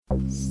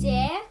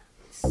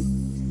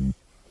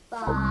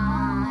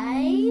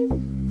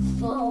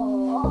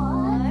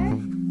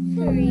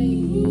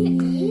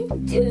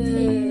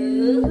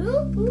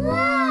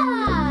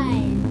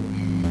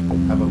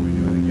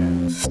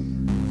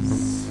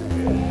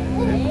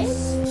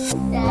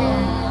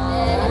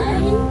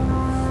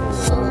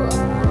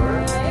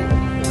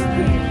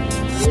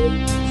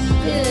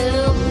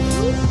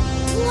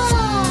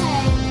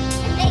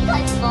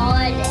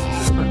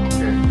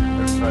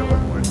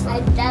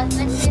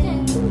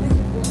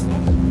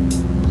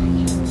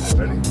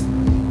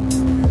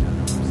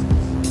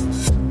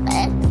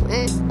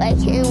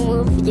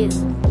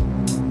review.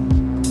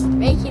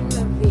 Making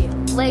review.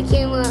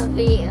 Making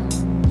review.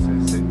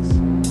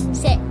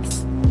 Say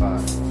 6. 6,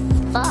 5.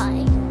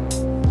 5,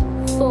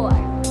 4,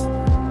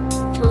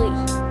 3,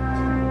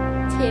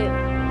 2,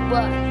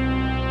 1.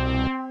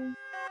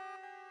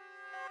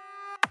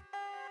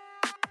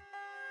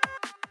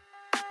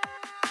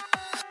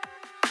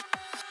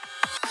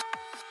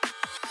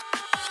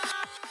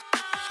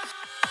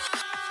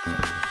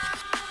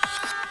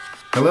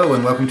 Hello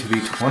and welcome to the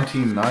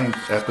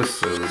 29th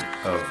episode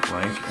of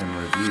Rank and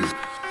Review.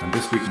 And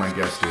this week my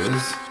guest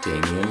is...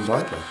 Damien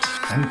Bartlett.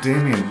 And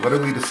Damien, what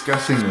are we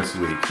discussing this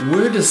week?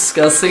 We're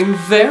discussing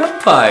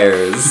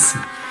vampires.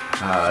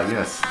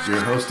 Yes, your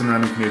host and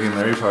running comedian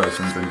Larry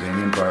Parsons and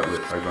Damien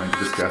Bartlett are going to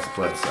discuss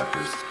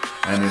Bloodsuckers.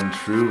 And in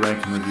true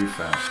Rank and Review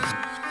fashion,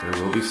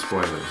 there will be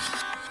spoilers.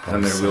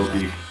 And there will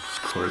be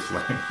coarse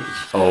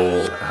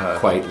language.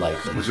 Quite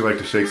likely. Would you like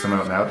to shake some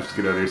out now just to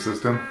get out of your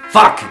system?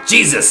 Fuck!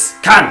 Jesus!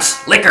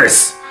 Cunt!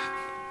 Liquors!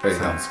 There you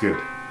go. Sounds good.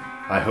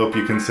 I hope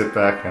you can sit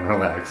back and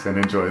relax and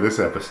enjoy this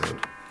episode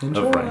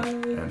of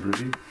Rank and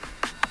Review.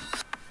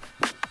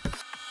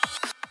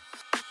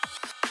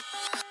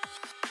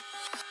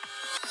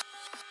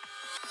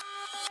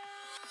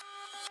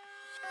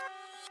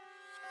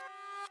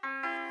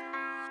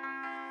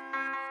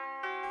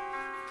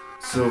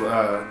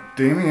 So,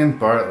 Damien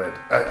Bartlett,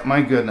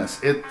 my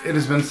goodness, it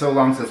has been so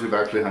long since we've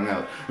actually hung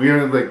out. We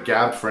were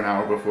gabbed for an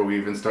hour before we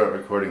even start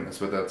recording this,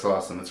 but that's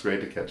awesome. It's great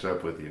to catch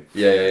up with you.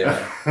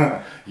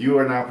 Yeah. You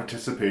are now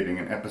participating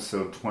in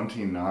episode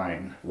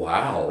 29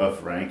 Wow.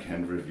 of Rank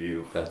and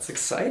Review. That's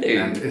exciting.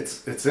 And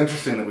it's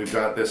interesting that we've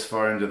got this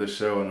far into the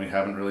show and we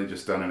haven't really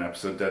just done an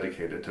episode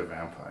dedicated to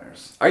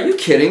vampires. Are you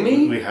kidding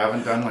me? We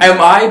haven't done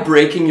Am I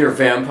breaking your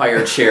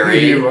vampire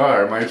cherry? You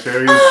are. My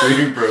cherry is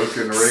being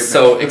broken right now.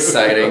 So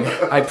exciting.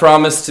 I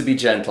promise to be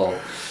gentle.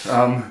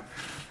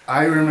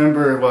 I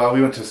remember, well,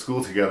 we went to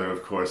school together,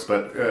 of course,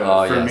 but for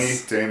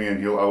yes. me, Damien,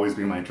 you'll always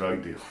be my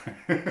drug dealer.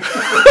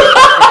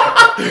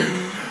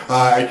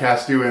 I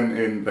cast you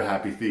in The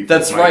Happy Thief.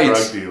 That's my right.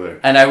 Drug dealer.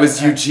 And I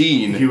was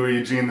Eugene. You were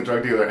Eugene, the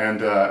drug dealer,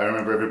 and I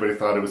remember everybody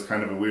thought it was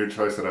kind of a weird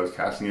choice that I was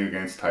casting you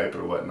against type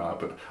or whatnot,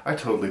 but I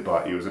totally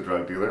bought you as a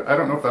drug dealer. I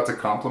don't know if that's a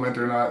compliment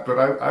or not, but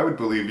I would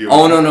believe you.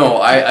 Oh,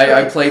 no.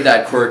 I played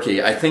that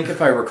quirky. I think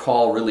if I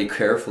recall really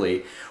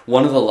carefully,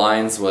 one of the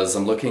lines was,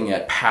 I'm looking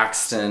at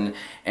Paxton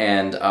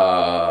and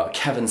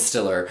Kevin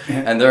Stiller,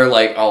 and they're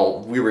like,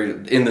 we were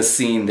in the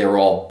scene, they were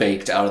all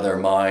baked out of their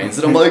minds,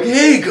 and I'm like,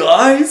 hey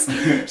guys,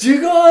 do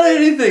you got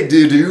anything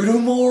to do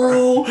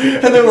tomorrow?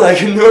 And they're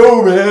like,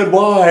 no man,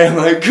 why? I'm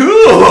like,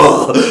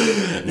 cool.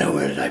 Now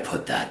where did I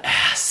put that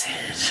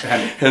acid?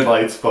 And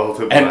lights fall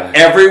to black. And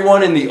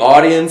everyone in the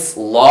audience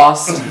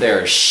lost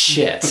their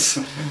shit.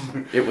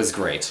 It was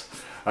great.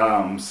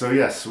 So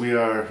yes, we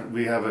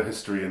have a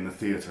history in the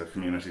theatre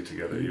community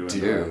together. You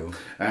do.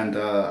 And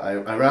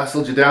I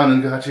wrestled you down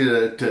and got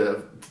you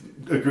to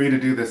agree to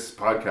do this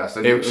podcast.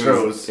 And you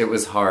chose. It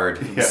was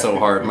hard. It was so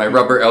hard. My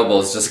rubber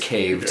elbows just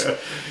caved. Yeah.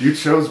 You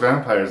chose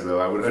vampires, though.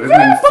 I didn't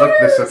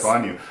inflict this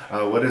upon you.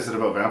 What is it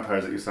about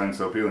vampires that you find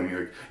so appealing?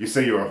 You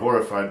say you are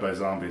horrified by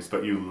zombies,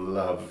 but you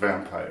love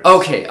vampires.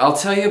 Okay, I'll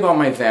tell you about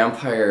my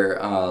vampire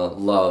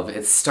love.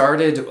 It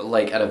started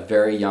at a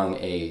very young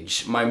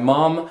age. My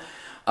mom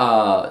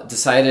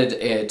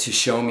decided to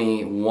show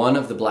me one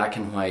of the black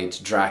and white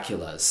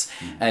Draculas,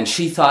 and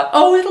she thought,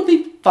 "Oh, it'll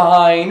be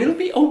fine, it'll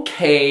be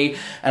okay."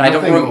 And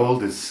Nothing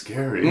old is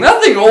scary.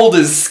 Nothing old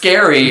is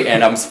scary,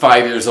 and I'm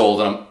 5 years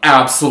old, and I'm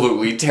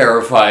absolutely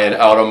terrified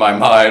out of my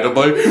mind. I'm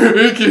like, put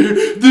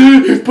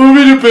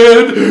me to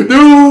bed,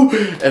 no!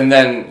 And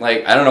then,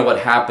 I don't know what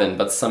happened,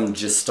 but some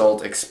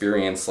gestalt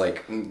experience,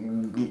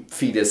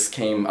 fetus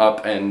came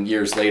up, and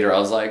years later I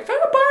was like,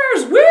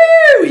 vampires, woo!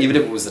 Even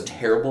if it was a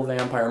terrible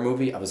vampire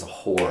movie, I was a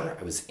whore.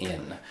 I was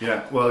in.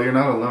 Yeah, well, you're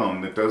not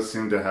alone. It does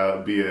seem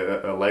to be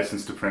a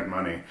license to print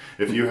money.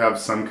 If you have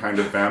some kind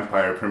of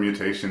vampire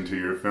permutation to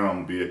your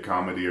film, be it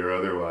comedy or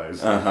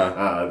otherwise,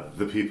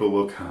 the people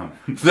will come.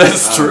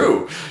 That's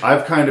true.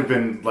 I've kind of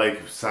been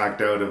sacked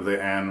out of the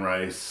Anne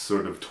Rice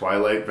sort of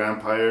Twilight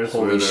vampires,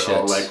 Holy where they're shit.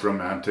 all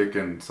romantic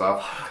and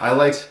soft. I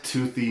like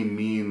toothy,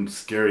 mean,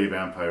 scary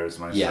vampires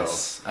myself.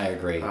 Yes, I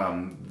agree.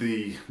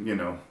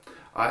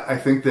 I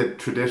think that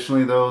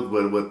traditionally, though,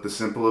 what the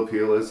simple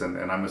appeal is, and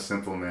I'm a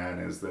simple man,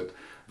 is that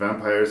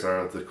vampires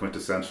are the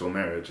quintessential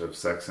marriage of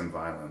sex and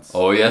violence.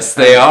 Oh, yes,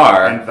 they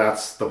are. And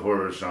that's the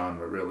horror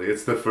genre, really.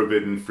 It's the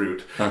forbidden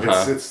fruit.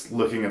 It's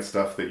looking at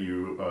stuff that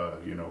you,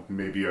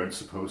 maybe aren't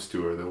supposed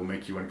to, or that will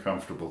make you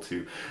uncomfortable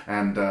to.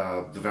 And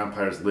the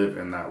vampires live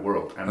in that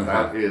world. And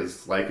that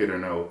is, like it or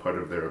no, part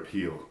of their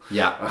appeal.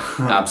 Yeah,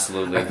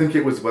 absolutely. I think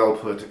it was well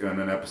put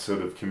in an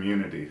episode of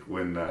Community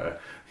when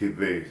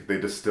they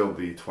distilled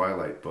the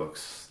Twilight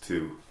books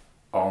to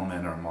all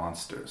men are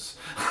monsters.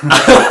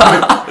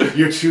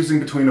 You're choosing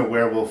between a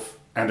werewolf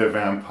and a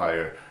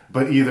vampire,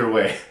 but either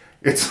way,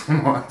 it's a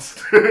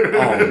monster.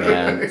 Oh,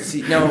 man.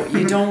 See, no,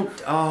 you don't...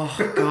 Oh,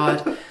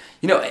 God.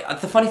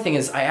 The funny thing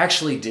is, I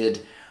actually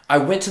did... I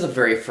went to the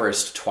very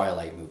first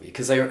Twilight movie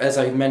because, as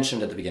I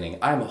mentioned at the beginning,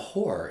 I'm a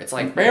whore. It's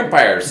like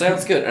vampires,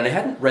 sounds good. And I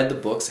hadn't read the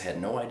books. I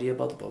had no idea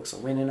about the books. I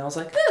went in and I was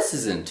like, this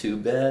isn't too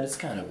bad. It's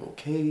kind of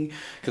okay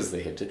because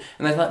they had to.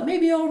 And I thought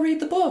maybe I'll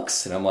read the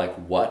books. And I'm like,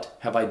 what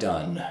have I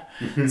done?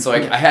 So I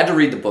had to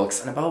read the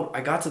books. And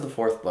I got to the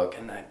fourth book,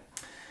 and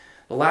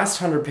the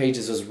last 100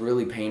 pages was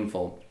really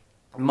painful.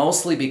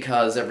 Mostly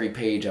because every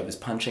page I was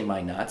punching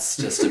my nuts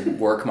just to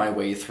work my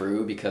way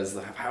through, because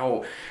of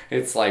how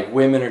it's like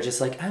women are just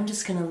like, I'm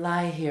just gonna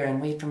lie here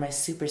and wait for my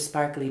super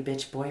sparkly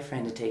bitch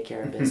boyfriend to take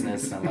care of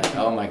business. And I'm like,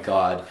 oh my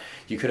god,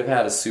 you could have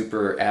had a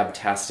super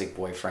abtastic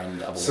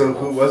boyfriend of a So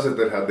werewolf. who was it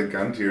that had the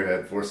gun to your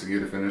head forcing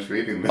you to finish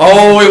reading this?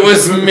 Oh, it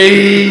was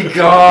me!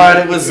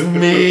 God, it was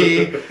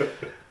me!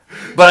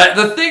 But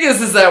the thing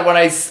is that when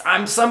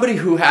I'm somebody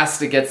who has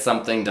to get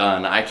something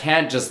done, I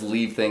can't just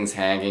leave things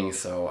hanging.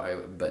 So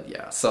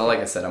like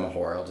I said, I'm a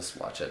whore. I'll just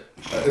watch it.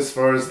 As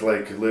far as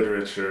like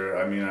literature,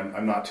 I mean,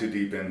 I'm not too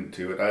deep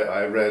into it.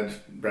 I read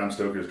Bram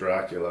Stoker's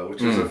Dracula,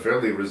 which is a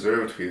fairly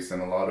reserved piece in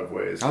a lot of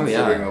ways,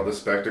 considering all the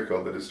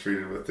spectacle that it's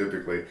treated with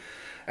typically.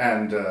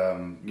 And,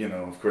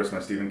 of course, my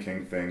Stephen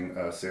King thing,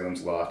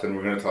 Salem's Lot, and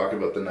we're going to talk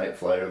about The Night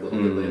Flyer a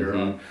little bit later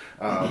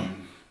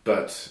on.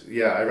 But,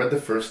 yeah, I read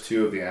the first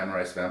two of the Anne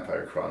Rice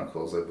Vampire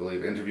Chronicles, I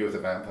believe, Interview with a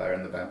Vampire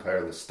and The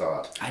Vampire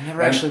Lestat. I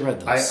never actually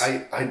read those.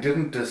 I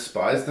didn't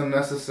despise them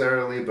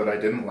necessarily, but I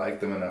didn't like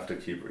them enough to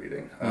keep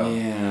reading.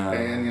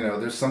 And,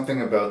 there's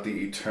something about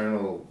the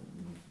eternal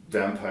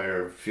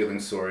vampire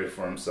feeling sorry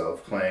for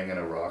himself playing in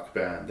a rock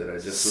band that I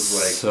just was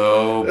like,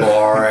 so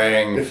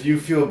boring. If you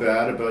feel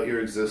bad about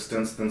your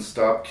existence, then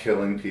stop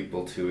killing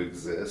people to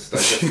exist. I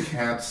just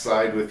can't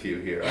side with you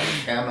here. I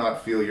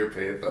cannot feel your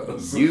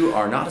pathos. You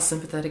are not a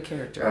sympathetic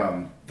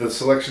character. The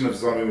selection of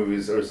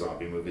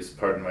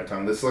pardon my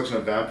tongue, the selection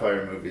of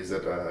vampire movies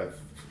that I've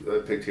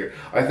picked here,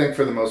 I think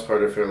for the most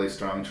part are fairly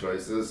strong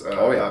choices.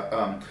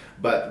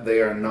 But they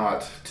are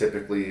not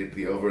typically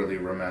the overly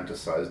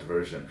romanticized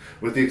version,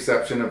 with the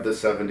exception of the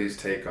 70s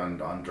take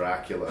on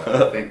Dracula.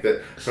 I think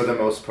that for the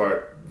most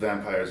part,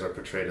 vampires are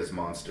portrayed as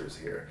monsters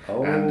here,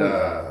 and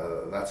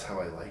that's how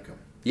I like them.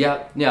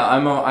 Yeah,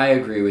 I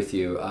agree with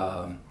you.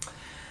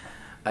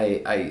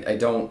 I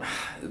don't.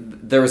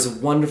 There was a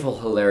wonderful,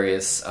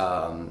 hilarious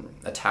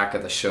Attack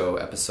of the Show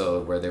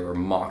episode where they were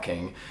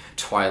mocking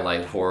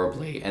Twilight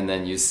horribly, and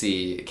then you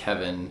see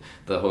Kevin,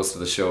 the host of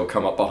the show,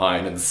 come up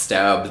behind and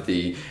stab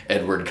the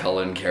Edward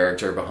Cullen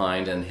character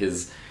behind, and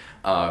his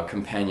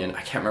companion,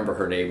 I can't remember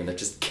her name, and they're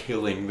just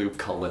killing Luke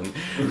Cullen.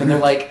 And they're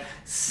like,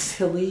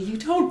 silly, you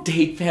don't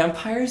date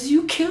vampires,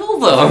 you kill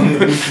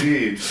them.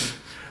 Indeed.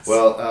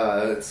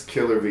 Well, it's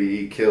kill or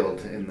be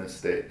killed in this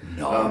state.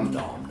 Nom.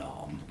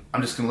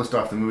 I'm just going to list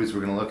off the movies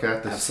we're going to look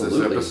at this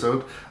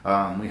episode.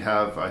 We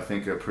have, I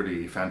think, a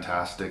pretty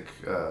fantastic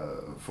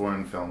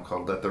foreign film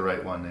called Let the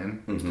Right One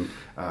In.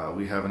 Mm-hmm.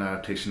 We have an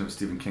adaptation of a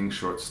Stephen King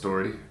short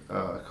story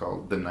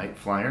called The Night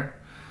Flyer.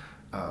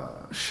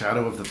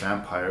 Shadow of the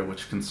Vampire,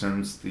 which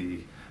concerns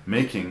the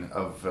making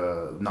of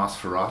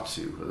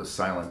Nosferatu, a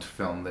silent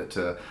film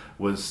that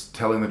was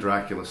telling the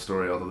Dracula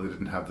story, although they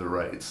didn't have the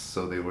rights,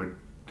 so they were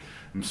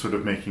sort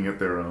of making it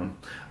their own.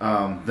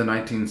 The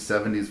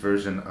 1970s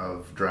version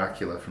of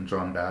Dracula from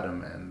John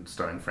Badham and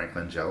starring Frank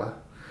Langella.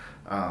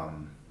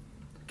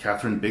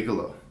 Catherine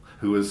Bigelow,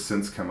 who has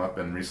since come up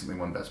and recently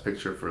won Best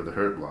Picture for The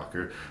Hurt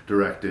Locker,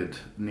 directed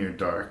Near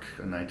Dark,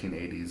 a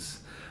 1980s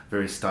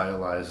very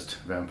stylized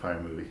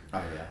vampire movie.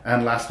 Oh, yeah.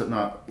 And last but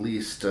not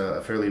least,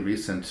 a fairly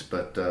recent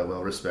but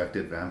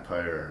well-respected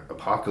vampire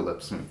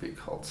apocalypse movie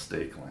called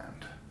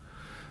Stakeland.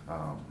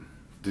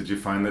 Did you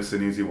find this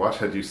an easy watch?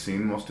 Had you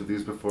seen most of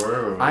these before?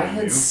 Or I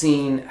had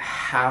seen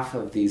half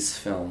of these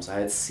films. I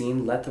had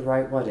seen Let the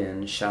Right One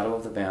In, Shadow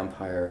of the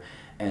Vampire,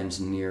 and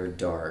Near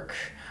Dark.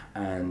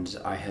 And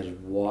I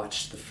had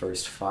watched the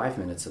first 5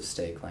 minutes of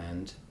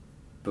Stakeland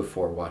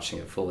before watching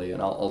it fully.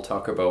 And I'll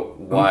talk about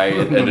why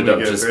it ended up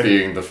just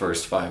being the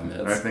first 5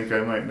 minutes. I think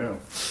I might know.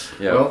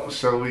 Yep. Well,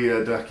 shall we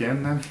duck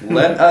in then?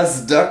 Let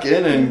us duck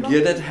in and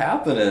get it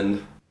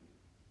happening.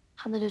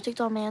 Hade du tyckt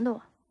om mig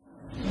ändå?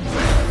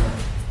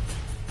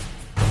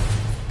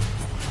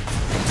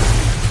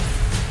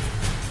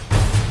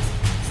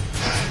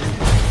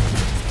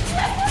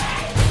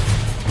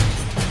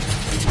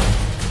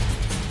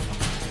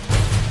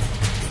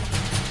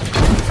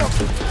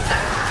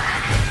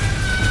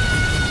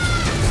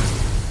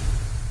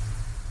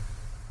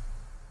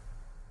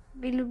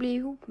 Vill du bli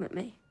ihop med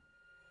mig?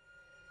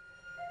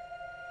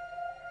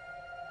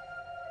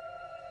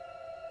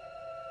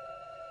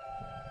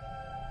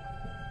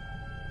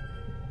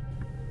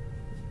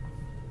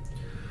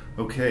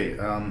 Okay,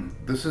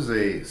 this is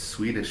a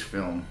Swedish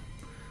film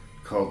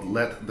called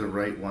Let the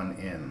Right One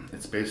In.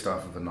 It's based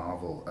off of a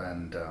novel,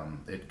 and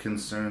it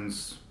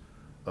concerns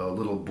a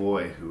little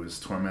boy who is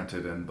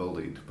tormented and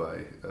bullied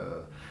by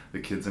the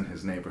kids in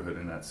his neighborhood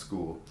and at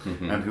school,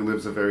 and who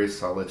lives a very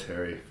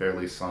solitary,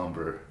 fairly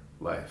somber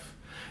life.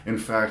 In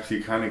fact,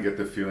 you kind of get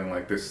the feeling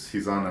like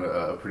he's on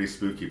a pretty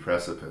spooky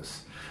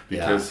precipice.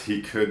 Because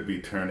he could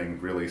be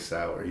turning really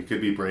sour. He could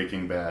be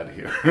Breaking Bad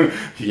here.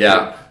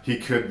 He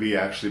could be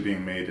actually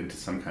being made into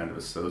some kind of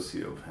a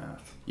sociopath.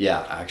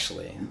 Yeah,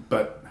 actually.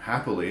 But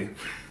happily,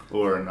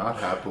 or not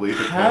happily,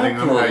 depending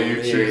on how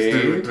you choose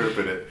to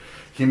interpret it,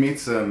 he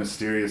meets a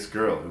mysterious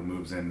girl who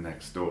moves in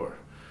next door,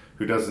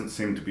 who doesn't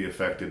seem to be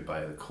affected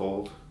by the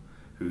cold,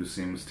 who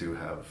seems to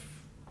have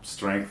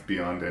strength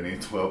beyond any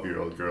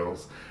 12-year-old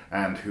girls,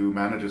 and who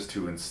manages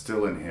to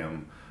instill in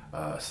him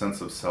a sense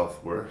of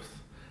self-worth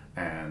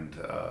and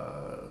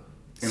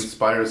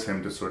inspires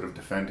him to sort of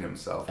defend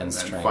himself and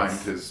find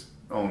his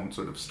own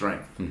sort of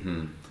strength.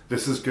 Mm-hmm.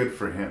 This is good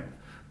for him,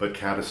 but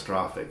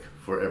catastrophic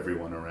for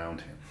everyone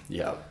around him.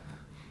 Yeah.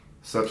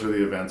 Such are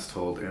the events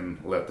told in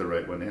Let the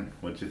Right One In.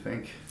 What'd you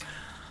think?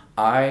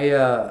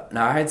 I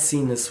had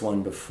seen this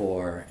one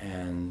before,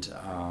 and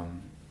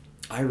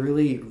I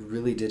really,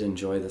 really did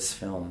enjoy this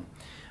film.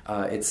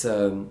 It's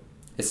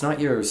not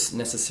your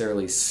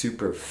necessarily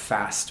super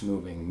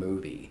fast-moving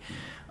movie,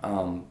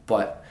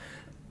 but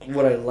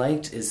what I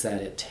liked is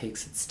that it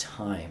takes its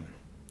time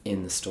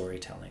in the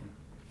storytelling,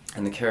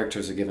 and the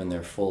characters are given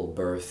their full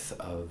berth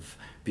of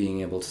being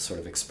able to sort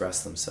of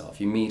express themselves.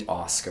 You meet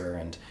Oscar,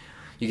 and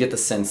you get the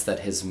sense that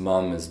his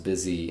mom is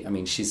busy. I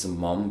mean, she's a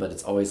mom, but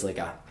it's always like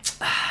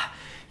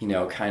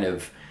kind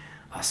of,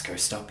 Oscar,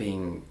 stop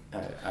being,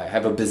 I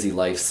have a busy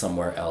life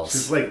somewhere else.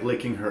 She's like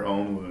licking her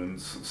own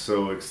wounds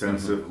so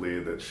extensively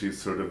that she's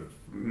sort of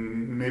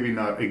maybe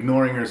not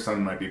ignoring her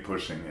son, might be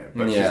pushing it,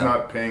 but she's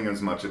not paying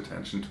as much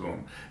attention to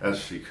him as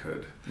she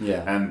could.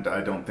 Yeah. And I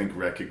don't think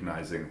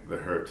recognizing the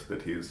hurt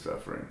that he is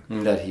suffering.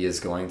 That he is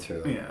going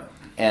through. Yeah.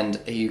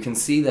 And you can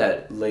see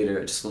that later,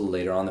 just a little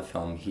later on in the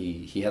film,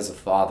 he has a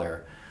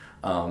father,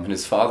 and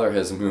his father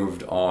has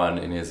moved on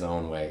in his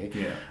own way.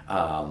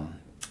 Yeah.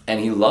 And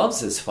he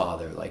loves his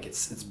father. Like,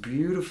 it's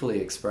beautifully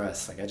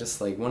expressed. Like, I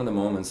just like one of the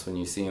moments when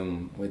you see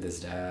him with his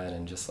dad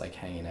and just like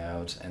hanging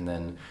out, and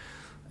then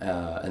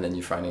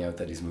you're finding out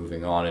that he's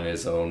moving on in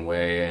his own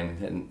way,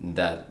 and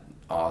that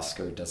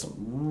Oscar doesn't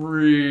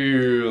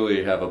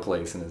really have a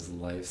place in his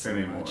life so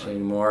much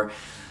anymore.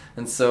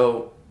 And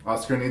so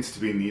Oscar needs to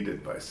be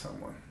needed by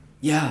someone.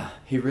 Yeah,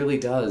 he really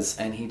does.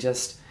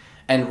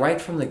 And right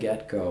from the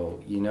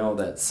get-go, you know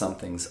that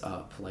something's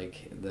up.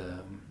 Like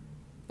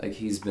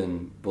he's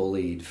been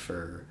bullied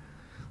for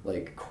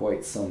like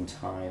quite some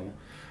time.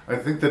 I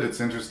think that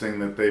it's interesting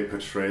that they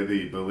portray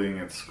the bullying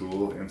at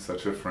school in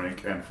such a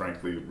frank and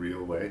frankly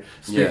real way.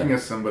 Speaking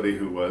as somebody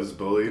who was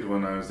bullied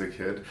when I was a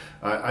kid,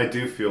 I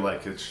do feel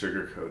like it's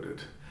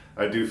sugar-coated.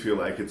 I do feel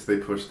like they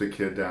push the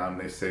kid down,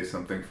 they say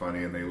something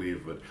funny, and they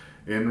leave. But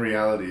in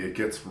reality, it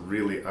gets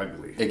really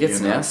ugly. It gets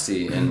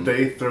nasty. And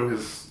they throw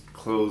his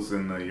clothes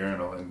in the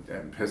urinal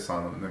and piss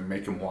on him, and they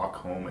make him walk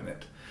home in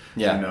it.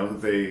 Yeah. You know,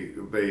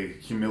 they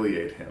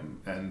humiliate him,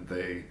 and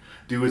they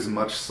do as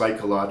much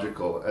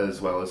psychological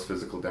as well as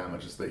physical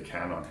damage as they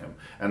can on him,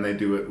 and they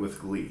do it with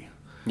glee.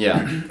 Yeah.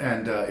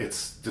 And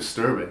it's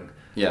disturbing.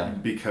 Yeah.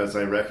 Because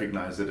I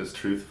recognize it as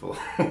truthful.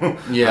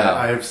 Yeah.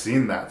 I have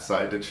seen that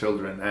side to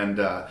children, and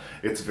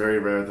it's very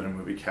rare that a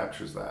movie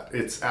captures that.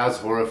 It's as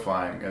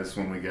horrifying as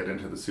when we get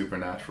into the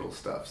supernatural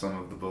stuff, some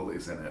of the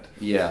bullies in it.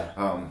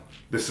 Yeah.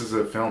 This is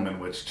a film in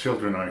which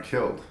children are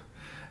killed,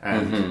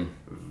 and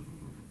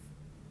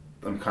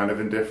I'm kind of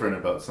indifferent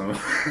about some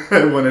by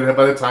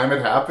the time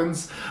it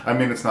happens. I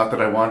mean, it's not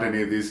that I want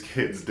any of these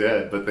kids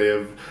dead, but they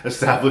have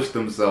established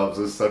themselves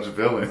as such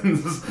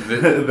villains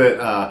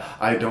that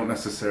I don't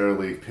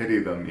necessarily pity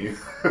them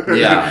either.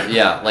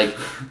 Yeah.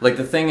 Like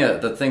the thing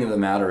of the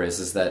matter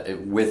is that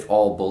with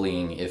all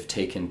bullying, if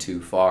taken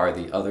too far,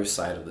 the other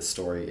side of the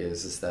story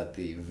is that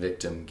the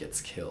victim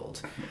gets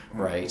killed,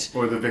 right?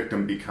 Or the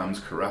victim becomes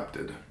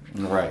corrupted.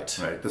 Right.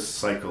 Right. The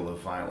cycle of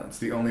violence.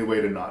 The only way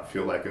to not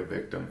feel like a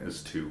victim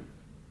is to,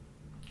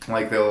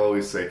 like they'll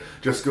always say,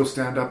 just go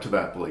stand up to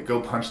that bully. Go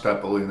punch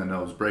that bully in the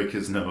nose. Break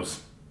his nose.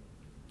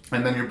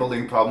 And then your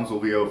bullying problems will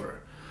be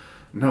over.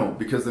 No,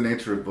 because the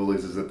nature of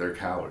bullies is that they're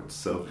cowards.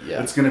 So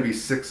it's going to be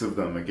 6 of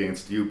them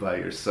against you by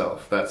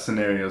yourself. That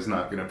scenario is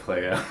not going to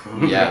play out.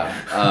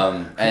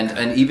 Yeah.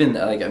 And even,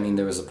 like, I mean,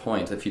 there was a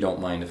point, if you don't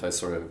mind if I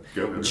sort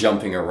of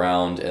jumping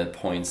around at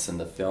points in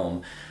the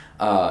film,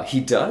 he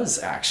does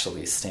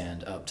actually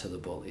stand up to the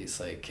bullies,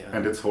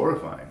 and it's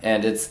horrifying.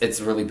 And it's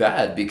really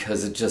bad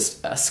because it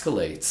just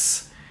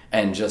escalates,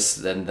 and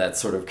just then that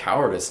sort of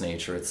cowardice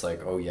nature. It's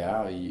like, oh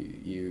yeah,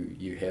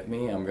 you hit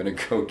me, I'm gonna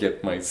go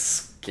get my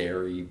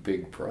scary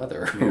big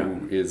brother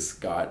who is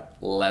got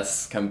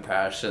less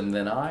compassion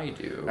than I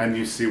do. And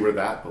you see where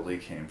that bully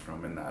came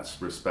from in that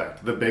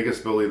respect. The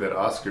biggest bully that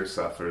Oscar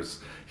suffers,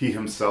 he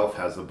himself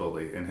has a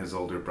bully in his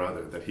older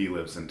brother that he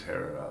lives in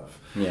terror of.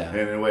 Yeah.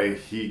 And in a way,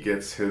 he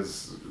gets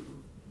his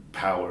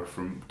power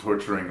from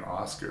torturing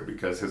Oscar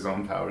because his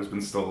own power has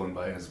been stolen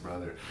by his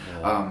brother.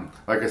 Yeah.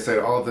 Like I said,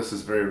 all of this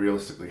is very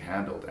realistically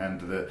handled,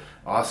 and the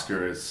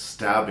Oscar is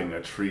stabbing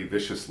a tree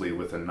viciously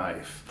with a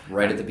knife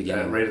right at the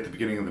beginning. Right at the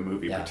beginning of the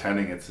movie,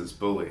 pretending it's his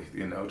bully,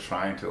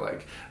 trying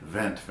to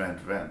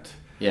vent.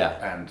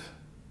 Yeah. And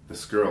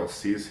this girl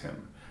sees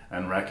him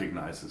and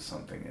recognizes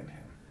something in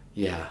him.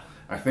 Yeah.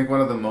 I think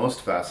one of the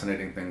most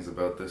fascinating things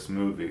about this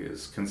movie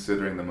is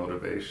considering the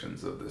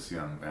motivations of this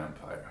young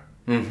vampire.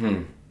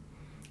 Mm-hmm.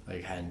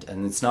 Like,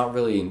 and it's not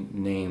really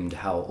named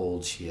how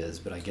old she is,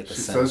 but I get the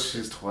She sense says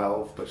she's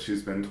 12, but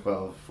she's been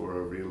 12 for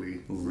a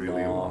really,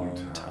 really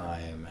long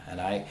time.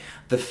 And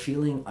the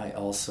feeling I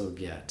also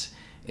get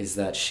is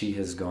that she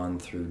has gone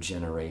through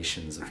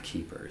generations of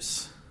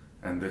keepers.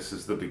 And this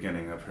is the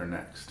beginning of her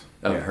next.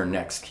 Her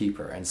next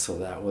keeper. And so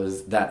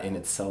that in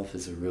itself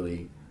is a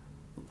really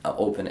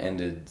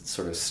open-ended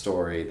sort of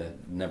story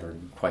that never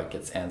quite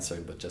gets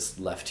answered, but just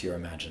left to your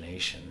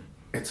imagination.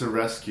 It's a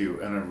rescue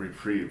and a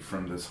reprieve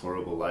from this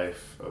horrible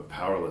life of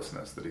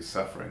powerlessness that he's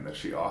suffering that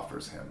she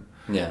offers him.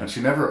 Yeah. And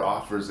she never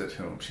offers it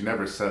to him. She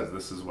never says,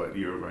 this is what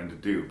you're going to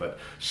do, but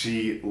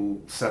she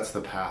sets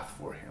the path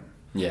for him.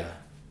 Yeah.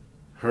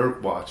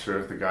 Her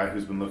watcher, the guy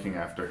who's been looking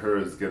after her,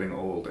 is getting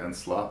old and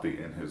sloppy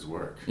in his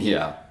work.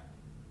 Yeah.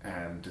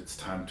 And it's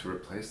time to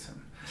replace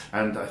him.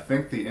 And I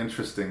think the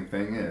interesting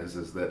thing is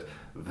that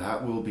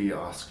will be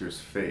Oscar's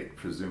fate,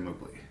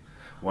 presumably.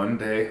 One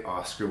day,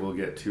 Oscar will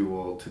get too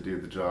old to do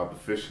the job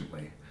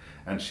efficiently,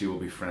 and she will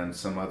befriend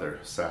some other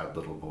sad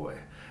little boy,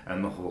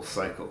 and the whole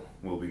cycle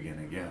will begin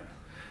again.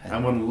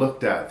 And when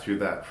looked at through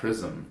that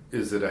prism,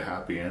 is it a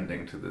happy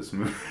ending to this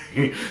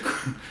movie?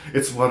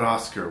 It's what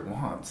Oscar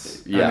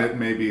wants. Yeah. And it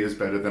maybe is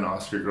better than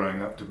Oscar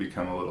growing up to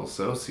become a little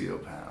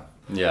sociopath.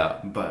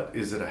 Yeah. But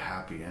is it a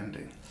happy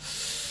ending?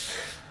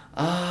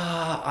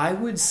 I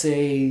would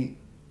say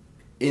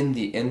in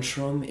the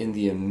interim, in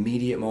the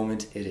immediate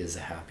moment, it is a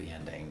happy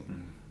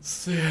ending.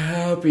 It's a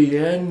happy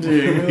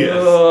ending.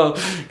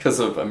 Yes. Because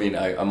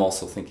I'm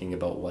also thinking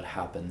about what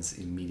happens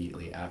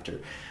immediately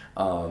after.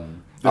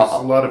 There's a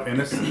lot of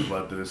innocent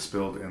blood that is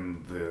spilled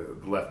in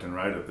the left and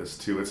right of this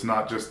too. It's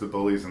not just the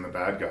bullies and the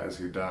bad guys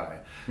who die.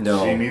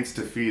 No. She needs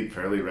to feed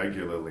fairly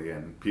regularly,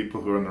 and people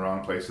who are in the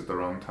wrong place at the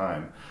wrong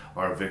time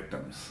are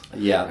victims.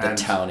 Yeah, the And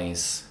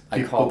townies. I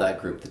people- call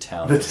that group the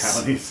townies.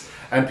 The townies.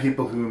 And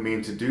people who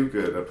mean to do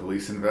good, a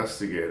police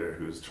investigator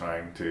who's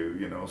trying to,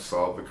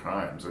 solve the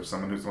crimes, or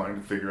someone who's wanting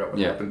to figure out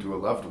what happened to a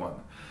loved one.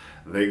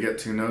 They get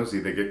too nosy,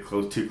 they get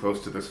too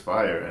close to this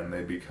fire, and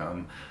they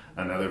become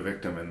another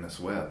victim in this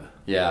web.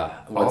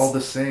 Yeah. All the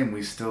same,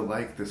 we still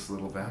like this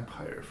little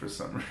vampire for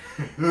some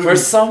reason. For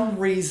some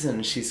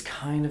reason, she's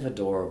kind of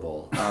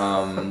adorable.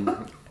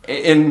 But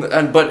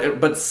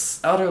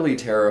utterly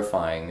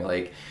terrifying.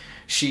 Like,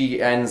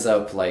 she ends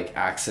up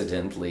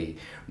accidentally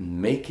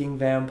making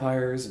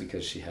vampires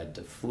because she had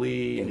to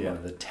flee, and one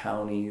of the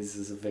townies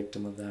is a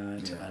victim of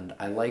that. Yeah. And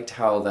I liked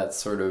how that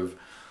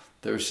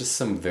there's just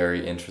some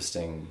very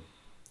interesting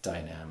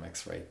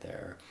dynamics right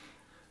there.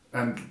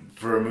 And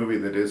for a movie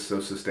that is so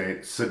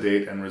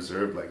sedate and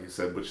reserved, like you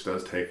said, which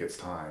does take its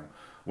time,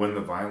 when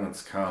the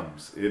violence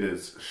comes, it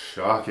is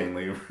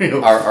shockingly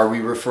real. Are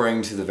we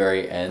referring to the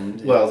very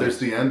end? Well, there's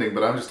the ending,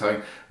 but I'm just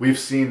talking. We've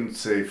seen,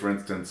 say, for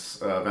instance,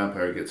 a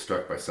vampire get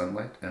struck by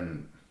sunlight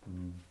and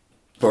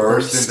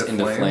burst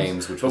into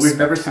flames, which but was we've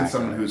never seen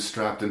spectacular. someone who's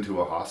strapped into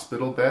a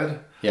hospital bed.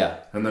 Yeah.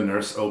 And the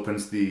nurse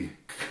opens the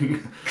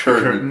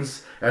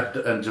curtains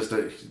and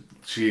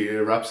she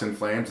erupts in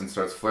flames and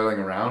starts flailing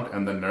around,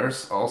 and the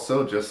nurse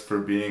also, just for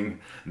being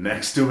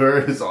next to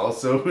her, is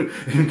also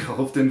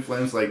engulfed in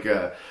flames,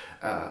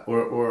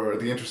 or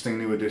the interesting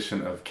new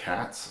addition of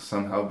cats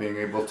somehow being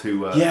able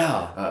to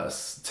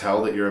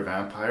tell that you're a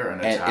vampire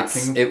and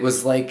attacking. It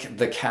was like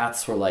the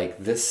cats were like,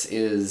 this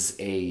is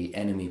a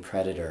enemy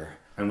predator.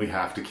 And we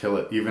have to kill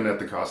it, even at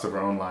the cost of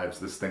our own lives.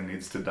 This thing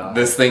needs to die.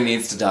 This thing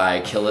needs to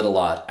die. Kill it a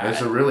lot.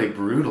 There's a really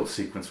brutal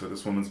sequence where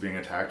this woman's being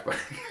attacked by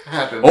a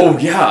cat. Oh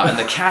yeah, and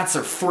the cats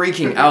are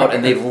freaking out,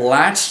 and they've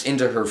latched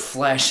into her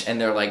flesh,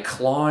 and they're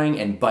clawing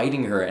and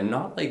biting her, and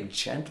not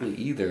gently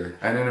either.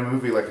 And in a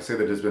movie, like I say,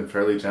 that has been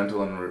fairly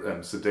gentle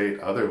and sedate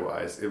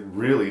otherwise, it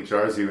really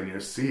jars you in your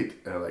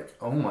seat.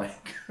 Oh my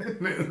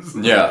goodness.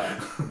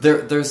 Yeah.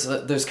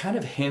 There's kind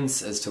of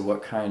hints as to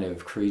what kind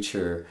of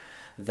creature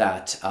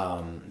that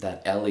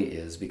Ellie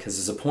is, because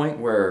there's a point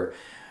where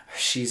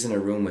she's in a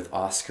room with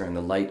Oscar and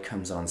the light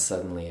comes on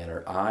suddenly, and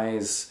her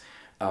eyes,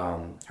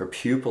 her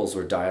pupils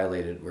were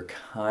dilated, were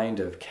kind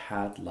of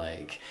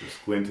cat-like.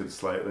 Just squinted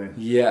slightly.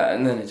 Yeah,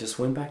 and then it just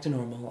went back to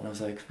normal, and I was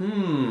like,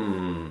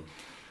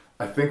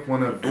 I think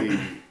one of the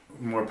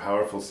more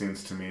powerful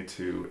scenes to me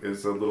too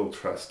is a little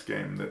trust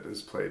game that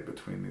is played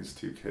between these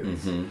two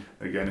kids.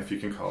 Mm-hmm. Again, if you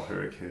can call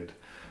her a kid.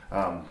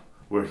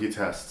 Where he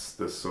tests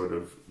this sort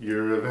of,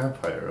 you're a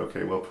vampire,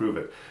 okay, well, prove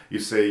it. You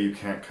say you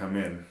can't come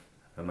in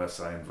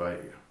unless I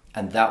invite you.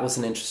 And that was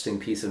an interesting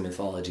piece of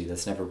mythology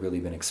that's never really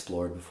been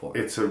explored before.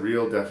 It's a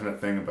real definite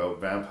thing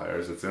about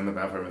vampires. It's in the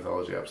vampire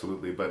mythology,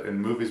 absolutely. But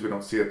in movies, we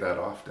don't see it that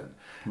often.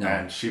 No.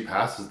 And she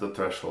passes the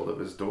threshold of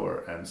his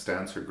door and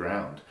stands her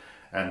ground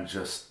and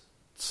just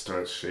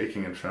starts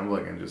shaking and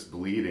trembling and just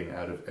bleeding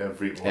out of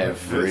every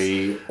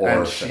Every orifice.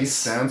 And she orifice.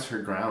 stands her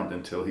ground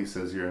until he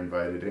says, you're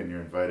invited in,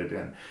 you're invited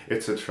in.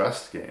 It's a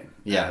trust game.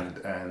 Yeah.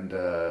 And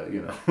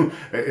you know,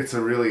 it's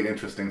a really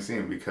interesting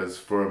scene because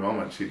for a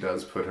moment she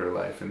does put her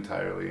life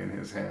entirely in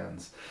his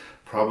hands.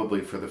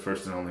 Probably for the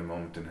first and only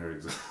moment in her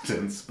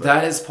existence. But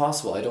That is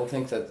possible. I don't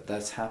think that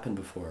that's happened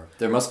before.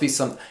 There must be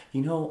some...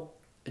 You know,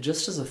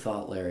 just as a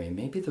thought, Larry,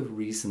 maybe the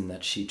reason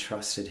that she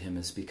trusted him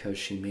is because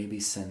she maybe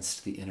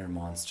sensed the inner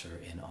monster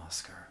in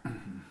Oscar.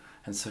 Mm-hmm.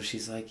 And so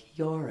she's like,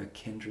 you're a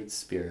kindred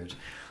spirit.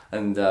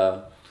 And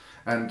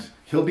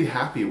he'll be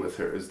happy with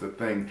her is the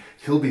thing.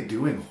 He'll be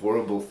doing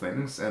horrible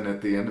things and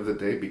at the end of the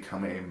day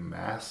become a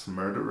mass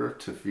murderer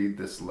to feed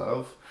this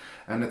love.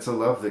 And it's a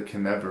love that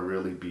can never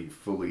really be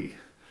fully...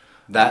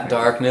 that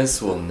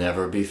darkness will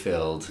never be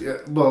filled. Yeah,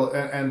 well,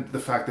 and the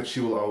fact that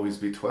she will always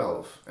be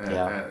 12.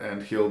 Yeah.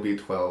 And he'll be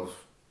 12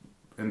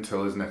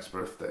 until his next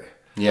birthday.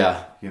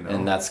 Yeah, You know?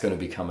 and that's going to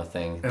become a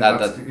thing. And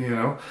that's, you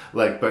know,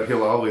 like, but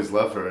he'll always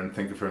love her and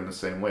think of her in the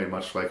same way,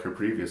 much like her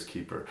previous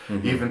keeper,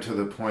 even to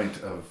the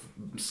point of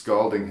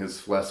scalding his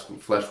flesh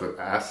with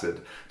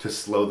acid to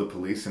slow the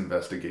police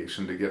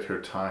investigation to get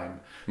her time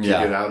to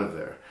get out of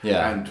there.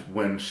 Yeah. And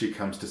when she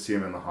comes to see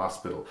him in the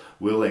hospital,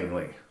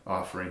 willingly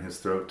offering his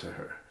throat to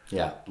her.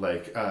 Yeah.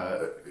 Like,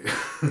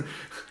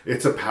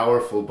 it's a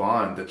powerful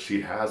bond that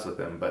she has with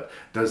him, but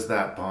does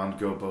that bond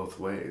go both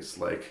ways?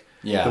 Like,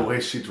 the way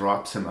she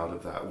drops him out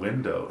of that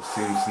window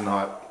seems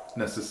not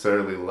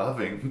necessarily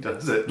loving,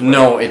 does it? Like,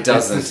 No, it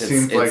doesn't. It just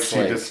seems like it's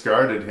she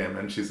discarded him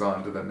and she's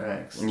on to the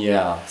next.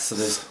 Yeah, so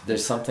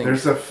there's something...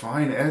 There's a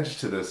fine edge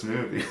to this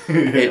movie.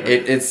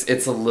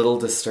 It's a little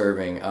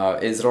disturbing.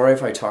 Is it alright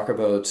if I talk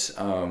about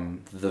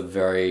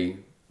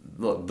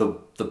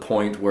the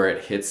point where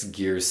it hits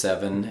gear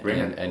 7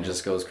 and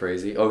just goes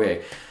crazy?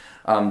 Okay,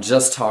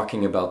 just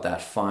talking about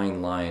that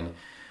fine line.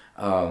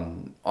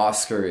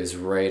 Oscar is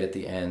right at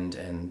the end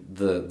and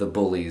the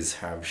bullies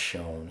have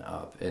shown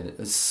up.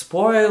 And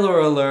spoiler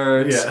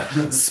alert!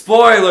 Yeah.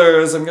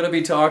 Spoilers! I'm going to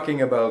be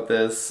talking about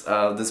this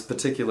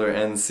particular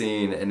end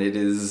scene, and it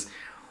is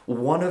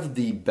one of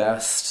the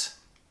best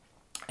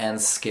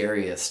and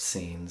scariest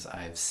scenes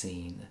I've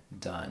seen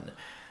done.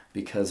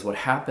 Because what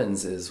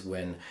happens is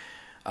when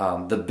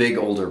the big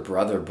older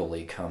brother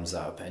bully comes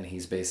up and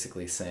he's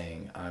basically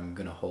saying, I'm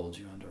going to hold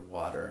you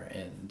underwater,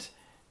 and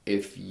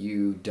if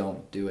you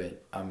don't do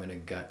it, I'm going to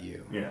gut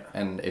you. Yeah.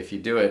 And if you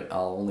do it,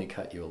 I'll only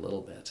cut you a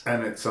little bit.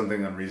 And it's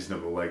something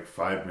unreasonable, like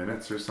 5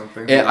 minutes or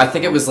something? Yeah, I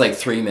think it was like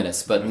 3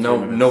 minutes, but 3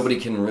 minutes.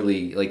 Nobody can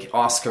really... Like,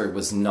 Oscar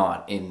was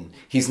not in...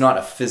 He's not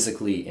a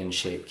physically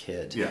in-shape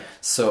kid. Yeah.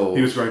 So...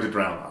 He was going to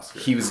drown Oscar.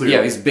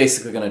 He's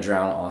basically going to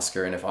drown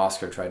Oscar, and if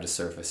Oscar tried to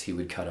surface, he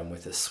would cut him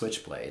with his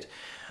switchblade.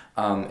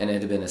 And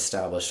it had been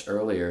established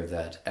earlier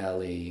that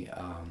Ellie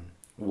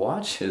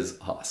watches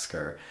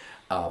Oscar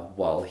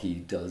while he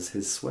does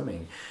his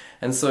swimming.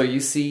 And so you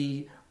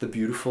see the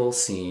beautiful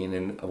scene,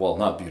 and well,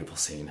 not beautiful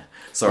scene.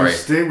 Sorry. You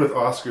stay with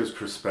Oscar's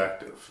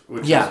perspective,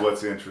 which is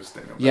what's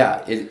interesting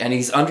about it. And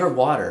he's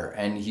underwater,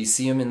 and you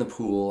see him in the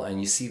pool, and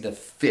you see the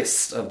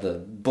fist of the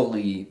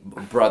bully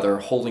brother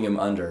holding him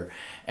under,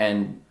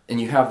 and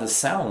you have the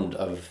sound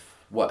of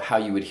how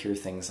you would hear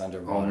things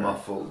underwater. All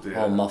muffled,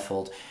 yeah. All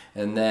muffled.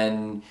 And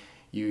then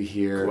you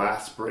hear...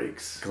 Glass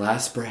breaks.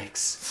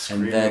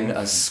 Screaming. And then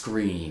a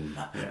scream.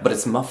 Yeah. But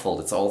it's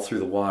muffled. It's all through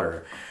the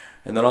water.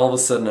 And then all of a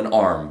sudden an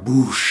arm,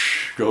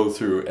 whoosh, go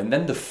through. And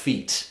then the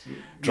feet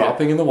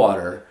dropping in the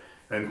water.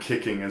 And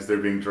kicking as they're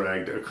being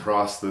dragged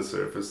across the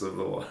surface of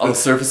the water. On the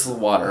surface of the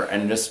water.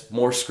 And just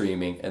more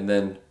screaming. And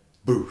then,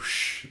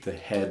 boosh, the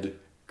head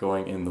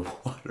going in the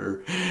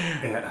water.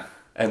 Yeah.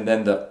 And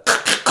then the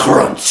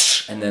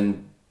crunch. And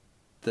then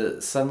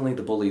suddenly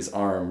the bully's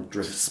arm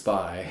drifts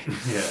by.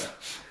 Yeah.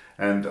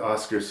 And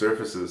Oscar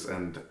surfaces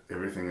and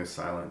everything is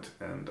silent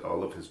and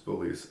all of his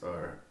bullies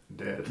are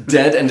dead.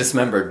 Dead and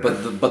dismembered.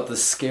 But the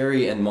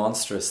scary and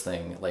monstrous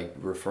thing, like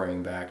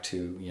referring back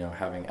to,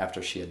 having,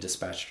 after she had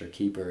dispatched her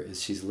keeper,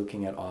 is she's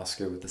looking at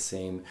Oscar with the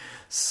same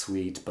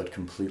sweet but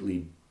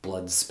completely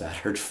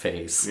blood-spattered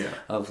face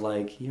of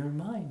like, you're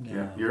mine now.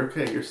 Yeah, you're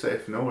okay, you're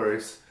safe, no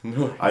worries.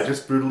 No worries. I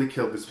just brutally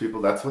killed these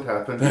people, that's what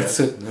happened. That's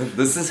it.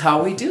 This is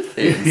how we do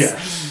things.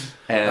 Yeah.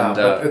 And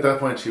but at that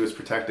point she was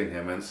protecting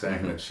him and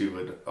saying that she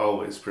would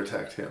always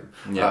protect him.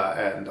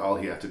 And all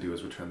he had to do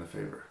was return the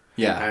favor.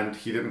 Yeah. And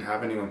he didn't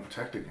have anyone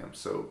protecting him,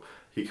 so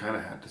he kind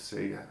of had to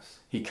say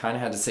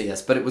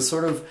yes. But it was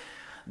sort of,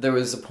 there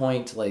was a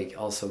point, like,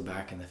 also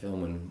back in the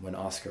film when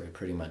Oscar had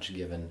pretty much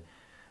given,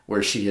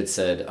 where she had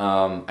said,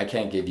 I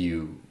can't give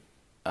you,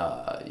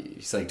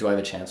 he's like, do I have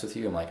a chance with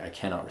you? I'm like, I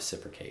cannot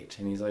reciprocate.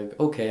 And he's like,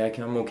 okay,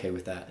 I'm okay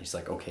with that. And he's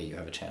like, okay, you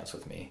have a chance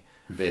with me,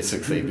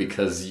 basically,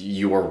 because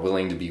you are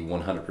willing to be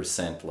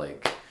 100%,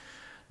 like,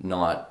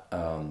 not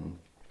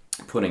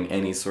putting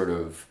any sort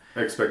of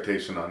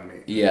expectation on me.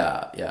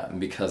 Yeah, and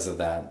because of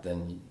that,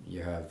 then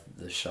you have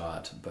the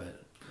shot.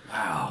 But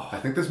Wow. I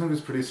think this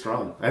movie's pretty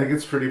strong. I think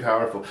it's pretty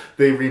powerful.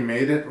 They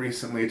remade it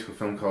recently to a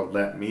film called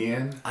Let Me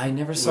In. I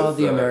never saw with,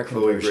 the American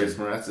Chloe version. Grace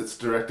Moretz. It's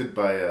directed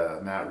by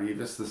Matt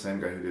Reeves, the same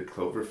guy who did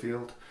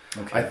Cloverfield.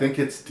 Okay. I think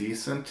it's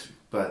decent,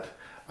 but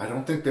I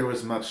don't think there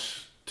was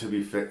much to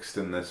be fixed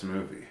in this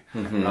movie.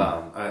 Mm-hmm.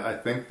 I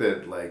think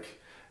that, like,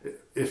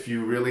 if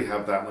you really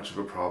have that much of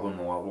a problem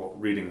while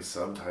reading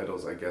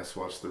subtitles, I guess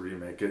watch the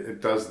remake.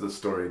 It does the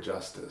story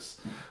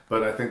justice.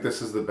 But I think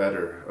this is the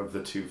better of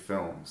the two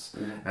films.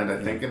 And I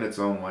think in its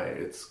own way,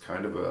 it's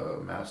kind of a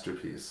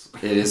masterpiece.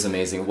 It is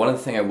amazing. One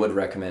thing I would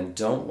recommend,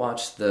 don't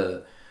watch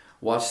the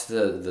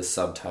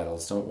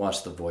subtitles. Don't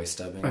watch the voice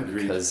dubbing.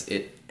 Agreed. Because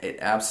it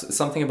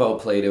something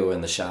about Plato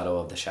and the shadow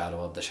of the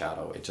shadow of the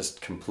shadow. It just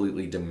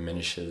completely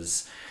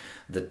diminishes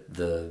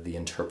the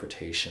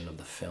interpretation of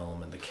the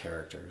film and the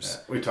characters.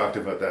 Yeah, we talked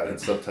about that in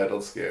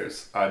subtitled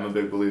scares. I'm a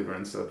big believer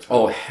in subtitles.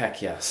 Oh,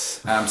 heck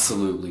yes.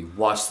 Absolutely.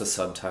 Watch the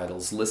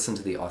subtitles. Listen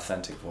to the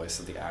authentic voice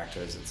of the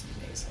actors. It's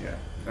amazing.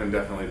 Yeah, and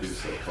definitely do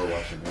so for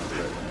watching this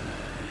right now.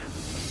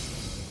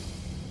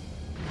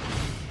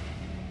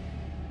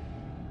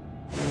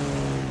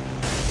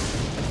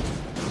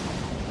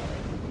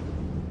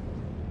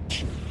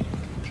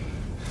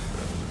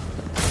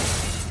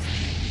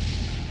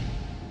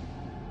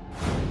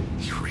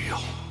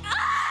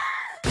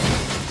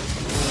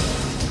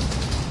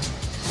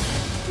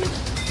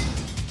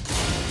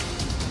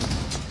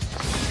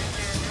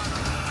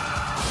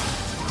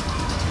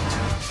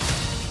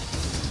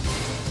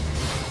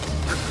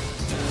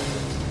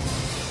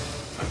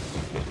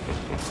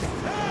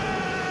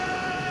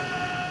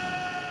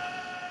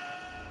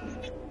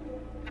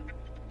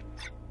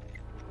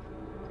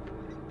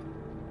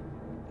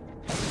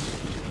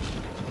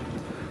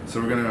 So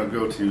we're going to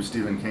go to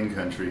Stephen King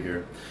country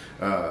here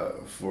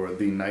for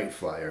The Night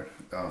Flyer.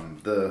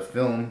 The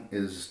film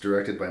is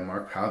directed by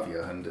Mark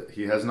Pavia, and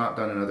he has not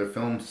done another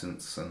film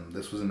since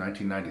this was in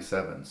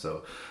 1997.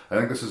 So I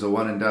think this is a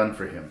one and done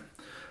for him.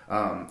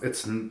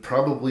 It's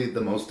probably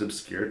the most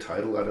obscure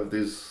title out of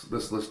this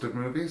list of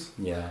movies.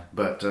 Yeah.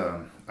 But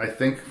I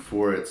think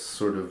for its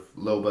sort of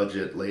low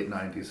budget late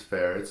 90s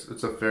fare,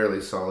 it's a fairly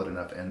solid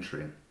enough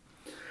entry.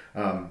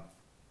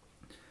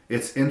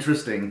 It's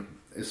interesting,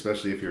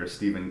 especially if you're a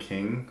Stephen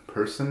King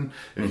person,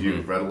 if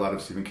you've read a lot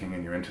of Stephen King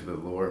and you're into the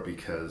lore,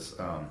 because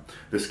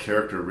this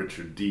character,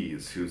 Richard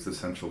Dees, who's the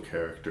central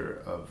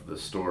character of the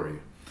story,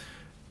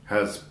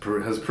 has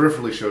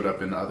peripherally showed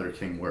up in other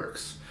King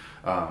works,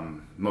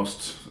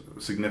 most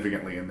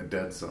significantly in The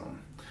Dead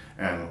Zone.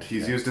 And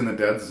he's used in The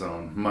Dead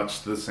Zone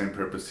much to the same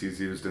purpose he's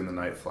used in The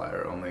Night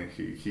Flyer, only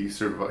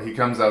he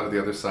comes out of the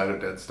other side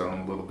of Dead Zone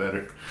a little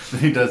better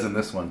than he does in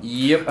this one.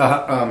 Yep.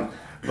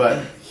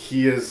 But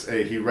he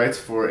writes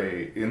for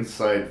a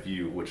Inside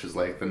View, which is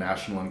like the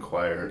National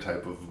Enquirer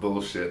type of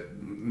bullshit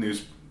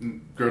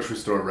grocery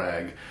store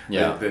rag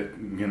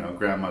that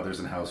grandmothers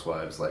and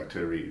housewives like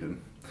to read.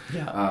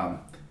 And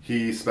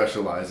he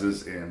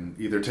specializes in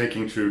either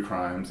taking true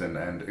crimes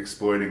and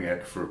exploiting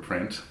it for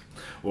print,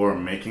 or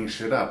making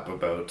shit up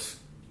about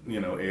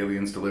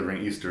aliens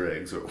delivering Easter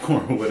eggs or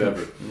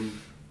whatever.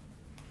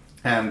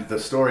 And the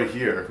story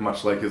here,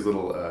 much like his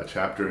little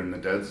chapter in The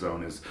Dead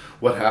Zone, is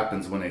what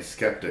happens when a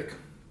skeptic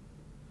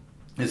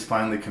is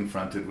finally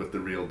confronted with the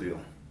real deal.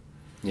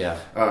 Yeah.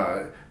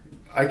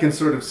 I can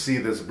sort of see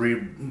this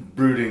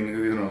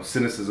brooding,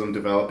 cynicism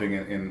developing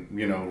in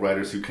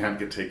writers who can't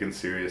get taken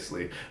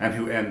seriously and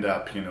who end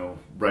up,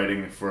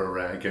 writing for a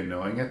rag and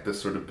knowing it.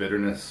 This sort of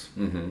bitterness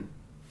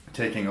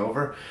taking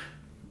over.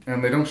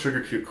 And they don't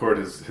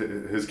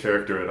sugarcoat his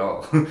character at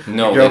all.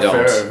 No, Miguel they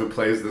don't. Ferrer, who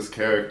plays this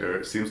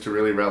character, seems to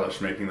really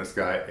relish making this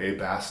guy a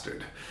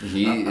bastard.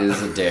 He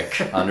is a dick.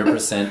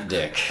 100%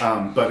 dick.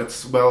 But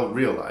it's well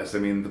realized. I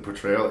mean, the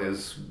portrayal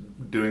is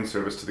doing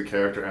service to the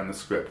character and the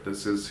script.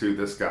 This is who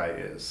this guy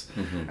is.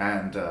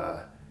 And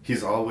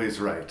he's always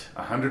right.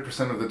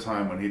 100% of the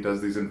time when he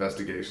does these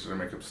investigations or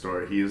make up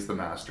story, he is the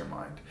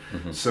mastermind.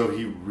 So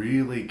he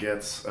really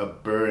gets a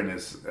burr in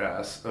his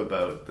ass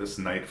about this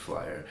Night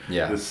Flyer,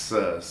 this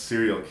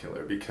serial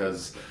killer,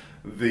 because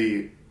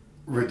the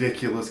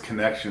ridiculous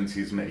connections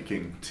he's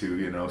making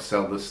to,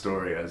 sell this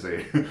story as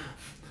a,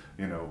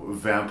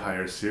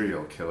 vampire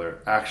serial killer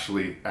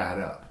actually add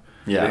up.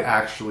 Yeah. They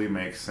actually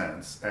make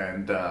sense.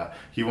 And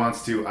he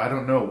wants to, I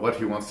don't know what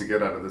he wants to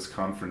get out of this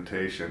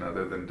confrontation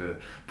other than to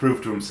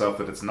prove to himself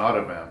that it's not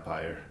a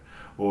vampire.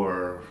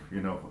 Or,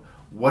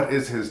 what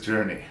is his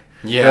journey?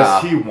 Yeah.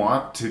 Does he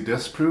want to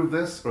disprove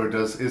this? Or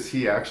is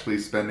he actually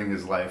spending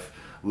his life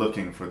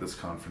looking for this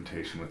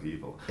confrontation with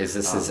evil? Is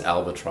this his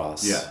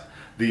albatross? Yeah.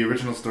 The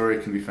original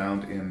story can be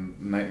found in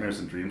Nightmares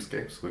and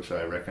Dreamscapes, which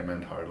I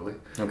recommend heartily.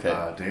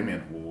 Okay.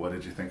 Damien, what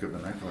did you think of The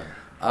Night Flyer?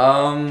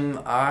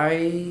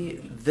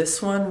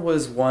 This one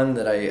was one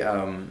that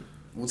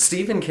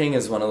Stephen King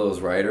is one of those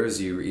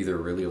writers, you either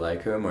really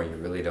like him or you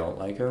really don't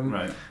like him.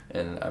 Right.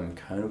 And I'm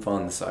kind of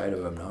on the side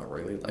of I'm not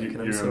really liking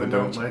him You're so on the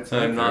much. don't like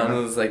side? I'm not.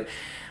 It's like,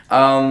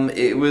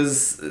 it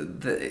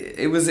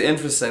was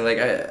interesting. Like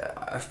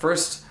at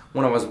first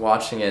when I was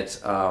watching it,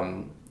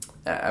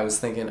 I was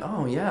thinking,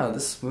 oh yeah,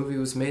 this movie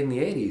was made in the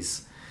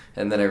 80s.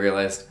 And then I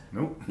realized,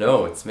 Nope.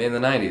 no, it's made in the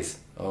 90s.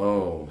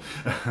 Oh.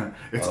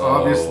 It's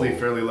obviously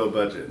fairly low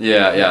budget.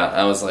 Yeah.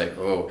 I was like,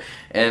 oh.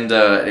 And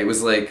it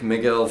was like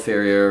Miguel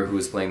Ferrer, who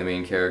was playing the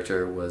main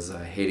character, was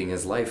hating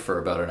his life for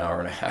about an hour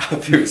and a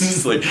half. It was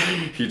just like,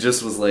 he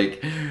just was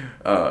like,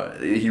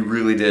 he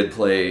really did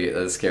play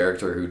this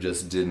character who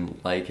just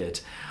didn't like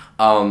it.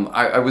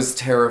 I was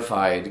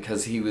terrified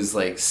because he was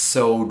like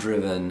so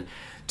driven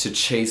to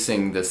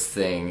chasing this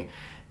thing,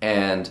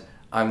 and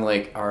I'm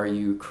like, are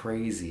you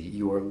crazy?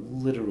 You are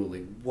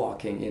literally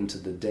walking into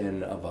the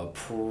den of a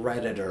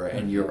predator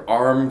and you're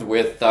armed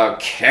with a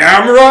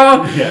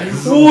camera?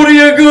 Yes. What are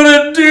you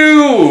gonna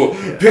do?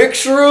 Yeah.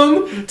 Picture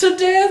him to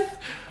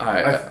death?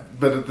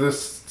 But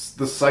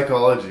the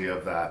psychology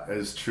of that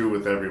is true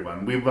with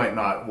everyone. We might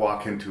not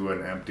walk into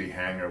an empty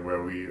hangar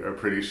where we are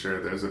pretty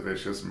sure there's a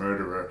vicious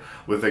murderer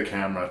with a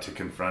camera to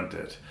confront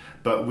it.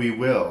 But we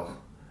will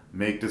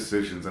make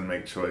decisions and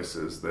make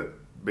choices that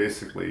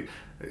basically,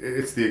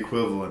 it's the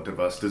equivalent of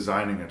us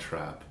designing a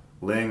trap,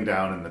 laying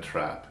down in the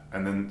trap,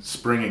 and then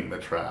springing the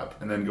trap,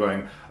 and then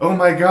going, oh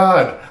my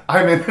god,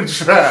 I'm in a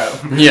trap.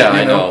 Yeah,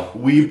 I know.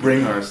 We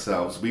bring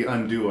ourselves, we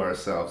undo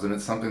ourselves, and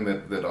it's something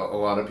that a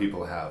lot of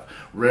people have.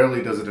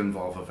 Rarely does it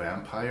involve a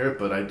vampire,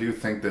 but I do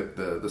think that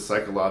the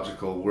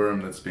psychological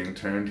worm that's being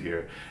turned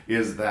here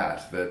is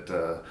that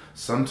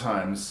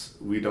sometimes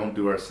we don't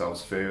do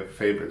ourselves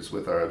favors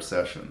with our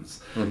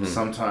obsessions. Mm-hmm.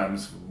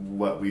 Sometimes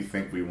what we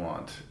think we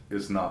want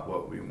is not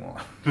what we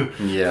want.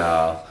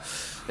 Yeah.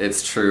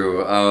 It's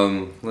true.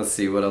 Let's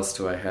see, what else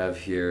do I have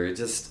here?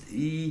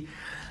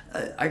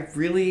 I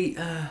really,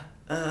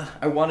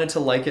 I wanted to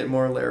like it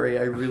more, Larry.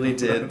 I really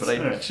did, but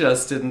I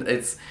just didn't.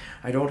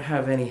 I don't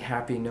have any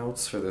happy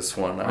notes for this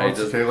one.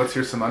 Okay, let's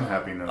hear some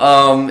unhappy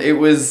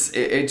notes.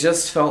 It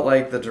just felt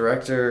like the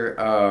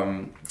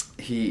director,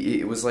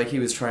 it was like he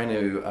was trying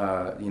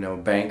to,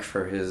 bank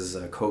for his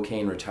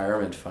cocaine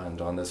retirement fund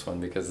on this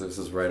one, because this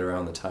is right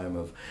around the time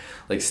of,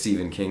 like,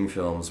 Stephen King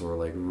films were,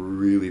 like,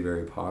 really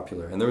very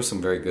popular. And there was some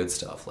very good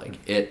stuff, like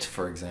It,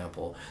 for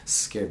example,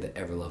 scared the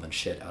ever-loving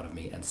shit out of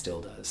me and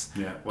still does.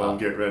 Yeah, well,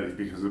 get ready,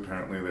 because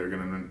apparently they're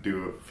going to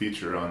do a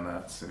feature on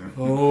that soon.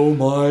 Oh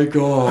my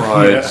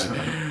god.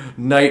 Yeah.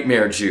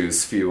 Nightmare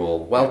juice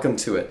fuel. Welcome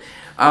to it.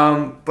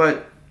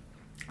 But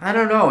I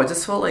don't know. It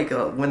just felt like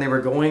when they were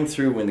going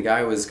through, when the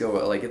guy was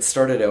it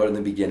started out in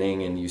the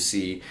beginning and you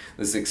see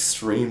this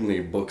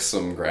extremely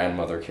buxom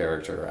grandmother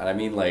character. And I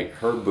mean, like,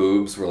 her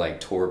boobs were like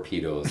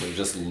torpedoes. They were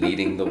just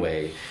leading the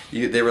way.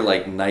 They were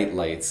like night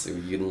lights.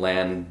 You can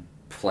land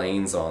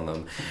planes on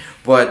them.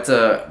 But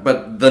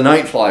the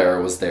Night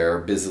Flyer was there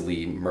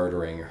busily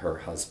murdering her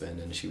husband,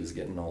 and she was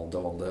getting all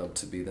dolled up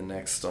to be the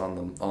next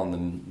on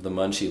the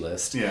munchie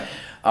list. Yeah.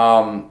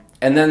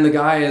 And then the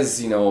guy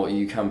is,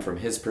 you come from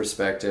his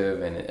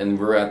perspective, and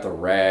we're at the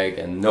rag,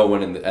 and no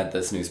one at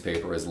this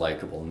newspaper is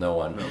likable. No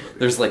one. Nobody.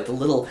 There's like the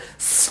little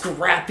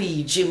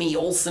scrappy Jimmy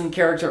Olsen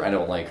character. I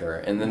don't like her.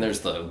 And then there's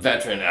the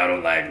veteran, I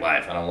don't like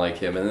life. I don't like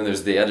him. And then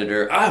there's the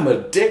editor, I'm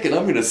a dick and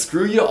I'm going to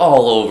screw you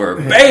all over.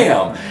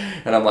 Bam!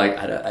 And I'm like,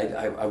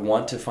 I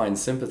want to find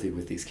sympathy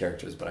with these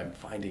characters, but I'm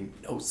finding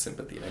no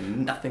sympathy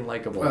and nothing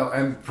likable. Well,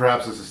 and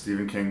perhaps this is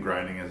Stephen King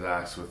grinding his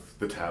axe with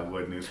the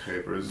tabloid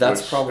newspapers.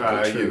 That's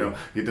probably true.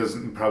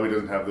 He probably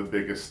doesn't have the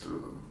biggest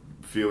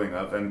feeling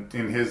of, and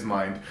in his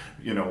mind,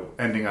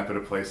 ending up at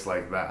a place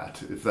like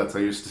that, if that's how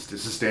you're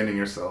sustaining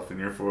yourself in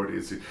your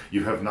 40s,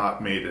 you have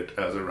not made it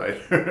as a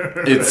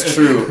writer. It's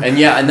true.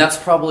 And that's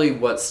probably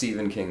what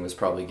Stephen King was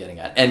probably getting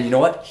at. And you know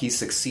what? He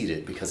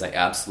succeeded, because I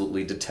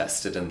absolutely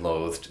detested and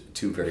loathed,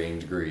 to varying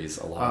degrees,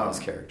 a lot of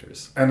those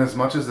characters. And as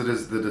much as it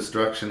is the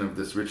destruction of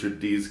this Richard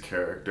Dees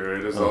character,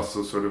 it is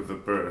also sort of the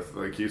birth,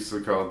 like you used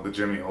to call it, the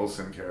Jimmy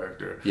Olsen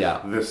character.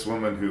 Yeah. This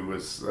woman who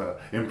was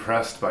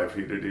impressed by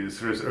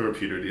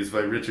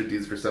by Richard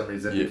Dees for some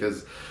reason,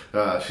 because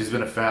she's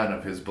been a fan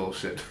of his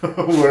bullshit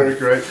work,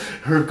 right?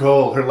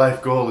 Her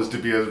life goal is to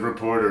be a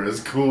reporter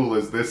as cool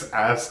as this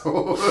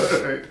asshole,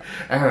 right?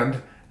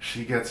 And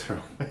she gets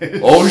her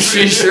wish. Oh,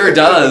 she sure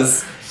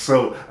does.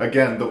 So,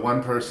 again, the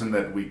one person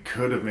that we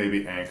could have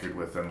maybe anchored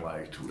with and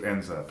liked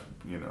ends up,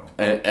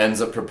 And it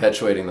ends up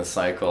perpetuating the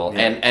cycle.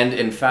 Yeah. And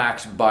in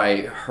fact,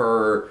 by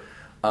her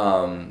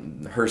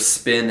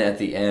spin at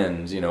the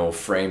end,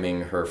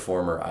 framing her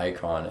former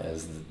icon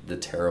as the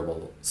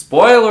terrible,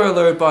 spoiler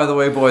alert, by the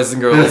way, boys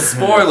and girls,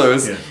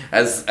 spoilers, yeah.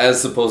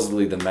 as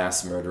supposedly the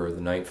mass murderer of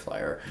the Night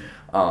Flyer.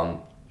 Yeah.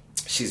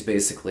 She's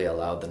basically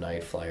allowed the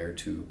Night Flyer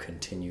to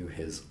continue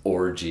his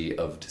orgy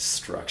of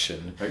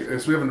destruction. I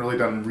guess we haven't really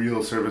done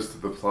real service to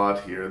the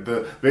plot here.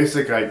 The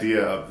basic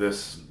idea of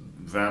this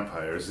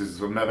vampire is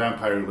a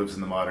vampire who lives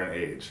in the modern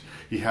age.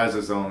 He has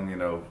his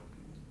own,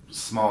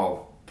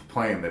 small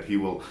plane that he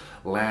will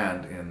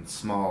land in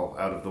small,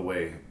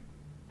 out-of-the-way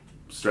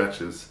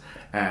stretches,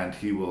 and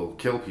he will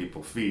kill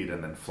people, feed,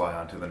 and then fly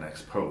on to the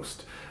next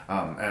post.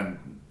 And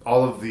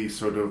all of the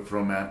sort of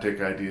romantic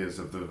ideas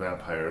of the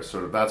vampire,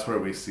 that's where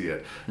we see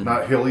it.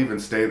 Mm-hmm. He'll even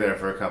stay there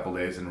for a couple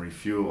days and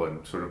refuel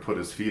and sort of put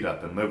his feet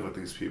up and live with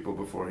these people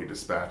before he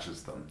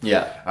dispatches them.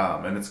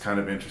 Yeah. And it's kind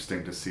of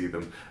interesting to see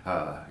them,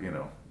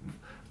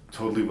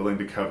 totally willing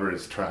to cover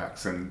his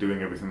tracks and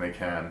doing everything they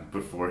can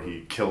before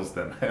he kills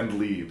them and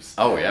leaves.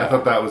 Oh, yeah. I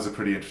thought that was a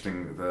pretty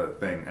interesting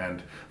thing.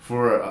 And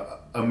for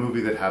a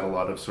movie that had a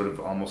lot of sort of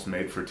almost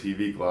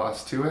made-for-TV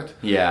gloss to it,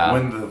 Yeah.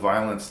 when the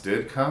violence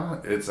did come,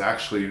 it's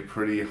actually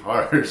pretty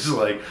harsh.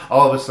 Like,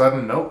 all of a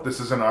sudden, nope, this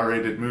is an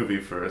R-rated movie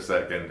for a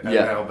second, and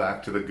Yeah. now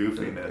back to the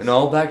goofiness. And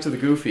all back to the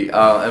goofy.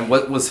 And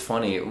what was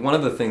funny, one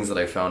of the things that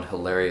I found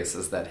hilarious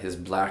is that his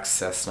black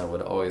Cessna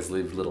would always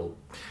leave little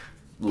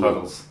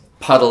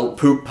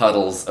poop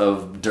puddles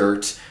of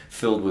dirt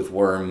filled with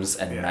worms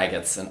and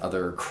maggots and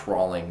other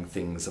crawling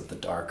things of the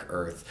dark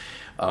earth.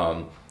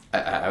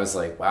 I was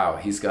like, wow,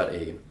 he's got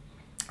a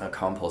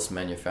compost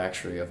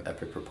manufactory of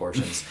epic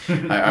proportions.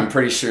 I'm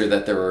pretty sure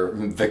that there were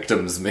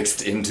victims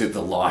mixed into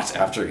the lot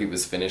after he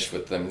was finished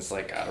with them. It's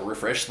like, gotta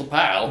refresh the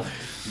pile.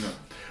 No.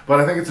 But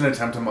I think it's an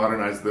attempt to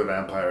modernize the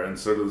vampire in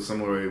sort of the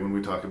similar way when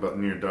we talk about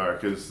Near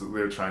Dark, is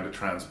they're trying to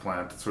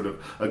transplant sort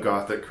of a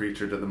gothic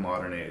creature to the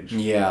modern age.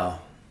 Yeah.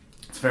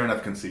 It's fair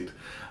enough conceit.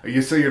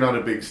 You say you're not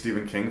a big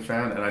Stephen King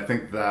fan, and I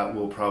think that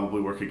will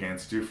probably work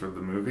against you for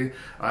the movie.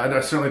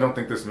 I certainly don't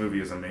think this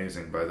movie is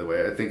amazing, by the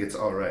way. I think it's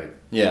all right.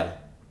 Yeah.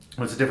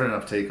 It's a different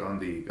enough take on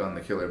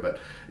the killer, but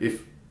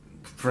if,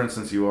 for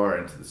instance, you are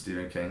into the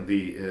Stephen King,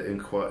 the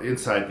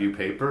Inside View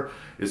paper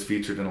is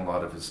featured in a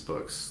lot of his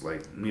books,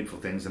 like Needful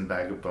Things and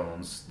Bag of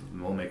Bones.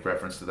 We'll make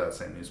reference to that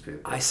same newspaper.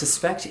 I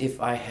suspect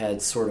if I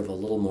had sort of a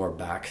little more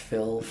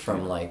backfill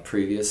from like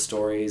previous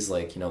stories,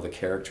 like, you know, the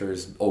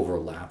characters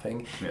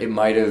overlapping, I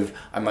might have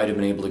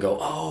been able to go,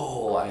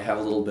 oh, I have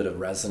a little bit of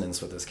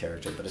resonance with this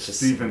character, but it just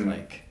seemed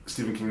like...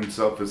 Stephen King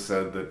himself has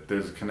said that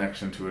there's a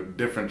connection to a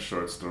different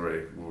short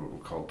story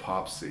called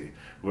Popsy,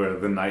 where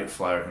the Night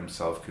Flyer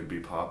himself could be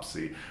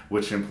Popsy,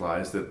 which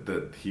implies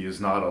that he is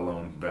not a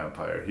lone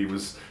vampire. He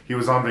was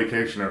on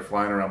vacation or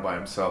flying around by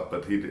himself,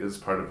 but he is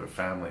part of a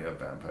family of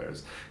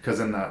vampires. Because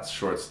in that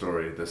short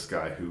story, this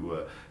guy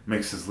who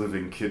makes his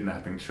living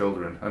kidnapping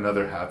children,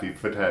 another happy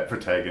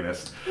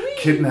protagonist,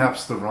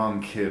 kidnaps the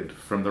wrong kid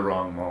from the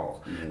wrong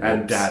mall,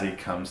 and Daddy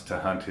comes to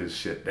hunt his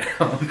shit down.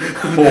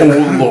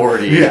 Oh,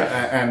 lordy.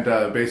 Yeah,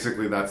 and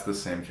basically that's the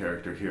same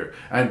character here.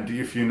 And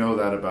if you know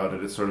that about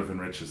it, it sort of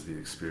enriches the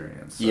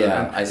experience.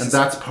 Yeah. And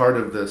that's part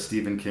of the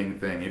Stephen King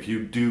thing. If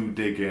you do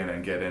dig in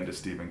and get into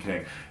Stephen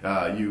King,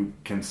 you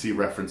can see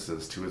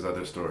references to his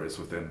other stories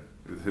within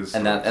his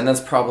and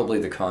that's probably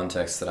the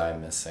context that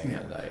I'm missing,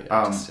 and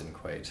I just didn't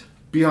quite...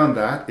 Beyond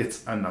that,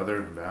 it's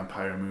another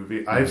vampire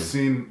movie. I've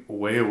seen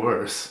way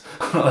worse.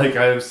 Like,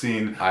 I've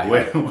seen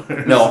way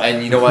worse. No,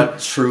 and you know what?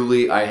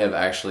 Truly, I have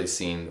actually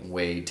seen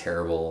way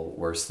terrible,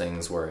 worse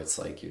things where it's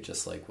like, you're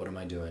just like, what am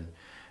I doing?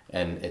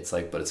 And it's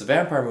like, but it's a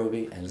vampire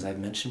movie, and as I've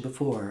mentioned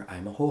before,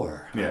 I'm a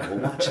whore. Yeah. I will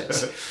watch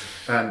it.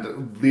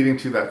 And leading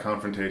to that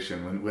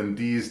confrontation, when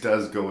Dees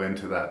does go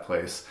into that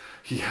place,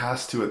 he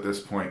has to, at this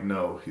point,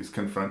 know he's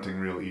confronting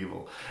real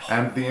evil.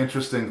 And the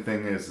interesting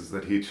thing is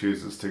that he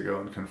chooses to go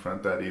and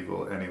confront that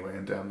evil anyway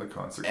and damn the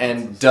consequences.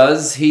 And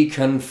does he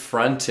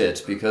confront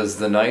it? Because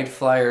the Night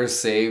Flyer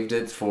saved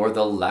it for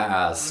the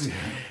last.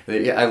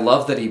 Yeah. I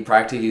love that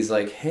he's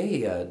like,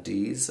 hey,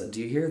 Dees,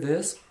 do you hear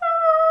this?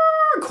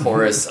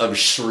 Chorus of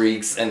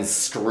shrieks and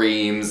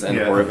screams and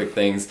horrific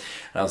things.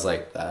 And I was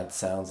like, that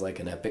sounds like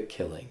an epic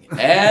killing.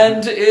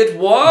 And it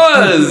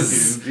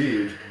was!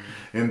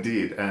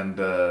 Indeed.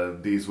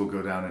 And these will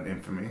go down in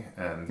infamy,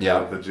 and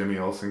the Jimmy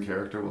Olsen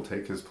character will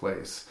take his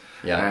place.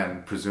 Yeah.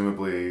 And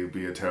presumably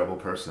be a terrible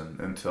person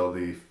until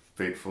the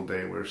fateful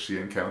day where she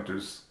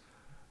encounters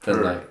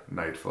the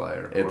Night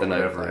Flyer,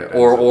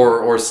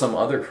 or some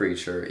other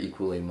creature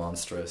equally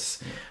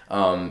monstrous.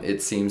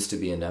 It seems to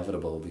be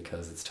inevitable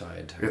because it's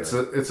tied to her.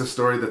 It's a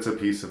story that's a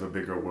piece of a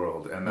bigger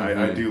world, and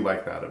I do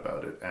like that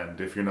about it.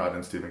 And if you're not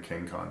in Stephen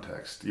King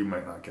context, you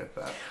might not get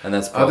that. And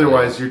that's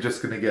otherwise you're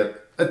just going to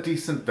get a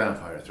decent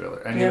vampire thriller.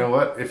 And you know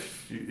what?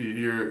 If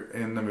you're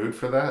in the mood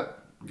for that,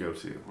 go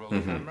to. Roll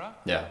the camera.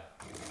 Yeah.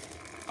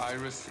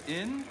 Iris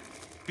in.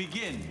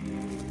 Begin.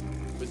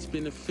 It's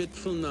been a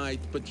fitful night,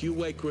 but you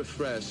wake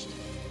refreshed.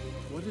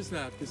 What is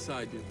that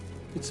beside you?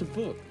 It's a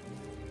book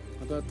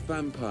about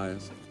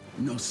vampires.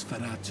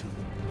 Nosferatu.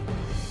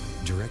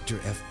 Director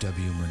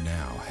F.W.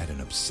 Murnau had an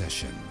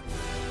obsession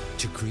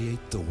to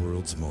create the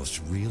world's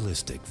most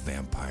realistic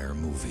vampire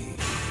movie.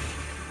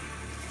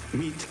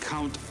 Meet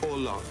Count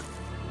Orlok.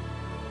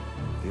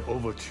 The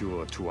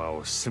overture to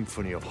our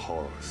Symphony of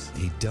Horrors.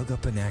 He dug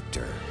up an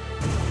actor.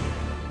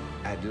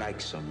 I'd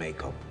like some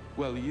makeup.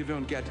 Well, you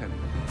don't get him.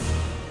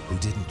 Who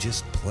didn't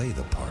just play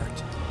the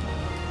part.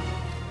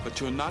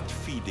 But you're not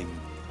feeding.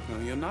 No,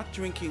 you're not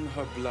drinking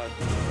her blood.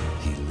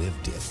 He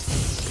lived it.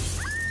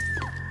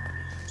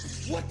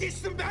 What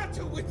is the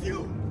matter with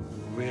you?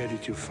 Where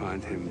did you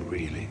find him,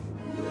 really?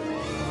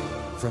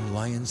 From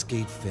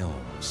Lionsgate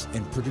Films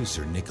and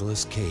producer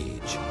Nicolas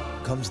Cage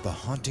comes the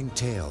haunting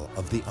tale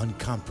of the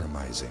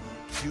uncompromising.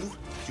 You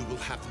will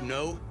have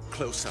no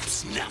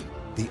close-ups now.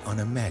 The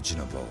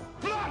unimaginable.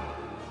 Blood!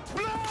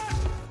 Blood!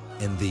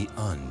 And the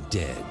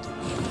undead.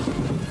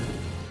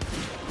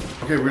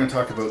 Okay, we're going to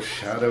talk about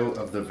Shadow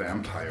of the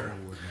Vampire.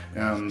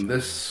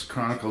 This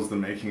chronicles the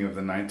making of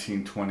the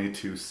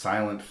 1922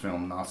 silent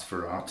film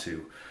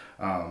Nosferatu,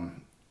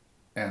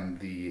 and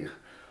the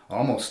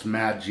almost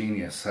mad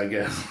genius, I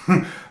guess,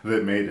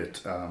 that made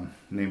it,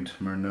 named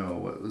Murnau.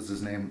 What was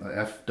his name?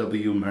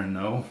 F.W.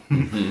 Murnau.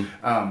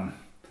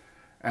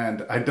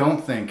 And I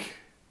don't think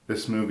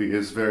this movie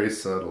is very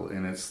subtle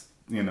in its,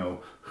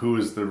 who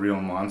is the real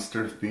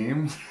monster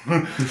theme.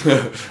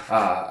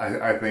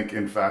 I think,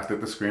 in fact, that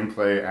the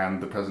screenplay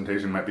and the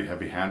presentation might be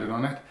heavy-handed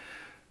on it.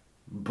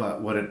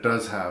 But what it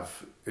does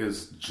have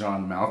is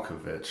John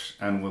Malkovich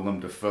and Willem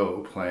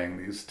Dafoe playing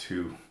these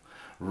two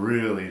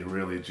really,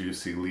 really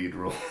juicy lead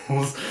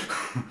roles.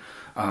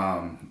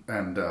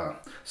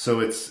 So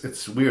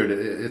it's weird.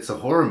 It's a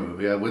horror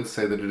movie. I would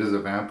say that it is a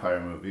vampire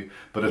movie,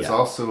 but it's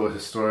also a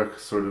historic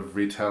sort of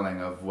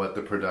retelling of what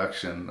the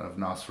production of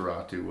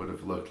Nosferatu would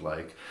have looked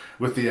like,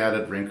 with the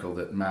added wrinkle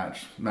that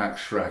Max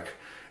Schreck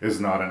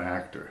is not an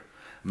actor.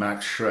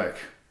 Max Schreck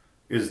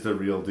is the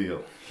real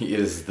deal. He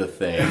is the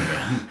thing.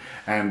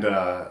 And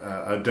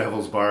a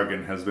devil's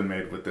bargain has been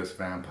made with this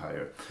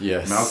vampire.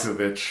 Yes.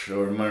 Malkovich,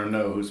 or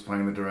Murnau, who's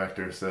playing the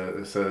director,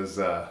 says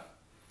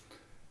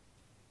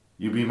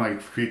you be my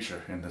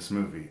creature in this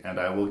movie, and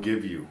I will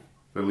give you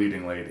the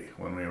leading lady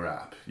when we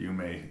wrap. You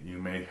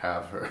may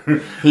have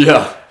her.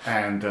 Yeah.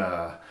 And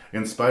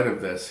in spite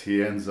of this,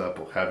 he ends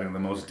up having the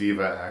most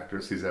diva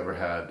actress he's ever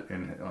had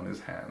on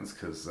his hands,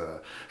 because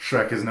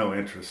Schreck has no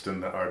interest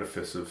in the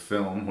artifice of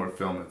film or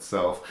film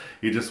itself.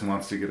 He just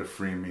wants to get a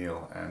free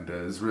meal and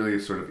is really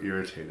sort of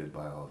irritated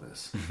by all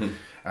this.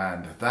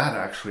 And that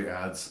actually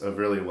adds a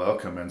really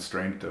welcome and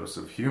strange dose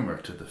of humor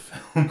to the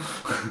film.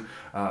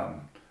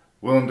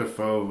 Willem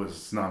Dafoe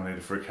was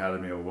nominated for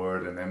Academy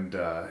Award, and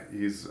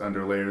he's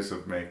under layers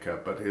of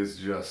makeup, but he's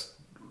just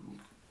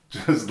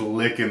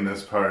licking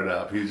this part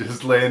up. He's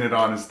just laying it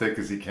on as thick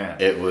as he can.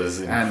 It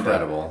was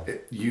incredible.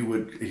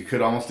 You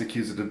could almost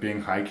accuse it of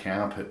being high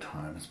camp at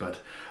times,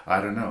 but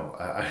I don't know.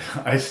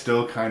 I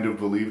still kind of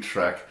believed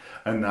Shrek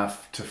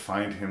enough to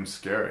find him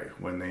scary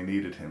when they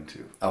needed him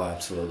to. Oh,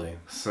 absolutely.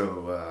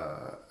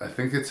 So I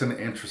think it's an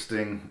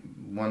interesting,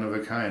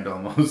 one-of-a-kind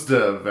almost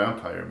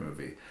vampire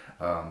movie.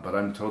 But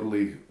I'm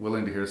totally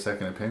willing to hear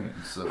second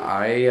opinions. So.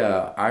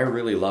 I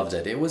really loved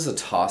it. It was a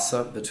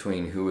toss-up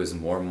between who is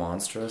more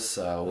monstrous,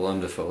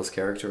 Willem Dafoe's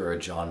character or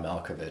John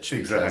Malkovich.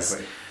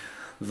 Exactly.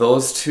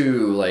 Those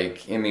two,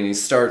 he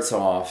starts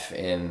off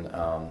in,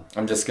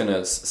 I'm just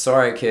gonna,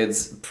 sorry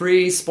kids,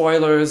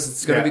 pre-spoilers,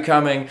 it's gonna be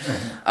coming.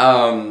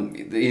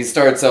 He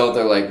starts out,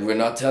 they're like, we're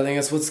not telling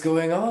us what's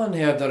going on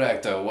here,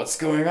 director, what's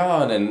going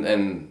on?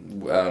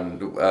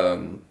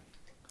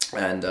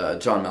 And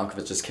John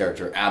Malkovich's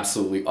character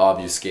absolutely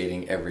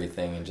obfuscating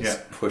everything and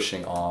just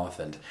pushing off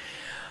and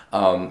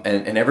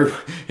every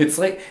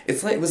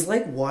it was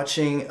like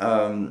watching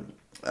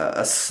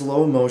a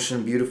slow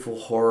motion beautiful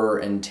horror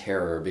and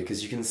terror,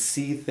 because you can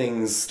see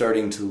things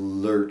starting to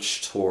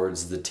lurch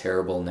towards the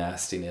terrible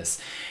nastiness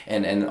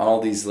and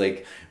all these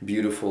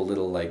beautiful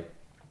little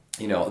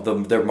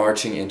they're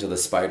marching into the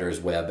spider's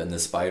web, and the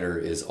spider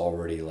is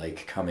already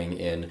coming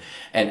in,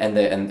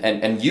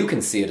 and you can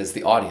see it as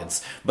the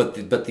audience, but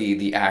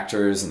the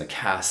actors and the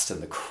cast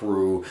and the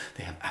crew,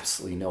 they have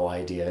absolutely no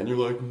idea, and you're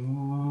like,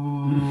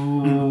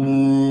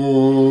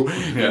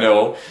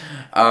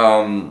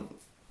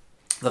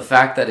 the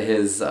fact that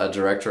his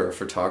director of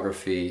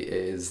photography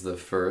is the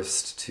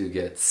first to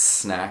get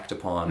snacked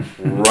upon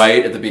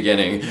right at the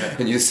beginning,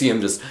 and you see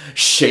him just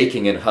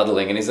shaking and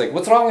huddling, and he's like,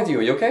 what's wrong with you?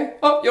 Are you okay?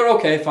 Oh, you're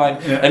okay, fine.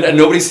 And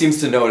nobody seems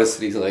to notice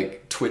that he's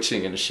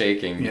twitching and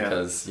shaking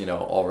because,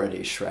 already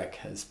Shrek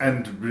has...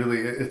 And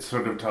really, it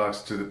sort of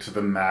talks to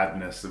the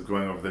madness of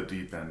going over the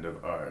deep end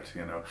of art,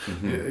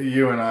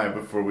 You and I,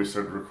 before we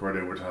started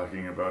recording, were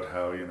talking about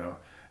how,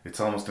 it's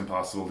almost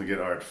impossible to get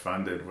art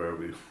funded where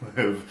we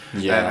live.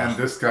 Yeah. And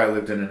this guy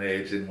lived in an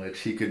age in which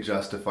he could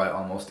justify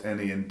almost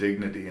any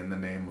indignity in the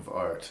name of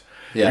art.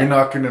 Yeah. You're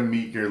not going to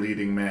meet your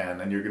leading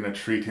man, and you're going to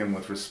treat him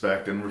with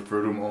respect and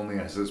refer to him only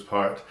as his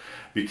part,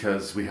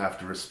 because we have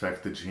to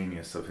respect the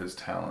genius of his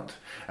talent.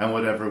 And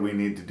whatever we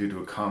need to do to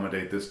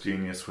accommodate this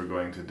genius, we're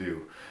going to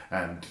do.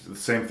 And the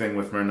same thing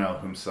with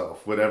Murnau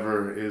himself.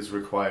 Whatever is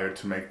required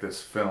to make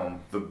this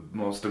film the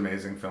most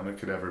amazing film it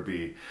could ever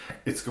be,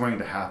 it's going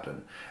to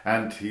happen.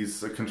 And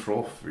he's a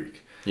control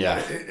freak.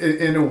 Yeah.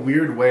 In a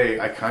weird way,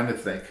 I kind of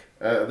think,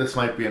 this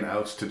might be an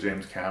ouch to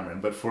James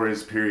Cameron, but for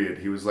his period,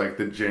 he was like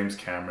the James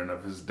Cameron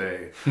of his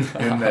day.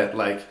 In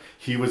that,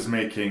 he was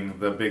making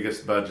the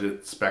biggest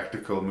budget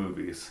spectacle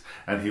movies,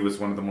 and he was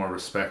one of the more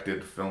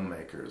respected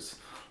filmmakers.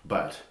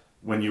 But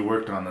when you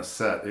worked on the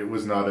set, it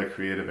was not a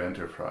creative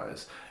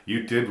enterprise.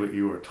 You did what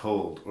you were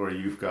told, or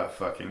you've got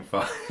fucking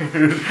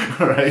fired,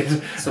 right?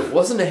 So it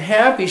wasn't a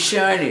happy,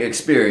 shiny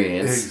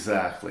experience.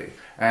 Exactly.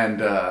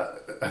 And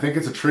I think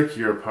it's a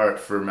trickier part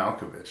for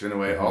Malkovich. In a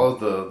way, all of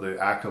the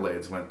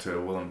accolades went to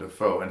Willem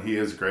Dafoe, and he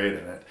is great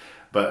in it.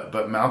 But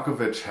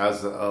Malkovich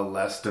has a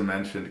less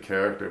dimensioned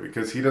character,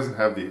 because he doesn't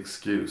have the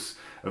excuse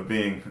of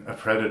being a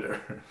predator,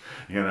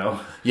 you know?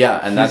 Yeah,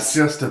 and he's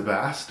just a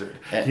bastard.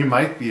 And he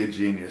might be a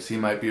genius. He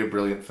might be a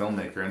brilliant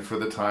filmmaker. And for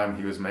the time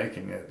he was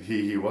making it,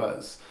 he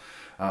was.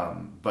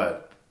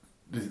 But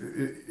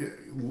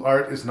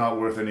art is not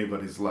worth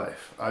anybody's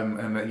life.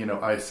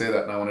 I say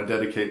that and I want to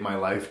dedicate my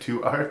life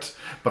to art,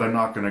 but I'm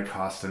not going to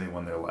cost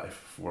anyone their life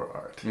for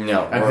art.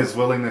 No. And his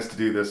willingness to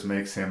do this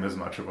makes him as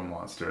much of a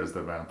monster as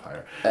the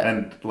vampire.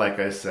 And like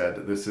I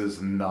said, this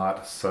is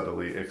not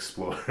subtly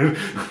explored.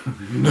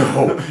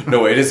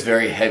 No, it is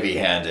very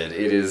heavy-handed.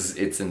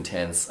 It's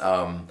intense.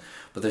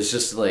 But there's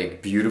just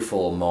like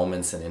beautiful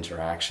moments and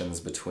interactions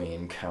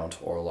between Count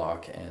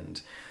Orlok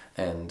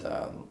and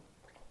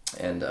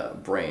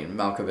Brain,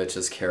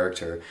 Malkovich's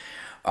character.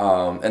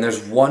 And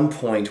there's one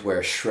point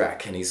where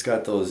Shrek, and he's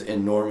got those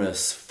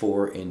enormous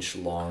 4-inch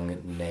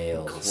long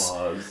nails,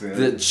 claws, yeah.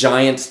 The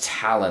giant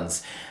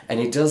talons, and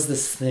he does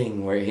this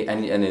thing where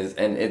and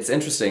it's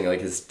interesting.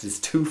 Like his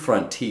two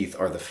front teeth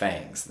are the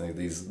fangs. They're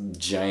these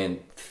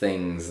giant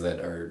things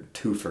that are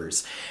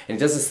twofers, and he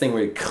does this thing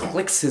where he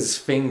clicks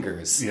his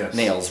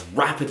nails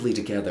rapidly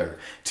together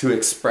to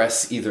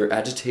express either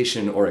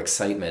agitation or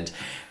excitement,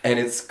 and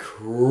it's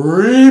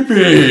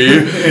creepy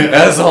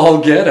as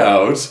all get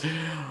out.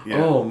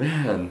 Yeah. Oh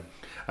man.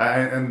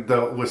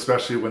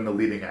 Especially when the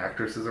leading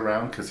actress is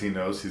around, because he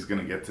knows he's going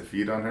to get to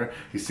feed on her,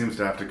 he seems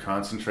to have to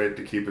concentrate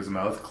to keep his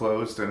mouth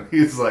closed, and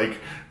he's like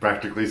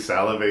practically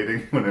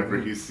salivating whenever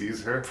he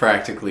sees her.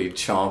 Practically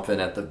chomping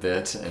at the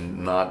bit,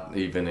 and not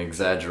even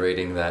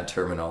exaggerating that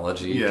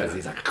terminology, because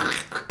he's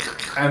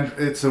like... And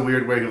it's a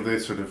weird way they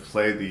sort of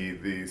play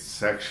the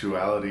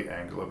sexuality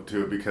angle of it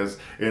too, because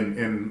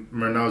in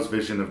Murnau's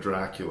vision of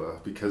Dracula,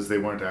 because they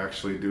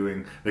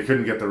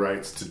couldn't get the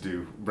rights to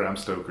do Bram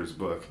Stoker's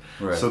book,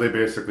 right. So they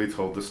basically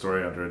told the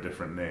story under a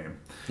different name.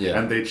 Yeah.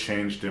 And they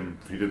changed him.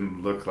 He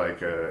didn't look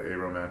like a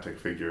romantic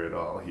figure at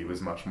all. He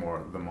was much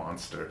more the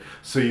monster.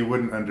 So you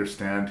wouldn't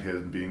understand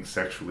him being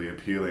sexually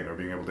appealing or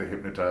being able to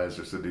hypnotize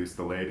or seduce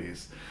the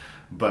ladies.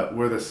 But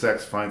where the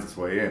sex finds its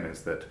way in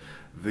is that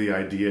the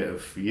idea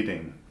of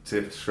feeding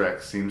to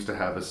Shrek seems to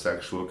have a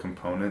sexual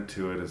component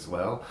to it as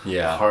well.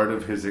 Yeah. Part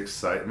of his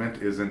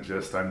excitement isn't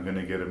just, I'm going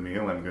to get a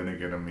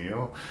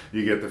meal.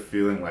 You get the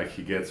feeling like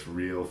he gets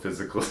real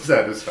physical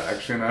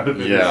satisfaction out of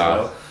it as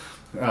well.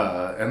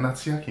 And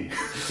that's yucky.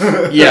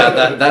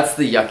 Yeah, that's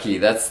the yucky.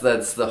 That's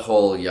the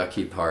whole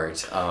yucky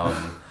part.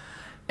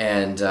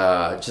 And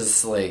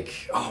just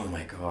like, oh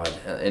my god,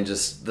 and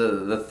just the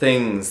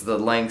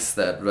lengths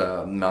that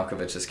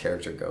Malkovich's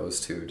character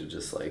goes to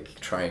just like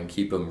try and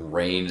keep him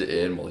reined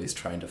in while he's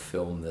trying to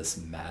film this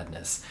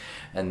madness.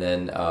 And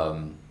then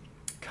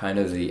kind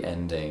of the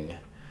ending,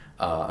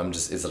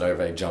 is it if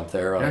I jump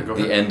there? Yeah, go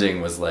the ahead.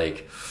 ending was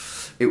like,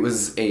 it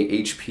was a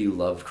H.P.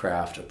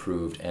 Lovecraft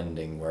approved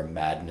ending where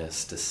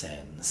madness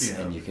descends,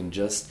 and you can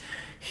just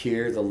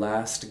hear the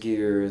last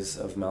gears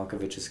of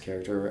Malkovich's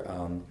character.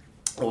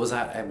 What was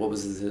that? What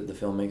was the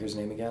filmmaker's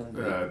name again?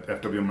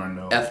 F.W.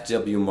 Murnau.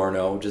 F.W.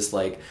 Murnau, just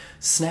like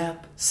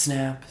snap,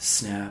 snap,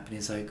 snap, and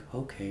he's like,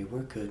 "Okay,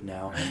 we're good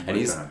now." And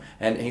he's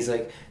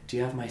like, "Do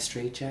you have my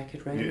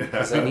straitjacket ready?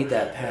 Because I need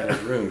that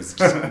padded room."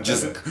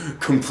 Just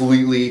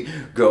completely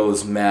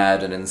goes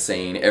mad and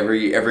insane.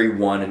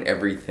 Everyone and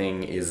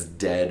everything is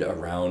dead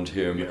around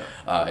him,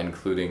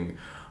 including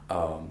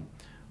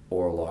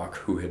Orlok,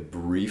 who had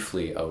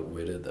briefly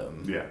outwitted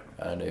them. Yeah.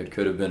 And it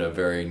could have been a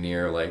very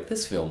near, like,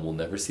 this film will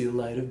never see the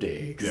light of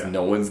day, because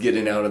no one's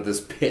getting out of this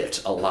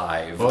pit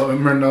alive. Well,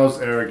 Murnau's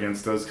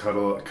arrogance does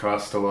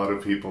cost a lot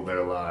of people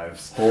their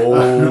lives.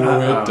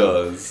 Oh, it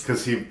does.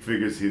 Because he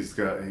figures he's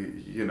got,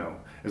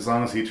 as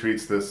long as he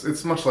treats this,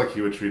 it's much like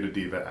he would treat a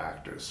diva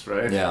actress,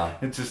 right? Yeah.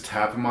 It's just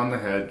tap him on the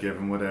head, give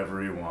him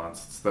whatever he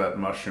wants. It's that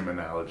mushroom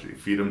analogy.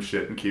 Feed him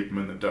shit and keep him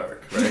in the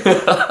dark, right?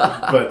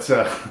 But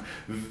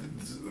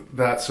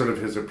that's sort of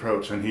his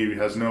approach, and he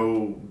has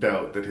no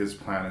doubt that his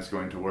plan is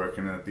going to work,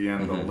 and at the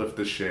end they'll lift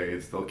the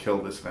shades, they'll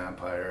kill this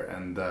vampire,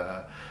 and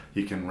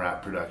he can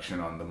wrap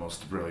production on the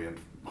most brilliant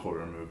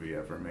horror movie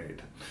ever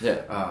made.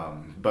 Yeah.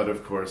 But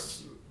of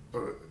course,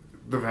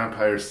 the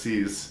vampire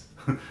sees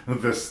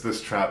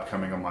this trap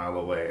coming a mile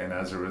away, and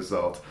as a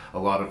result, a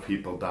lot of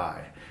people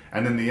die.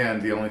 And in the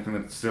end, the only thing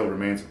that still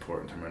remains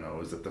important to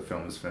Murnau is that the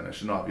film is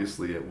finished, and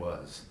obviously it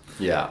was.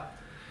 Yeah.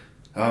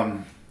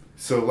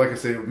 So, like I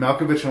say,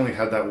 Malkovich only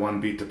had that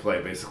one beat to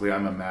play. Basically,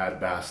 I'm a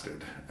mad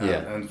bastard.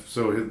 And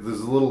so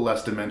there's a little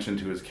less dimension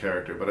to his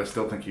character, but I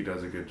still think he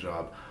does a good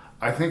job.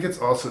 I think it's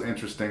also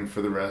interesting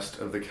for the rest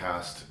of the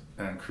cast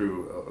and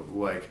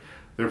crew.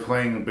 They're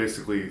playing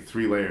basically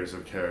 3 layers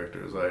of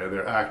characters.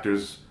 They're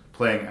actors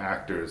playing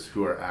actors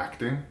who are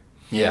acting.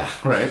 Yeah.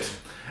 Right?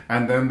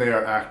 And then they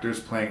are actors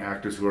playing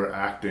actors who are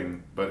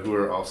acting, but who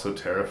are also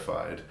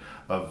terrified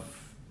of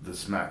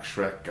this Max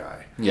Schreck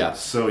guy. Yeah.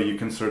 So you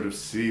can sort of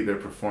see their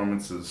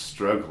performances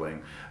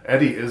struggling.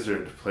 Eddie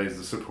Izzard plays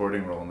the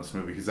supporting role in this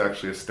movie. He's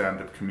actually a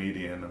stand-up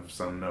comedian of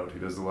some note. He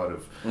does a lot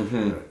of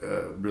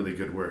really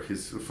good work.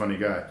 He's a funny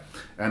guy.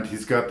 And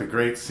he's got the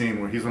great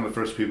scene where he's one of the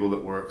first people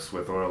that works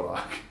with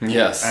Orlok.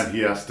 Yes. And he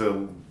has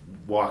to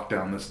walk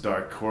down this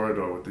dark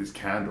corridor with these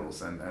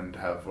candles and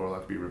have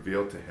Orlok be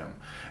revealed to him.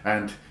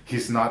 And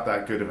he's not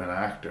that good of an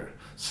actor.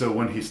 So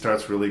when he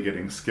starts really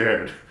getting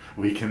scared,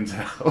 we can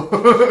tell,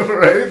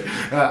 right?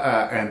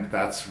 And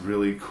that's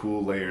really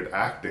cool layered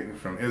acting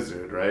from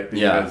Izzard, right?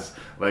 Because,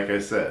 like I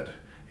said,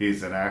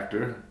 he's an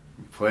actor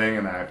playing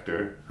an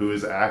actor who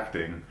is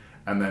acting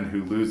and then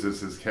who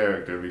loses his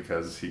character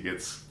because he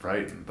gets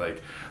frightened.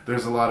 Like,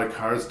 there's a lot of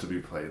cards to be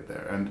played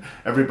there, and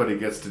everybody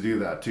gets to do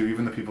that too.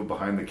 Even the people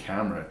behind the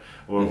camera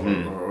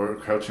or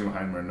crouching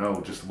behind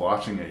Murnau, just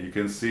watching it, you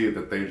can see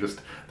that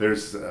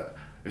there's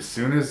as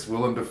soon as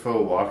Willem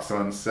Dafoe walks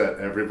on set,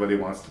 everybody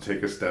wants to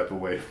take a step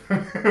away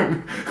from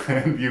him,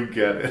 and you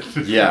get it.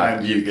 Yeah,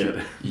 and you get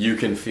it. You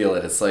can feel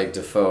it. It's like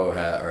Dafoe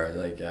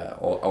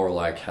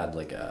Orlok had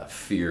like a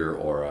fear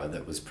aura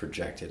that was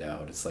projected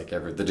out. It's like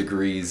the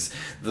degrees,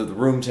 the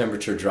room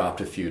temperature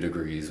dropped a few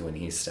degrees when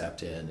he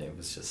stepped in. It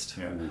was just.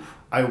 Yeah.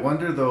 I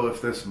wonder though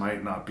if this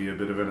might not be a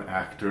bit of an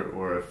actor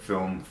or a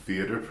film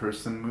theater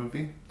person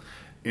movie.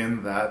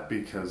 In that,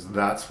 because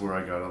that's where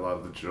I got a lot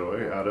of the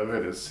joy out of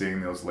it, is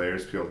seeing those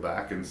layers peeled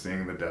back and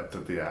seeing the depth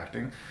of the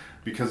acting.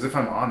 Because if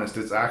I'm honest,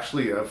 it's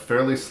actually a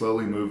fairly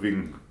slowly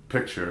moving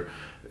picture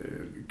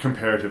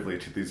comparatively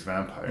to these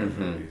vampire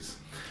movies.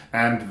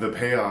 And the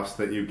payoffs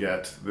that you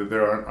get,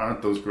 there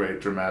aren't those great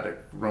dramatic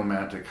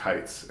romantic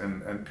heights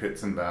and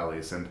pits and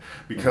valleys. And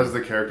because the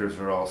characters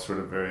are all sort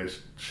of various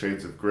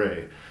shades of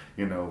gray,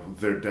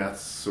 their deaths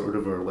sort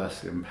of are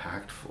less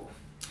impactful.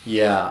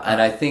 Yeah,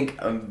 and I think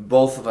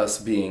both of us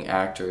being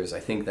actors, I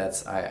think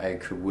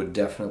would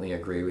definitely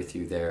agree with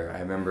you there.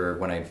 I remember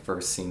when I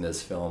first seen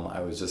this film,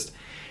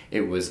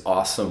 it was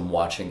awesome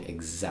watching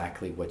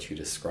exactly what you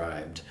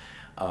described.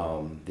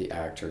 The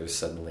actors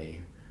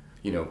suddenly,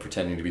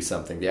 pretending to be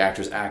something. The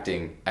actors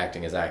acting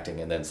as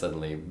acting, and then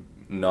suddenly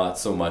not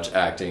so much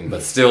acting,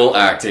 but still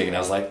acting. And I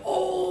was like,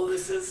 oh,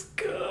 this is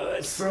good.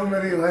 So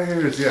many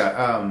layers,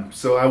 yeah.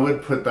 So I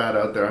would put that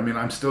out there. I mean,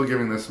 I'm still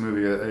giving this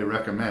movie a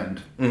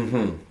recommend.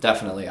 Mm-hmm.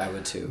 Definitely, I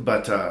would too.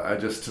 But I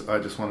just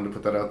wanted to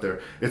put that out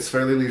there. It's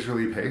fairly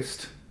leisurely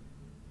paced,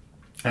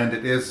 and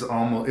it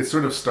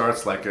sort of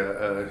starts like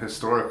a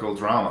historical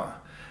drama,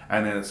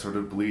 and then it sort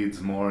of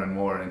bleeds more and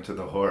more into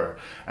the horror.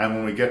 And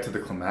when we get to the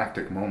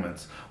climactic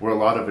moments, where a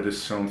lot of it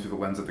is shown through the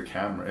lens of the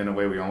camera, in a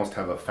way we almost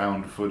have a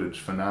found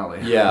footage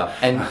finale. Yeah,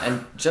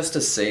 and just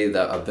to say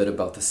that a bit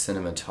about the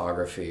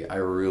cinematography, I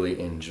really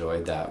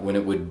enjoyed that. When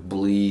it would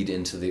bleed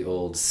into the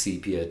old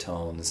sepia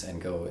tones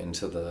and go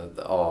into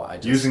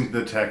using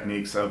the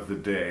techniques of the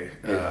day.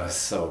 It was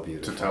so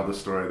beautiful. To tell the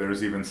story.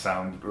 There's even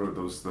sound, or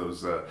those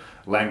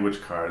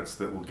language cards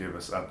that will give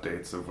us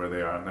updates of where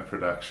they are in the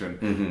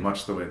production,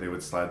 much the way they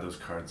would slide those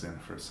cards in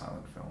for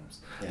silent films.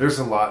 Yeah. There's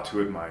a lot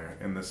to admire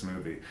in this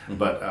movie,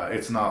 but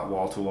it's not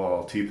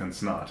wall-to-wall, teeth and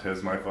snot,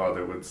 as my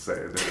father would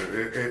say.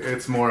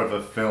 It's more of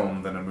a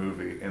film than a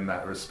movie in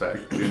that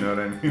respect. You know what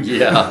I mean?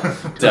 Yeah,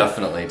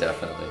 definitely.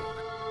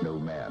 No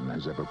man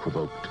has ever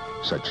provoked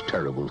such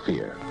terrible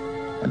fear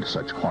and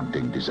such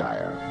haunting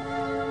desire.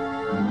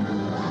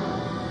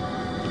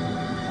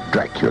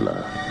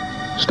 Dracula,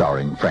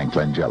 starring Frank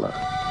Langella,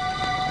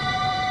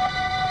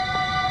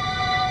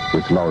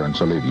 with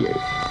Laurence Olivier.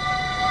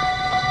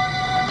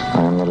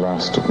 I am the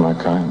last of my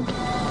kind,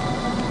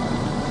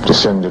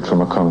 descended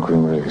from a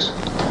conquering race.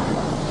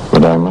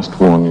 But I must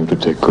warn you to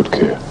take good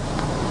care.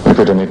 If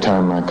at any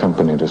time my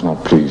company does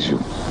not please you,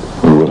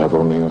 you will have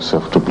only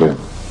yourself to blame.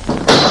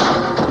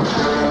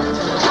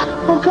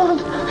 Oh God,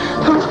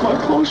 how's my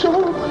poor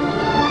Charlotte?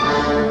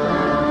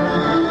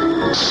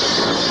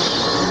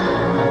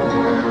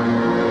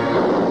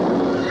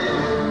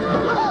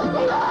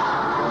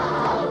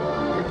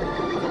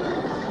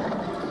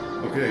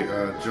 Okay,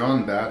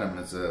 John Badham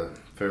is a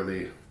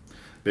fairly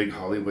big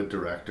Hollywood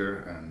director,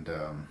 and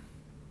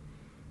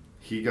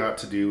he got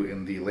to do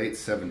in the late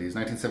 70s,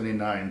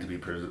 1979 to be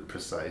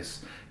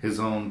precise, his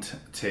own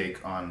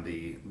take on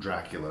the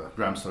Dracula,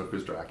 Bram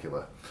Stoker's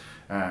Dracula.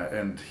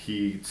 And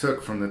he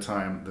took from the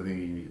time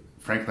the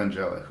Frank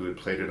Langella, who had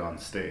played it on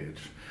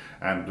stage,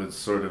 and was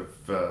sort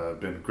of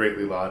been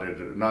greatly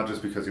lauded, not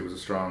just because he was a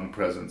strong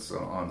presence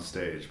on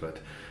stage, but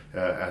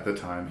at the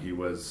time he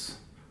was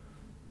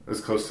as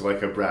close to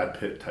like a Brad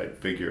Pitt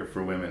type figure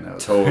for women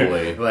out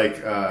Totally. there. Like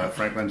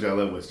Frank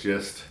Langella was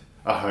just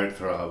a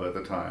heartthrob at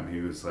the time.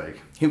 He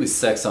was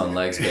sex on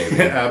legs,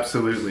 baby.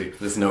 Absolutely.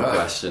 There's no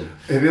question.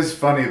 It is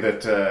funny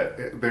that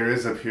there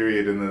is a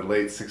period in the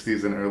late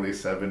 60s and early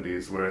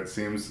 70s where it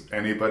seems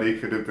anybody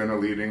could have been a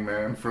leading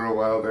man for a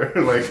while there.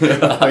 like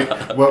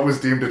what was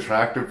deemed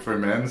attractive for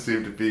men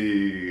seemed to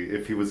be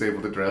if he was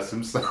able to dress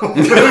himself. I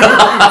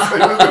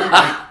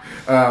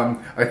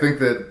think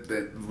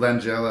that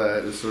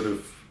Langella sort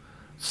of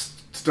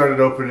started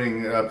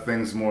opening up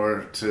things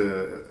more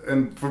to,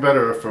 and for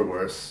better or for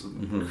worse,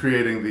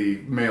 creating the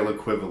male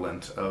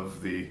equivalent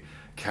of the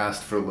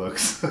cast for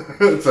looks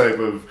type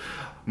of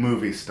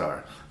movie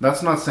star.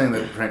 That's not saying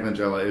that Frank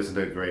Langella isn't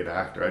a great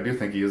actor. I do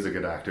think he is a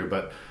good actor,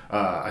 but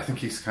I think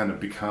he's kind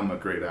of become a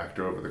great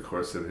actor over the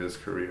course of his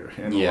career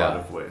in a lot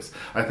of ways.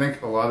 I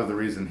think a lot of the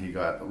reason he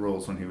got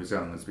roles when he was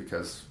young is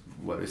because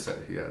what I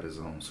said. He had his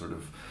own sort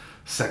of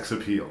sex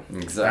appeal.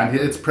 Exactly.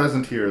 And it's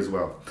present here as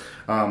well.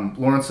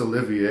 Laurence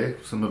Olivier,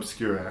 some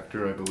obscure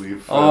actor, I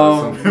believe.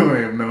 Some people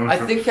may have known I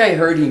from... think I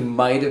heard he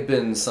might have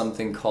been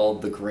something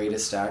called the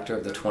greatest actor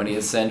of the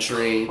 20th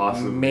century.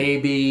 Possibly.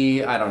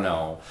 Maybe, I don't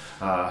know.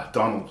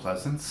 Donald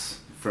Pleasance.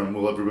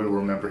 Everybody will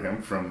remember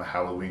him from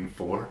Halloween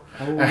 4.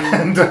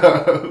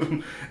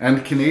 Oh.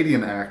 And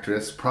Canadian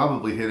actress,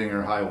 probably hitting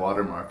her high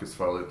watermark as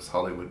far as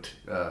Hollywood,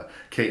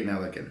 Kate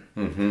Nelligan.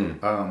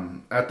 Mm-hmm.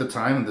 At the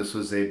time, this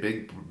was a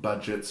big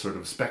budget sort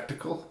of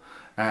spectacle,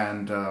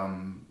 and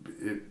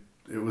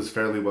it was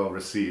fairly well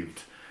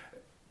received.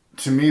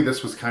 To me,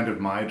 this was kind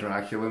of my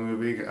Dracula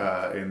movie,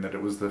 in that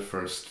it was the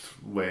first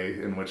way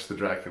in which the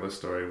Dracula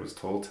story was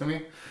told to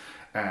me.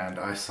 And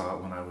I saw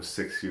it when I was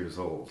 6 years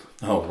old.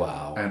 Oh,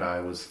 wow. And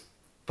I was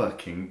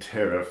fucking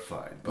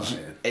terrified by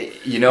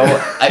it. You know,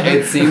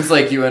 it seems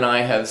like you and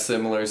I have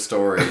similar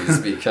stories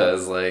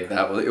because, like,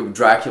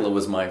 Dracula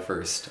was my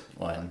first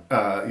one.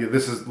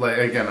 This is, like,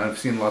 again, I've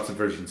seen lots of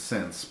versions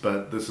since,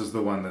 but this is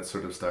the one that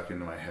sort of stuck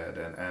into my head.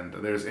 And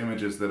there's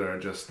images that are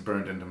just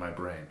burned into my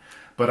brain.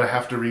 But I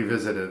have to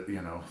revisit it,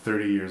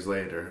 30 years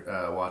later,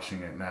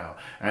 watching it now.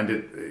 And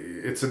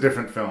it's a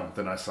different film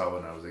than I saw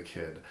when I was a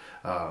kid.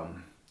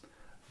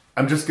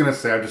 I'm just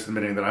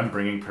admitting that I'm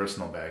bringing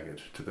personal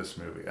baggage to this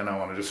movie, and I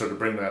want to just sort of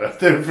bring that up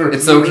there first.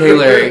 It's okay,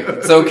 Larry.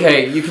 It's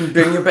okay. You can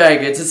bring your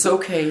baggage. It's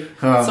okay.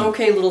 It's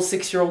okay, little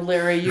 6-year-old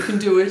Larry. You can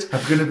do it.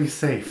 I'm gonna be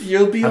safe.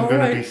 You'll be all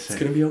right. It's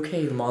gonna be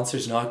okay. The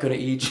monster's not gonna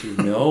eat you.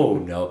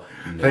 No.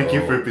 Thank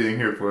you for being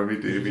here for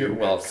me, Davey. You're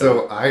welcome.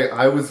 So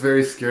I was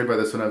very scared by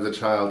this when I was a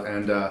child,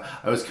 and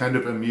I was kind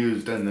of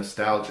amused and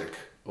nostalgic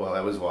while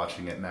I was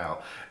watching it now.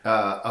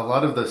 A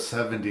lot of the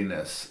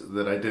 70-ness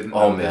that I didn't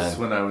notice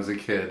when I was a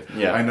kid,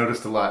 I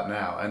noticed a lot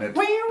now. And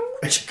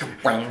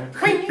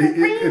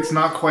it's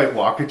not quite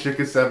Waka Chicka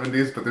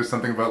 70s, but there's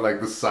something about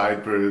like the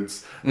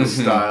sideburns, the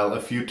style,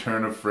 a few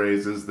turn of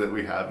phrases that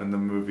we have in the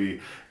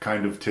movie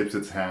kind of tips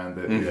its hand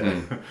that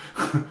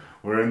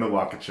we're in the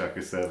Waka Chicka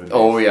 70s.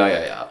 Oh,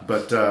 yeah.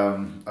 But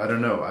I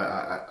don't know.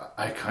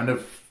 I kind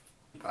of...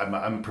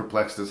 I'm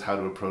perplexed as how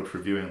to approach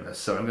reviewing this,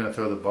 so I'm going to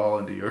throw the ball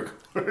into your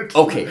court.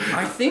 Okay,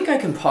 I think I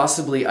can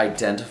possibly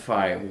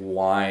identify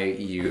why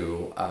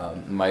you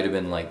might have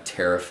been like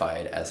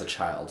terrified as a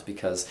child,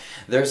 because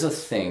there's a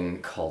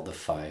thing called the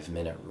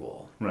 5-minute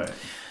rule. Right.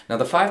 Now,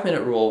 the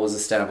 5-minute rule was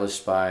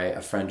established by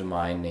a friend of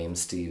mine named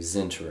Steve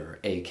Zinterer,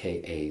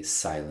 aka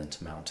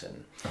Silent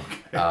Mountain.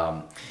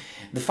 Okay.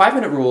 The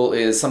 5-minute rule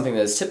is something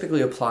that is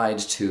typically applied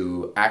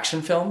to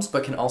action films,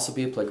 but can also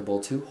be applicable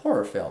to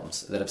horror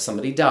films. That if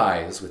somebody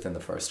dies within the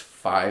first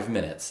 5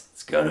 minutes,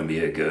 it's gonna be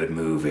a good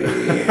movie.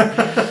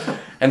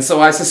 And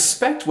so I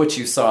suspect what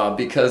you saw,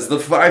 because the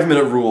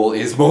 5-minute rule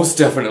is most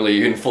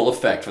definitely in full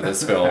effect for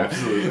this film.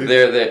 Absolutely.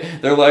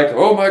 They're like,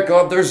 oh my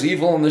god, there's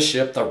evil on the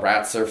ship, the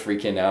rats are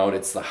freaking out,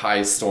 it's the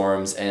high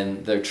storms,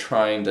 and they're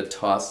trying to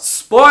toss...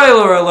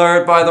 Spoiler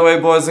alert, by the way,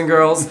 boys and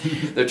girls!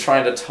 They're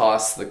trying to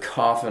toss the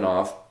coffin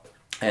off,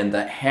 and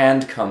the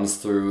hand comes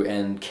through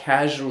and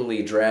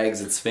casually drags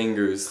its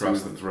fingers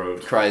across through the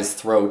throat. Cry's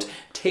throat,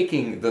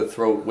 taking the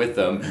throat with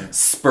them.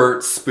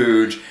 Spurt,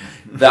 spooge.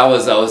 I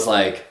was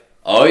like,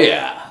 oh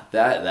yeah,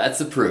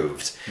 that's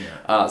approved.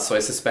 Yeah. So I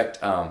suspect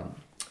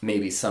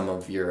maybe some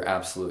of your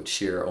absolute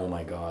sheer, oh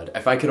my god.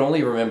 If I could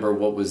only remember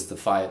what was the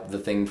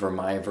thing for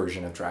my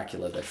version of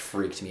Dracula that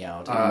freaked me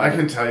out. I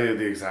can tell you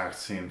the exact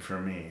scene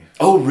for me.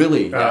 Oh,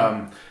 really?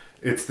 Yeah.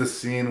 It's the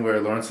scene where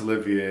Laurence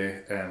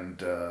Olivier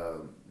and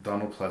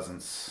Donald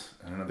Pleasance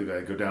and another guy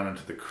go down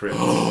into the crypt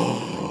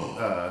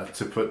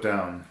to put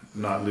down,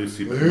 not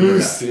Lucy, but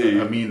Lucy.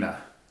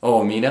 Mina.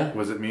 Oh, Mina?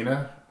 Was it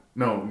Mina?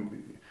 No,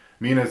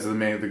 Mina's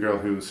the girl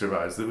who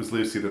survives. It was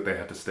Lucy that they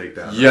had to stake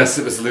down. Yes,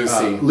 it was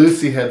Lucy.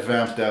 Lucy had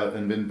vamped out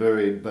and been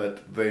buried,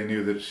 but they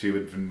knew that she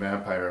would have been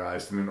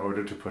vampirized, and in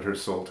order to put her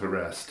soul to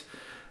rest,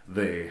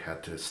 they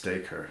had to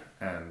stake her,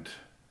 and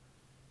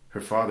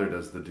her father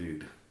does the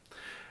deed.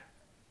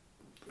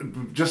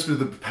 Just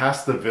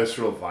past the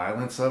visceral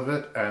violence of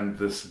it, and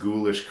this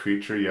ghoulish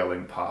creature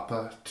yelling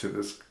 "Papa" to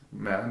this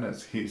man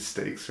as he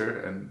stakes her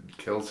and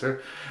kills her,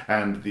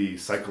 and the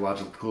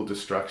psychological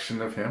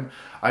destruction of him.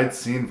 I'd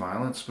seen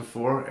violence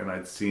before, and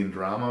I'd seen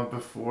drama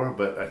before,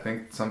 but I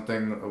think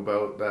something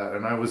about that,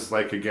 and I was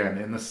like, again,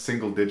 in the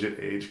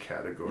single-digit age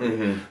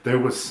category, there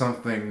was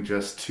something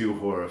just too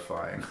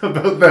horrifying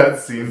about that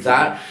scene.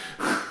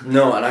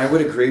 No, and I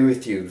would agree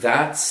with you.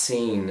 That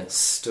scene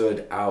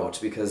stood out,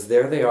 because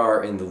there they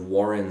are in the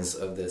warrens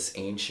of this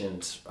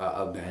ancient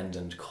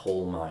abandoned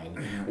coal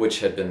mine, which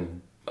had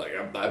been...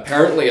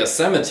 apparently a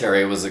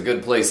cemetery was a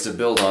good place to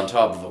build on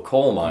top of a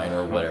coal mine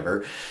or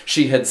whatever.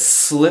 She had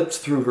slipped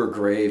through her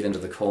grave into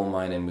the coal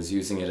mine and was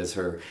using it as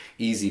her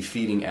easy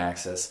feeding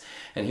access.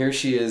 And here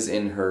she is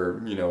in her,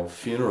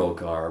 funeral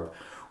garb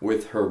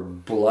with her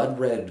blood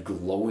red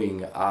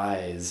glowing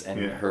eyes and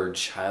her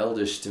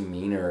childish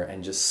demeanor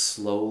and just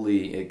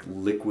slowly,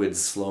 liquid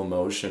slow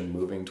motion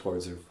moving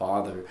towards her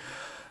father.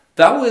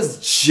 That was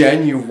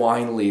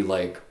genuinely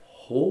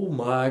oh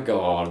my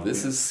god,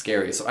 this is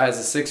scary. So as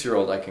a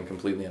 6-year-old, I can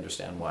completely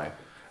understand why.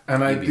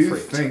 And I you'd be do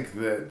freaked. think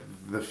that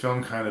the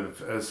film kind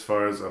of, as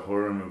far as a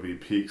horror movie,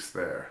 peaks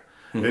there.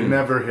 It Mhm.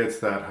 never hits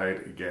that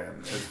height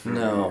again.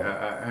 No.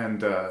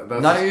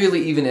 That's Not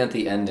really even at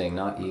the ending,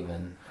 not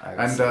even.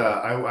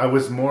 I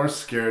was more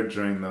scared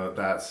during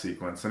that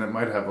sequence, and it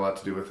might have a lot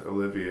to do with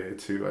Olivier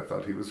too. I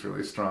thought he was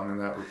really strong in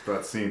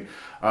that scene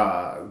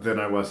than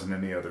I was in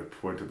any other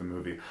point of the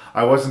movie.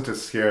 I wasn't as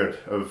scared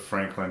of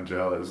Frank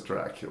Langella as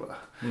Dracula.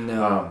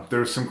 No. There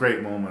were some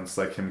great moments,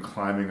 like him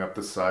climbing up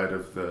the side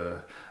of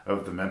the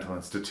mental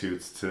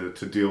institutes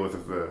to deal with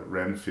the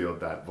Renfield,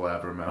 that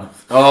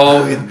blabbermouth.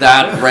 Oh,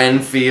 that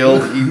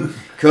Renfield! He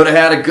could have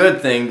had a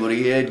good thing, but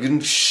he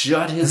hadn't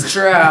shut his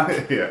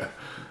trap. Yeah.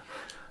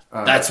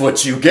 That's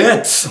what you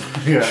get.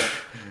 Yeah.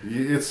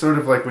 It's sort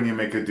of like when you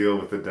make a deal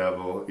with the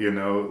devil, you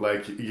know,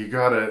 like you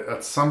gotta,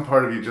 some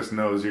part of you just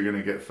knows you're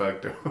gonna get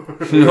fucked over.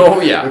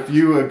 Oh yeah. If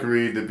you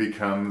agree to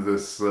become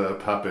this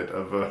puppet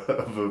of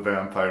a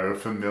vampire, a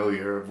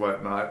familiar or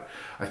whatnot,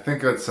 I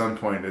think at some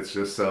point it's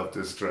just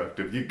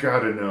self-destructive. You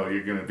gotta know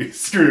you're gonna be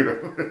screwed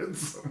over at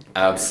some point.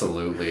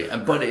 Absolutely.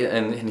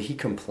 And he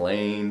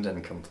complained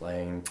and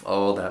complained.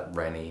 Oh, that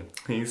Rennie.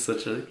 He's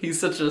such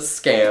a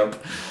scamp.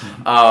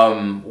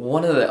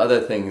 One of the other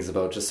things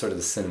about just sort of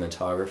the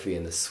cinematography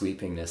and the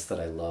sweepingness that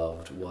I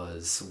loved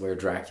was where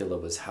Dracula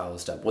was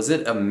housed up. Was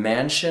it a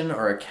mansion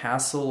or a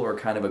castle or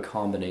kind of a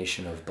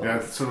combination of both? Yeah,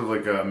 it's sort of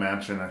like a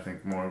mansion, I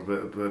think, more,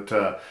 but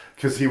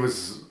because he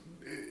was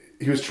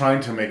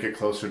trying to make it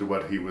closer to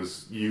what he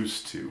was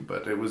used to,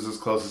 but it was as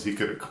close as he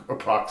could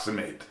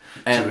approximate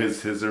to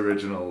his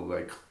original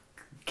like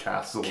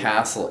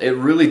castle. It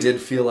really did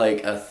feel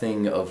like a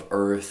thing of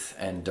earth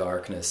and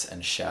darkness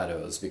and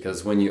shadows,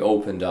 because when you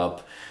opened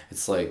up,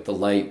 it's like the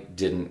light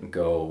didn't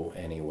go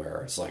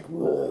anywhere. It's like,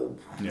 whoa.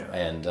 Yeah.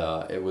 And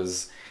it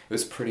was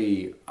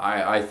pretty,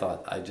 I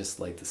thought, I just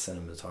liked the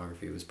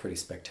cinematography. It was pretty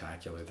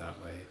spectacular that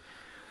way.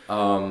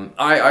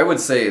 I would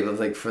say that,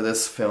 like, for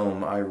this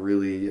film, I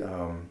really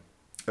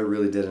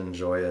did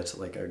enjoy it,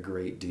 like, a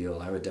great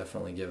deal. I would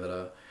definitely give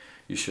it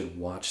you should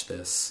watch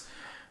this.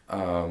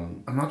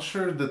 I'm not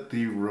sure that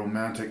the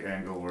romantic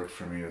angle worked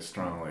for me as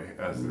strongly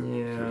as it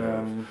could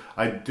have.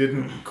 I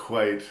didn't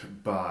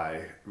quite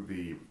buy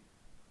the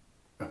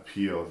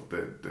appeal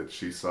that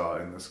she saw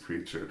in this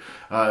creature.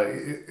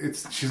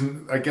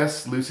 I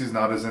guess Lucy's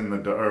not as in the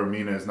dark, or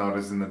Mina is not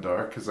as in the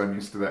dark, because I'm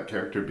used to that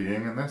character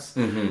being in this.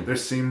 Mm-hmm. There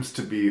seems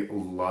to be a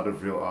lot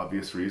of real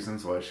obvious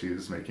reasons why she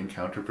is making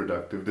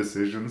counterproductive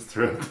decisions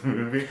throughout the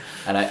movie.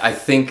 And I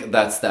think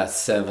that's that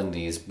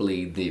 70s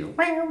bleed, the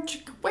wow,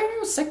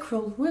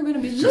 sacral, we're going to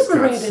be She's just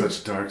got liberated.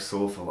 such dark,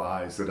 soulful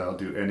eyes that I'll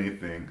do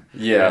anything.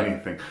 Yeah.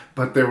 Anything.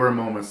 But there were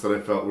moments that I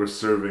felt were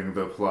serving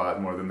the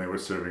plot more than they were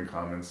serving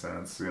common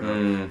sense. You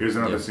know, here's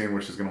another scene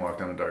where she's going to walk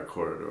down a dark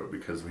corridor,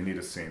 because we need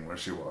a scene where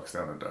she walks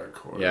down a dark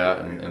corridor. Yeah,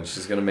 and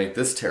she's going to make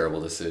this terrible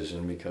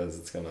decision because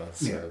it's going to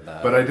serve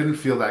that. But I didn't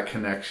feel that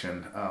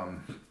connection.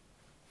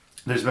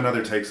 There's been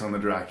other takes on the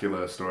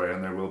Dracula story,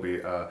 and there will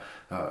be.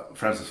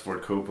 Francis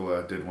Ford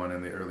Coppola did one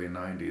in the early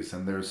 90s,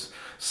 and there's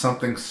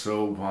something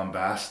so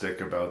bombastic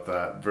about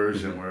that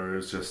version where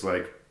it's just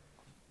like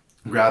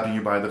grabbing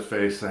you by the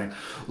face saying,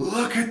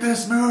 look at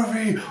this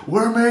movie,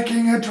 we're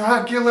making a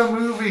Dracula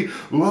movie.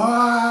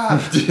 Wah!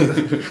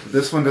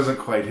 This one doesn't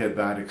quite hit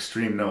that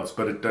extreme notes,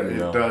 but it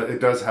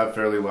does have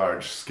fairly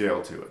large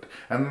scale to it,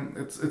 and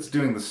it's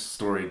doing the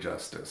story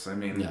justice. I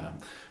mean,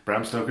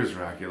 Bram Stoker's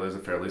Dracula is a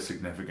fairly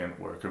significant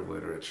work of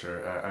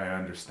literature. I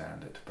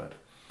understand it, but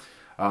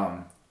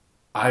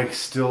I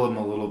still am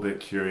a little bit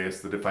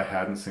curious that if I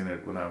hadn't seen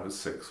it when I was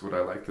 6, would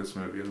I like this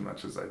movie as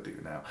much as I do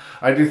now?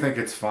 I do think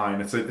it's fine.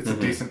 It's a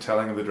decent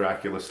telling of the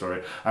Dracula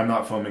story. I'm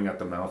not foaming at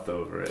the mouth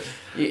over it.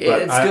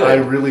 But it's good. I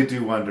really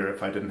do wonder,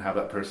 if I didn't have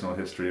that personal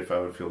history, if I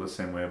would feel the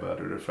same way about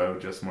it, or if I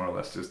would just more or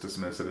less just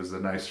dismiss it as a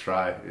nice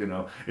try. You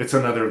know, it's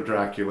another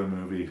Dracula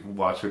movie.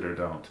 Watch it or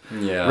don't.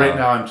 Yeah. Right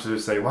now, I'm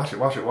just say watch it.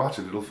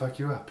 It'll fuck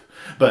you up.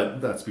 But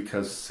that's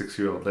because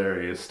 6-year-old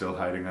Larry is still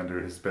hiding under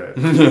his bed.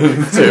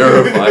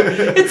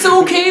 Terrified. It's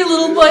okay,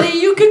 little buddy.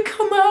 You can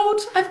come out.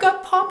 I've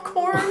got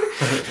popcorn.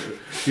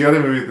 The other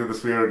movie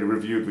that we already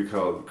reviewed, we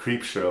called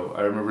Creepshow.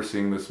 I remember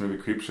seeing this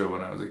movie Creepshow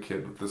when I was a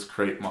kid with this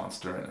crate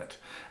monster in it.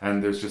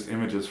 And there's just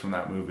images from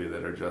that movie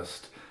that are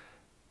just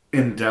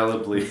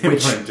indelibly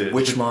imprinted.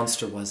 Which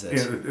monster was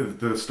it?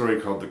 The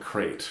story called The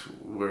Crate,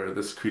 where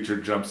this creature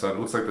jumps out. It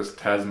looks like this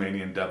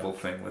Tasmanian devil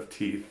thing with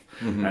teeth,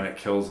 and it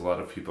kills a lot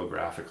of people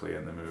graphically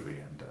in the movie,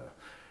 and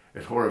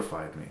it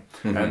horrified me.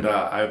 And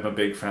I'm a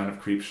big fan of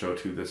Creepshow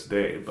to this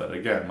day, but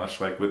again, much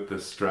like with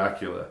this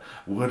Dracula,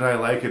 would I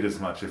like it as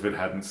much if it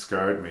hadn't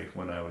scarred me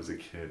when I was a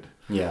kid?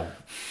 Yeah.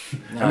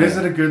 And is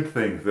it a good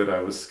thing that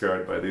I was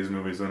scarred by these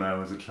movies when I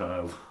was a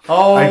child?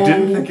 Oh. I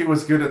didn't think it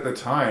was good at the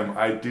time.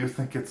 I do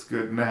think it's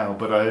good now,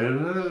 but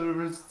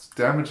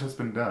damage has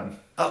been done.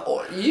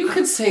 You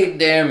could say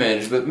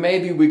damage, but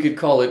maybe we could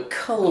call it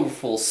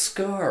colorful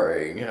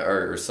scarring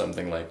or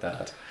something like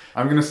that.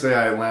 I'm going to say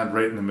I land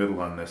right in the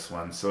middle on this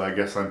one, so I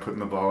guess I'm putting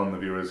the ball in the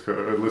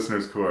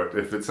listener's court.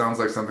 If it sounds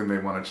like something they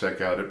want to check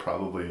out, it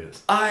probably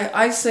is.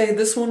 I say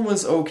this one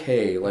was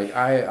okay. Like,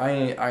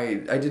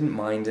 I didn't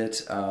mind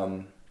it.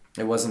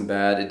 It wasn't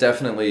bad.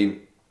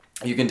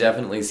 You can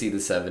definitely see the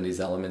 70s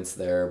elements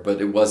there,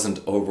 but it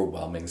wasn't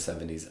overwhelming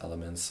 70s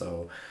elements,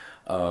 so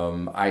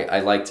I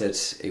liked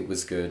it. It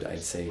was good.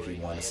 I'd say if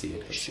you want to see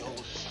it, go see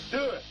it.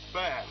 Do it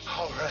fast.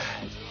 All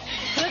right.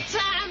 The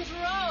time's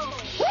roll.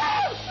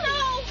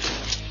 No!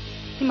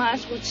 You might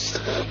as well just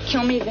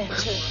kill me then,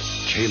 too.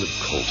 Caleb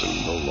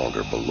Colton no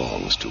longer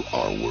belongs to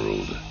our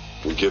world.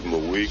 We give him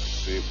a week,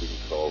 see if we can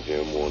call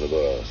him one of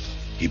us.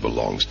 He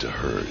belongs to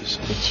hers.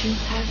 But you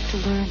have to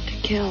learn to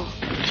kill.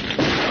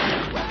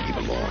 He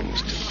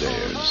belongs to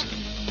theirs.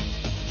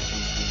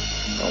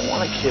 I don't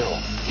want to kill.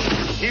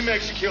 He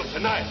makes you kill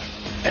tonight.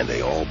 And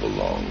they all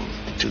belong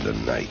to the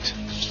night.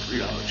 It's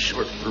 3 hours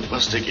short for a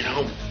bus ticket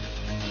home.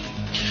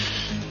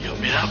 You help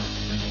me out?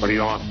 What are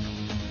you on?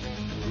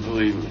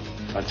 Believe me,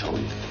 I told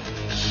you.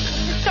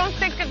 Just don't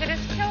think of it as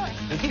killing.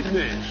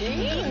 Amen.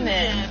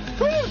 Amen.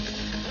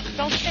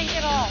 Don't think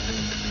at all.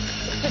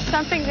 It's just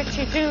something that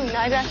you do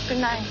night after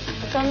night.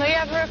 It's only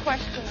ever a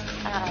question of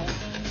how.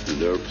 You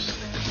nervous?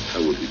 I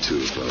would be too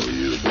if I were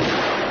you.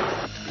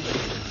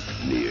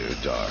 Near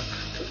Dark.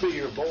 It'll be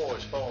your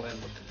boys falling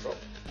in with control.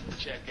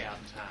 Check out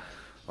time.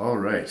 All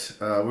right,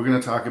 we're going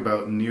to talk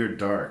about Near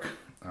Dark.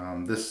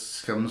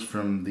 This comes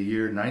from the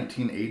year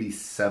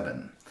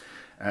 1987,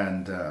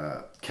 and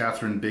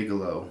Catherine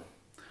Bigelow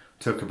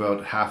took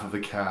about half of the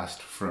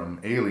cast from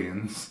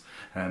Aliens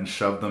and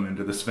shoved them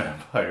into this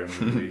vampire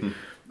movie.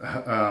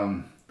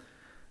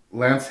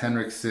 Lance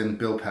Henriksen,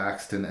 Bill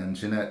Paxton, and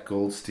Jeanette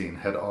Goldstein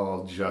had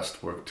all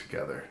just worked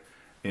together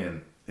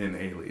in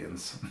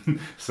Aliens.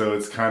 So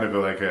it's kind of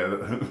like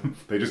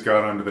they just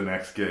got on to the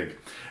next gig.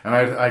 And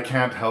I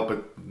can't help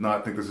but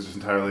not think this is just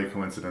entirely a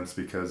coincidence,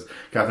 because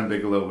Catherine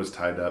Bigelow was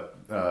tied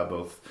up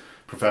both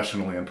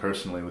professionally and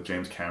personally with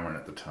James Cameron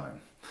at the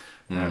time.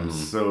 And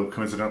so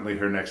coincidentally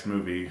her next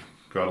movie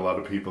got a lot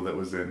of people that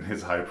was in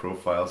his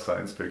high-profile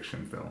science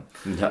fiction film.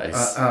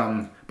 Nice.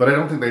 But I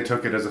don't think they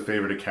took it as a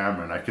favor to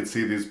Cameron. I could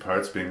see these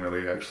parts being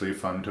really actually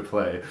fun to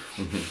play.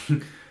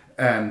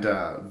 And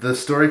the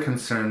story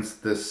concerns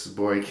this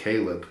boy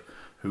Caleb,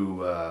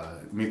 who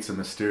meets a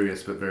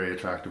mysterious but very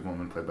attractive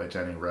woman played by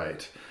Jenny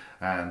Wright.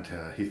 And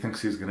he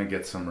thinks he's going to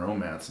get some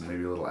romance and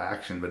maybe a little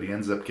action, but he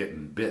ends up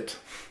getting bit.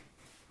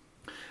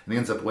 And he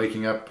ends up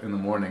waking up in the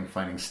morning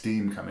finding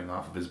steam coming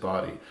off of his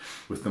body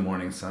with the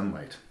morning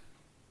sunlight.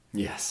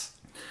 Yes.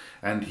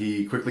 And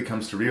he quickly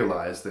comes to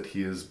realize that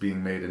he is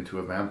being made into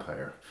a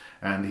vampire.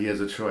 And he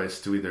has a choice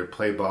to either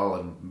play ball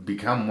and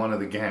become one of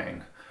the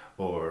gang,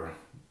 or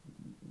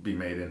be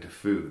made into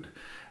food.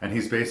 And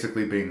he's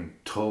basically being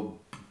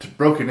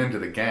broken into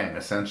the gang,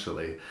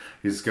 essentially.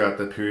 He's got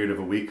the period of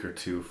a week or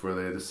two where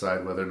they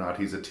decide whether or not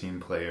he's a team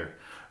player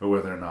or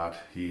whether or not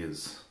he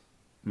is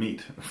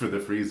meat for the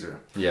freezer.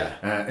 Yeah.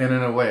 And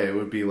in a way, it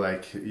would be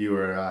like you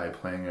or I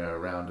playing a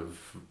round of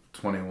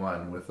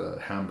 21 with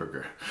a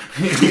hamburger.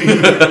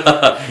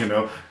 You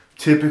know,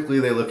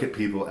 typically they look at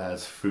people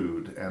as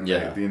food, and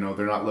they, you know,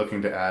 they're not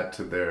looking to add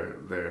to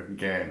their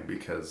gang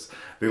because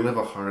they live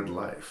a hard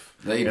life.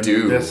 They in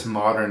do. This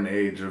modern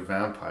age of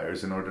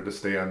vampires, in order to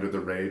stay under the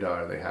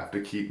radar, they have to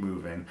keep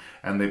moving,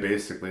 and they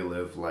basically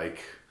live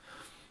like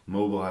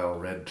mobile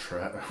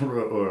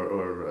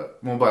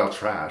mobile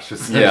trash,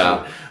 essentially.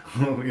 Yeah.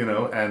 You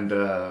know,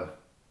 and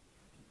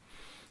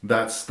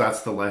that's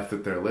the life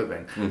that they're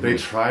living. Mm-hmm. They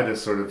try to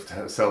sort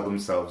of sell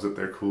themselves that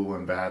they're cool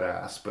and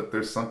badass, but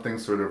there's something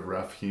sort of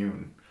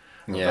rough-hewn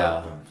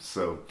about them.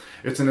 So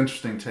it's an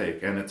interesting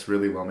take, and it's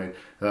really well made.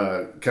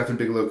 Catherine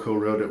Bigelow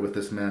co-wrote it with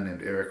this man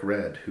named Eric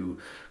Red, who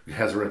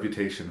has a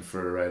reputation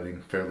for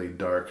writing fairly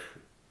dark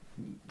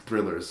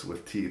thrillers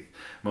with teeth.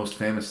 Most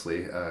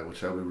famously,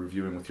 which I'll be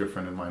reviewing with your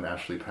friend of mine,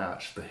 Ashley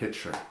Patch, The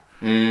Hitcher.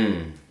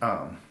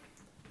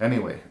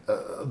 Anyway,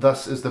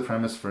 thus is the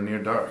premise for Near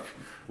Dark.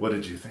 What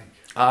did you think?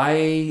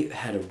 I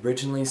had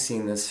originally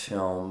seen this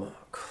film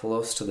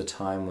close to the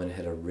time when it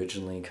had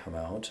originally come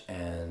out,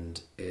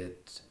 and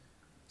it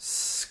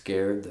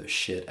scared the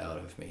shit out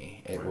of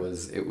me. It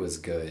was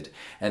good.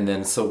 And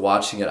then so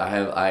watching it,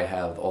 I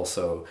have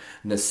also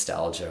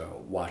nostalgia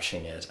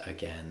watching it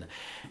again.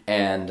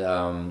 And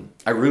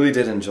I really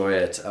did enjoy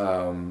it.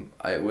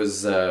 It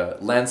was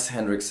Lance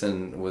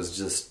Henriksen was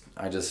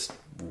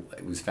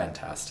it was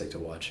fantastic to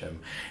watch him.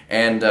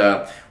 And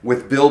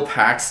with Bill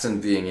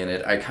Paxton being in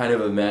it, I kind of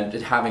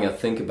imagined having a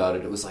think about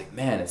it. It was like,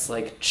 man, it's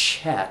like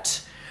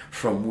Chet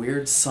from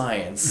Weird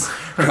Science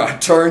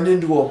got turned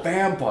into a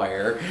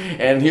vampire,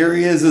 and here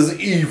he is as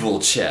evil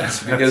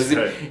Chet. Because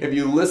if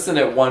you listen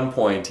at one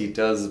point, he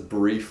does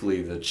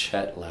briefly the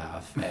Chet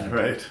laugh. And,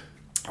 right.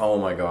 Oh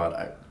my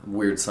god,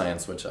 Weird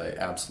Science, which I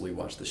absolutely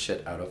watched the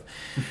shit out of.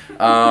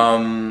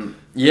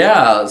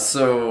 Yeah,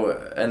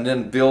 so, and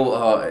then Bill,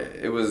 I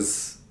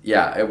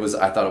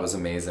thought it was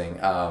amazing.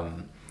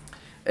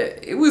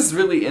 it was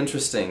really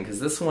interesting because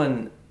this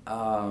one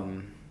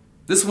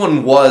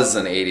was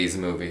an 80s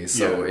movie,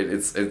 so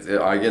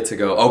I get to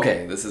go,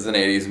 okay, this is an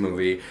 80s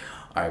movie.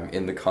 I'm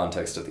in the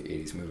context of the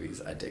 80s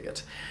movies. I dig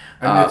it.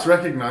 And it's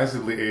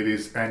recognizably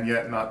 80s and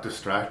yet not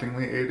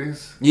distractingly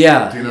 80s.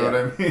 Yeah. Do you know what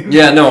I mean?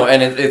 Yeah, no,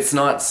 and it's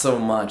not so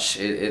much.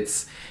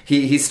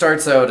 He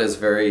starts out as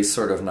very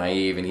sort of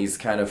naive, and he's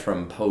kind of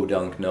from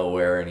Podunk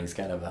nowhere, and he's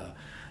kind of a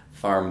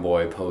farm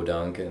boy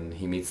Podunk, and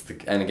he meets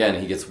and again,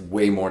 he gets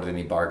way more than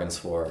he bargains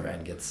for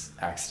and gets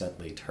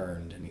accidentally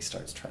turned, and he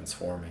starts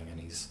transforming,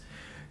 and he's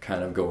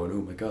kind of going,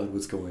 oh my god,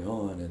 what's going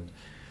on? And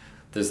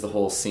there's the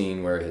whole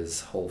scene where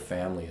his whole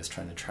family is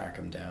trying to track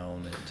him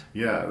down. And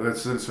yeah,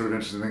 that's a sort of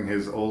interesting thing.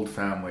 His old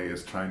family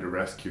is trying to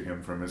rescue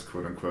him from his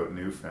quote-unquote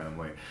new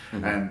family.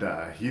 Mm-hmm. And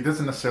he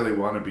doesn't necessarily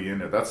want to be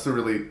in it. That's the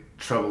really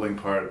troubling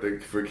part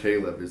for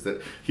Caleb, is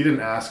that he didn't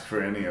ask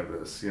for any of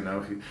this. You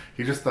know,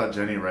 he just thought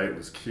Jenny Wright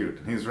was cute.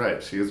 And he's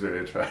right, she is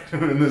very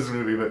attractive in this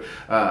movie, but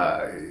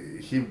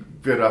he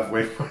bit off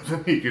way more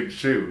than he could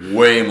chew.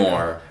 Way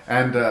more.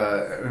 And,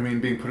 I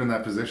mean, being put in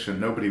that position,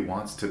 nobody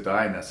wants to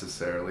die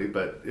necessarily,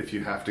 but if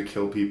you have to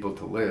kill people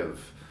to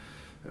live,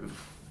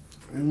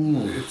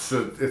 it's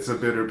a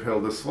bitter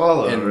pill to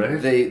swallow, and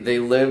right? They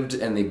lived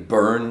and they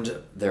burned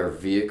their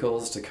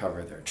vehicles to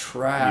cover their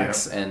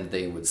tracks, and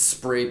they would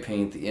spray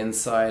paint the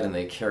inside, and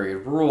they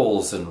carried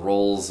rolls and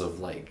rolls of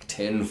like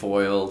tin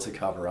foil to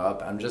cover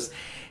up.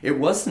 It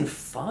wasn't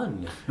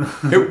fun.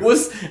 I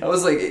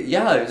was like,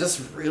 yeah, it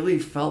just really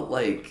felt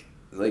like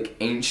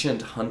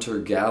ancient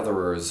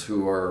hunter-gatherers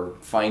who are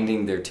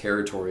finding their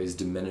territories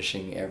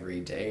diminishing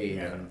every day,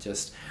 and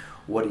just,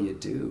 what do you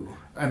do?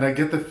 And I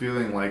get the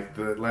feeling like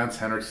the Lance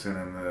Henriksen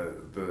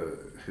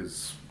and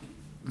his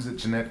is it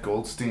Jeanette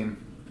Goldstein?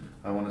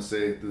 I want to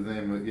say the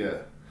name.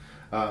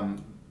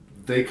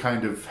 They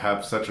kind of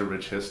have such a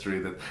rich history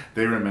that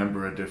they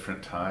remember a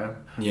different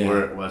time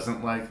where it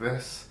wasn't like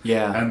this.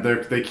 Yeah. And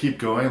they keep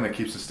going and they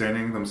keep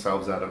sustaining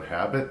themselves out of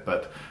habit,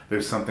 but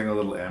there's something a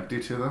little empty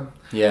to them.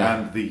 Yeah.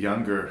 And the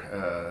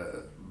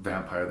younger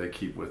vampire they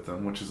keep with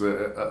them, which is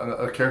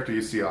a character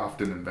you see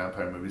often in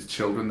vampire movies,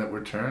 children that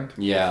were turned.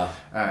 Yeah.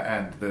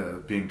 And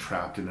the being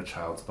trapped in a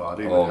child's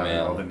body with having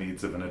all the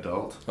needs of an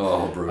adult.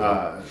 Oh,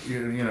 brutal.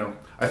 You know,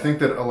 I think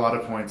that a lot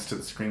of points to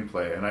the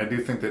screenplay, and I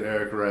do think that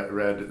Eric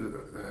Red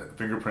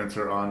fingerprints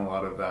are on a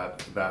lot of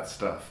that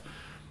stuff.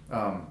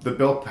 The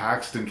Bill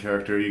Paxton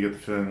character, you get the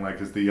feeling like,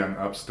 is the young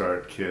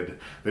upstart kid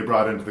they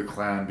brought into the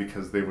clan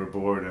because they were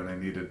bored and they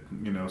needed,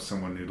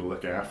 someone new to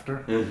look after.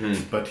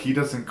 Mm-hmm. But he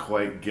doesn't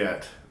quite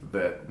get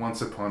that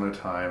once upon a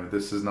time,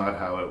 this is not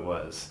how it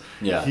was.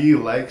 Yeah. He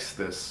likes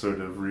this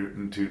sort of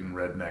rootin' tootin'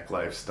 redneck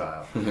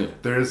lifestyle.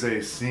 There's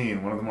a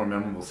scene, one of the more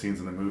memorable scenes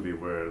in the movie,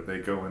 where they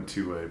go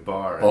into a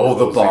bar. Oh,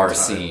 the bar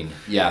scene.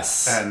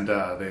 Yes. And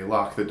they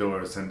lock the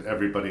doors and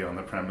everybody on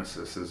the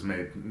premises is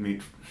made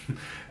meat.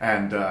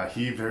 And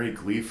he very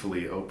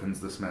gleefully opens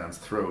this man's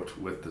throat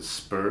with the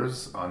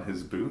spurs on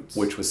his boots.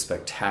 Which was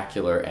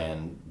spectacular,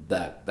 and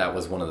that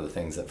was one of the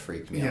things that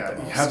freaked me out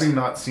the most. Having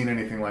not seen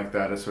anything like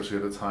that, especially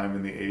at the time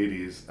in the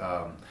 80s,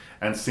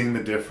 and seeing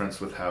the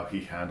difference with how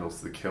he handles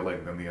the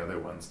killing than the other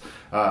ones.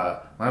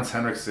 Lance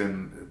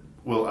Henriksen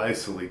will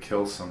icily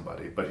kill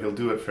somebody, but he'll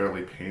do it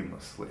fairly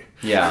painlessly.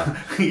 Yeah.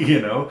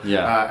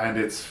 Yeah. And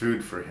it's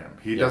food for him.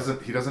 He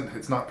doesn't,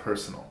 it's not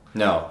personal.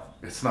 No.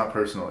 It's not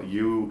personal.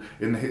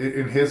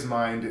 In his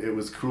mind, it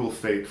was cruel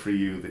fate for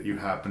you that you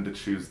happened to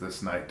choose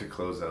this night to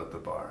close out the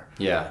bar.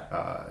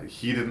 Yeah.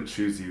 He didn't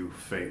choose you.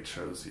 Fate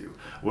chose you.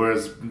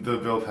 Whereas the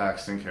Bill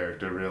Paxton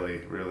character really,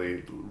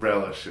 really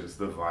relishes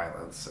the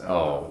violence.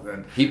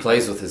 And he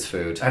plays with his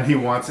food. And he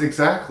wants,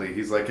 exactly.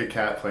 He's like a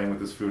cat playing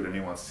with his food, and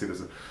he wants to see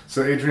this.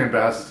 So Adrian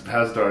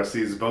Pasdar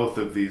sees both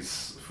of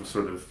these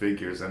sort of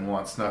figures and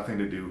wants nothing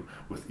to do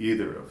with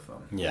either of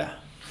them. Yeah.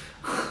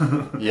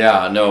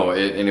 Yeah, no,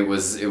 it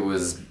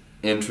was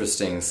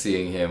interesting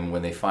seeing him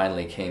when they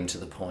finally came to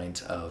the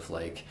point of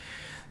like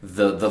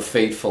the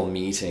fateful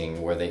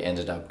meeting where they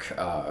ended up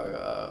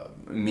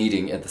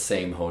meeting at the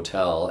same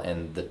hotel,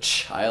 and the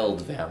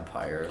child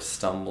vampire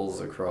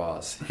stumbles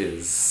across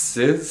his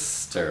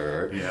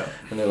sister. Yeah.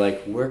 And they're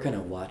like, we're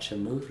gonna watch a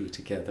movie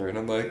together, and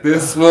I'm like,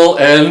 this will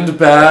end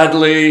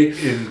badly.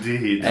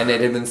 Indeed. And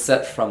it had been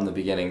set from the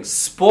beginning.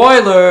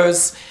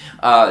 Spoilers!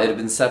 It had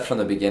been set from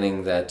the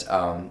beginning that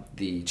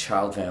the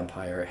child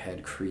vampire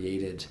had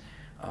created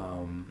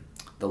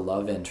the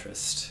love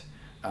interest,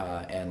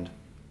 and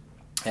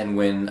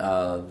when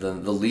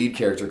the lead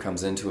character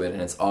comes into it,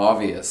 and it's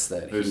obvious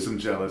that there's some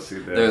jealousy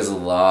there. There's a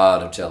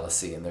lot of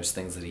jealousy, and there's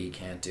things that he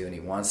can't do and he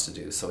wants to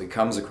do. So he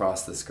comes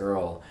across this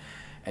girl,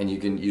 and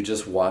you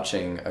just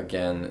watching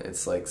again.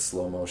 It's like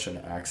slow motion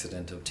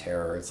accident of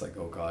terror. It's like,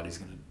 oh God, he's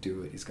gonna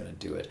do it. He's gonna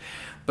do it.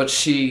 But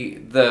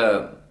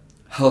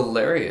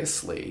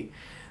hilariously,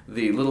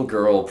 the little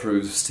girl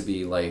proves to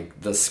be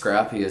like the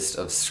scrappiest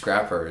of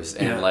scrappers,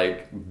 and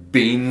like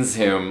beans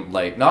him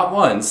like not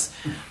once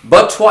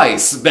but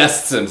twice,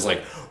 bests him,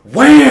 like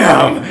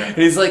wham, and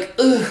he's like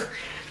ugh.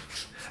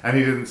 And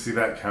he didn't see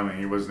that coming.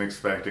 He wasn't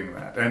expecting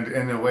that. And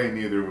in a way,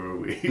 neither were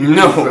we.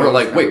 No, So- we're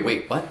like,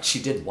 wait, what?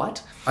 She did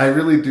what? I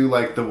really do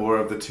like the war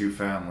of the two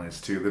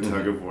families, too. The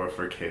tug of war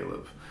for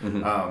Caleb.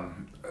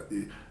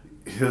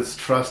 His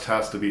trust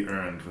has to be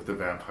earned with the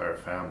vampire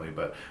family,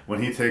 but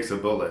when he takes a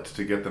bullet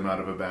to get them out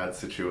of a bad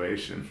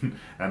situation,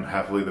 and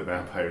happily the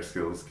vampire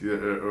skills,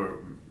 or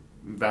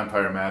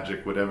vampire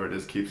magic, whatever it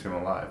is, keeps him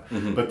alive.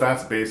 But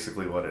that's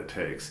basically what it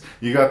takes.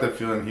 You got the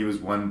feeling he was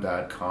one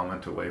bad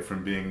comment away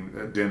from being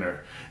a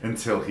dinner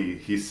until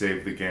he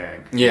saved the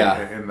gang.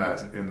 Yeah. In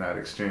that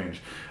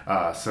exchange.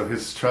 So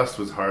his trust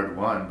was hard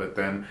won, but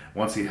then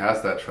once he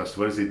has that trust,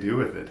 what does he do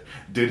with it?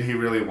 Did he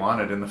really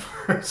want it in the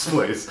first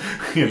place?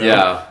 You know?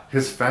 Yeah.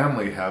 His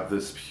family have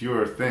this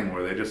pure thing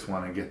where they just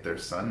want to get their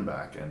son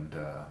back, and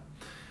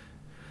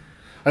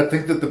I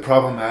think that the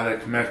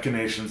problematic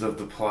machinations of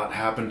the plot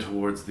happen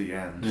towards the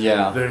end.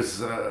 Yeah.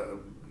 There's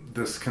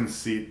this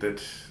conceit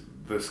that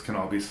this can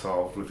all be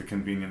solved with a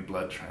convenient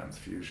blood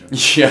transfusion.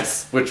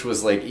 Yes, which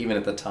was like, even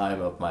at the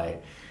time of my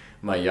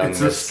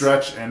youngest. It's a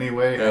stretch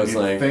anyway, I and was you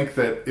like, think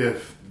that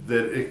if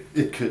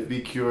it could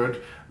be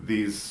cured,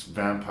 these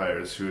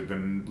vampires who had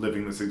been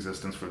living this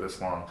existence for this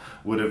long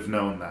would have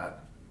known that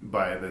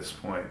by this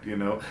point, you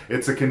know?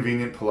 It's a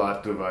convenient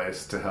plot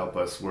device to help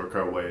us work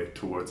our way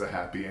towards a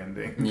happy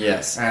ending.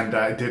 Yes. And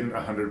I didn't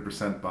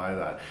 100% buy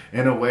that.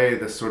 In a way,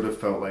 this sort of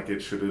felt like it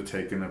should have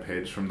taken a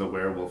page from the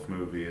werewolf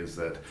movie, is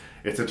that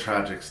it's a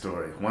tragic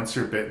story. Once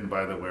you're bitten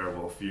by the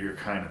werewolf, you're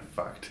kind of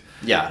fucked.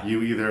 Yeah.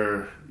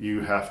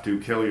 You have to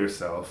kill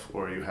yourself,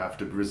 or you have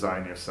to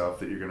resign yourself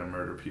that you're going to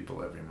murder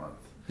people every month.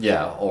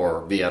 Yeah,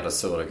 or be out of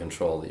so out of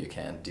control that you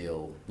can't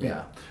deal.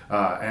 Yeah.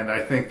 And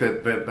I think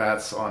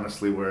that's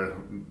honestly where,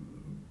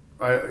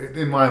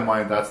 in my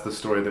mind, that's the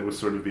story that was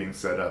sort of being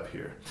set up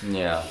here.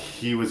 Yeah.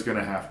 He was going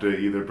to have to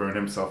either burn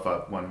himself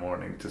up one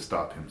morning to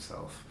stop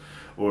himself,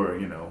 or,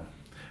 you know,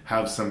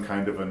 have some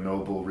kind of a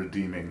noble,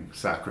 redeeming,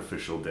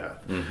 sacrificial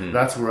death.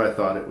 That's where I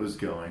thought it was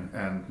going.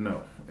 And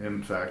no,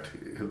 in fact,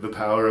 the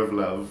power of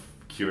love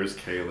cures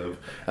Caleb,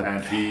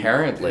 and he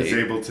is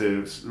able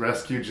to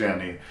rescue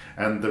Jenny,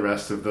 and the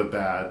rest of the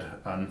bad,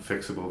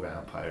 unfixable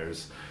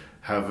vampires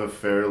have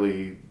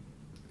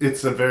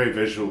it's a very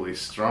visually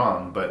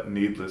strong but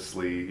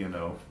needlessly, you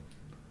know,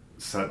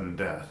 sudden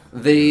death.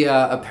 They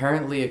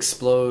apparently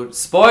explode,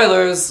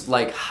 spoilers,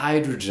 like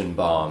hydrogen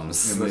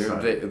bombs.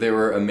 They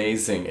were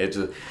amazing.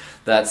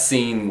 That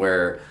scene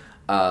where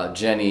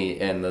Jenny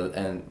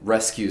and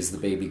rescues the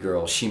baby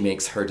girl. She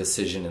makes her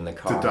decision in the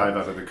car. To dive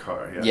out of the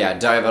car, yeah. Yeah,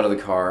 dive out of the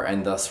car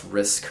and thus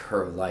risk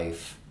her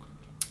life,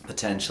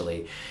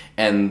 potentially.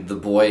 And the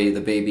boy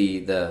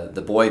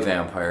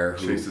vampire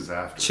who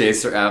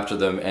chases her after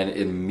them and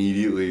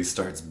immediately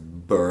starts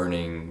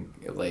burning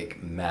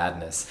like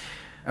madness.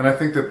 And I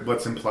think that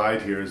what's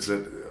implied here is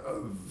that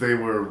they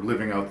were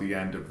living out the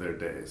end of their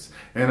days.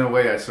 In a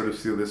way, I sort of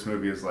see this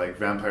movie as like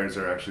vampires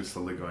are actually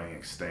slowly going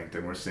extinct,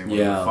 and we're seeing one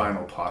of the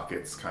final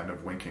pockets kind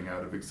of winking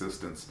out of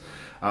existence.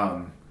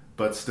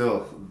 But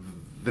still,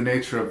 the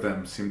nature of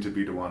them seemed to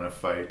be to want to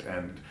fight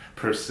and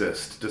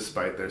persist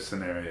despite their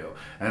scenario.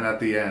 And at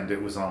the end,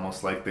 it was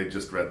almost like they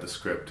just read the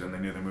script and they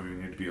knew the movie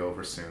needed to be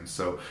over soon.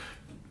 So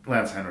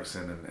Lance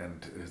Henriksen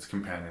and his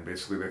companion,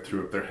 basically they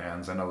threw up their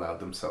hands and allowed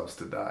themselves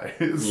to die.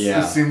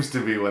 It seems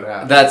to be what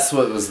happened. That's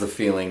what was the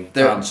feeling.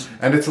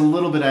 And it's a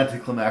little bit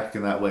anticlimactic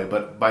in that way,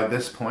 but by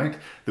this point,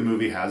 the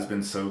movie has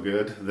been so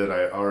good that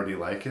I already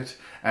like it.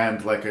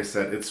 And like I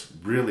said, it's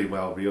really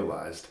well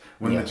realized.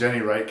 When the Jenny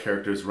Wright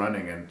character is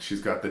running and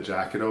she's got the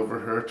jacket over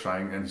her,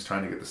 he's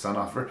trying to get the sun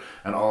off her,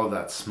 and all of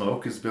that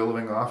smoke is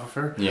billowing off of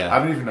her. Yeah. I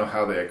don't even know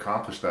how they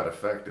accomplished that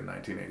effect in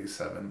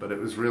 1987, but it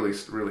was really,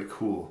 really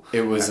cool.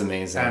 It was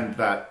amazing. And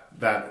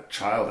that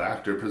child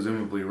actor,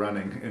 presumably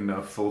running in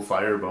a full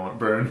fire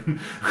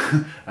burn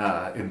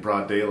in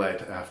broad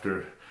daylight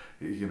after,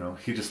 you know,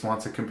 he just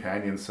wants a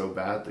companion so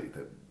badly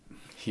that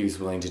he was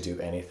willing to do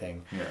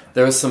anything. Yeah.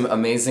 There were some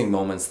amazing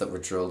moments that were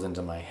drilled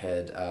into my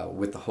head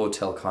with the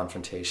hotel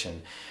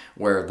confrontation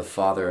where the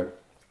father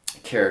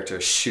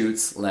character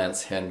shoots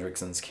Lance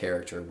Henriksen's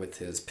character with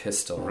his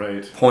pistol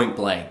point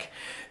blank,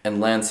 and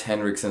Lance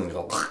Henriksen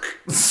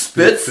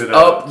spits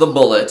up the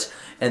bullet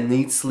and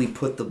neatly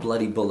put the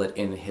bloody bullet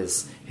in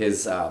his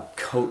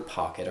coat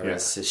pocket or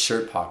his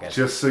shirt pocket.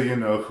 Just so you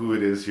know who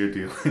it is you're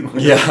dealing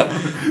with.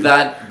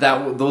 Yeah,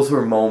 those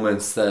were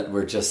moments that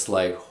were just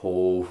like,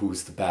 oh,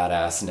 who's the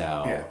badass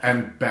now? Yeah,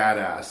 and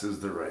badass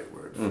is the right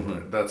word for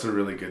it. That's a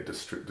really good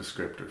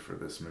descriptor for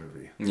this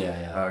movie.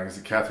 Because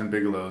Catherine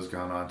Bigelow's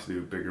gone on to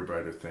do bigger,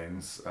 brighter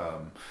things,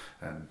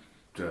 and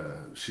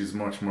she's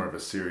much more of a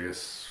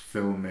serious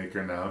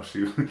filmmaker now.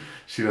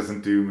 She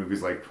doesn't do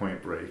movies like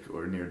Point Break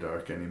or Near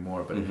Dark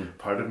anymore, but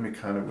part of me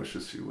kind of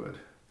wishes she would.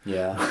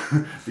 Yeah.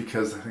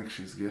 Because I think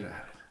she's good at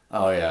it.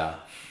 Oh yeah.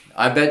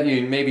 I bet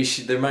you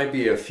there might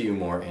be a few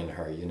more in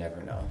her, you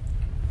never know.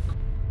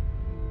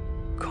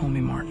 Call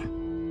me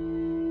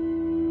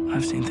Martin.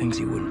 I've seen things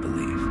you wouldn't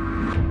believe.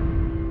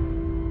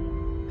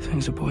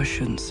 Things a boy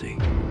shouldn't see.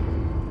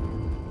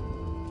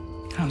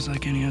 I was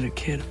like any other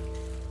kid.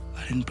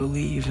 I didn't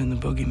believe in the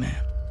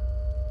boogeyman.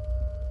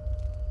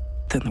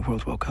 Then the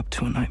world woke up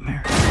to a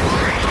nightmare.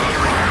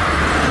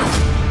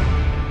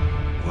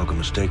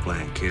 Welcome to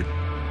Stakeland, kid.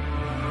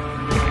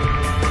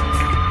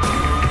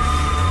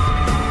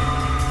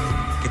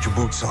 Get your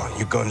boots on,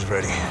 your guns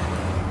ready.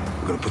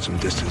 We're gonna put some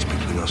distance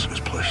between us and this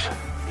place.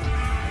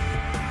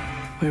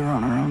 We're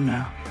on our own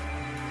now,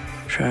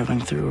 traveling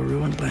through a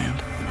ruined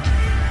land.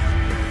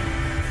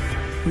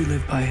 We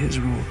live by his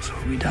rules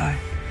or we die.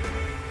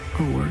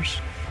 Or worse,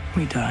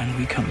 we die and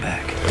we come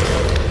back.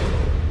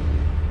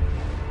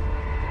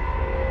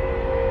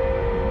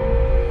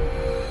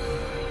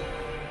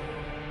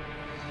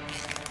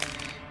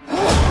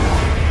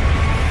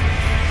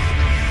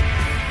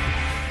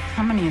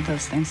 How many of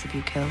those things have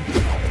you killed?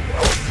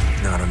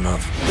 Not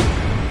enough.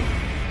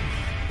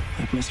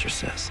 Like Mr.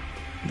 says,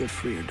 live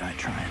free or die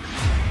trying.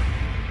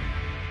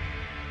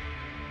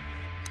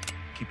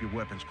 Keep your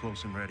weapons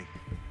close and ready.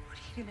 What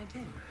are you gonna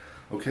do?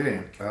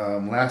 Okay,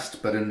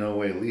 last but in no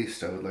way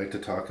least, I would like to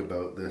talk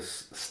about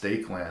this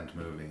Stakeland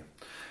movie.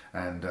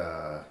 And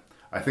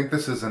I think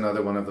this is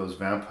another one of those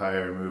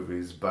vampire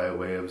movies by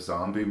way of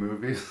zombie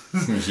movies.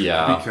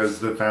 Yeah.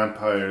 Because the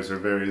vampires are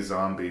very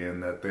zombie in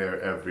that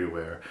they're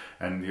everywhere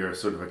and you're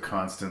sort of a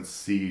constant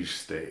siege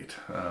state.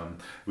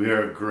 We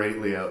are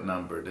greatly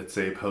outnumbered. It's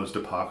a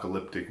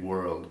post-apocalyptic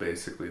world,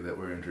 basically, that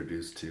we're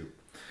introduced to.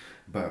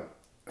 But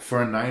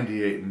for a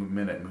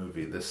 98-minute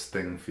movie, this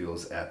thing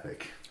feels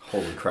epic.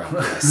 Holy crap,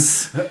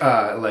 yes.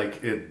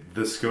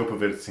 The scope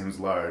of it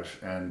seems large,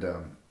 and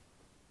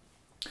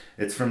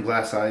it's from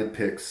Glass Eyed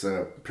Pix,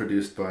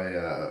 produced by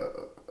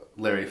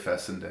Larry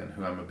Fessenden,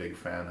 who I'm a big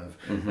fan of,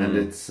 and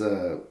it's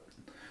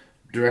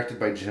directed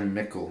by Jim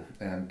Mickle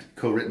and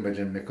co-written by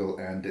Jim Mickle,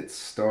 and its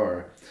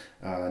star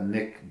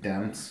Nick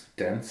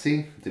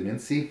Dempsey.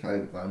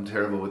 I'm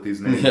terrible with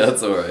these names. Yeah,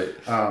 that's all right.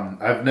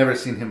 I've never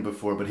seen him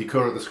before, but he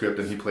co-wrote the script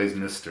and he plays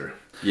Mr.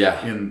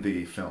 Yeah. in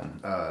the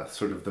film,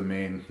 sort of the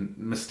main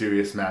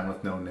mysterious man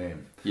with no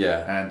name.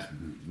 Yeah.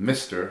 And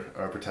Mr.,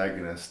 our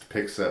protagonist,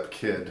 picks up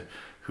Kid,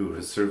 who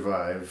has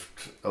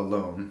survived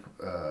alone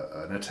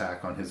an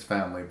attack on his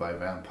family by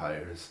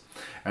vampires,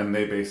 and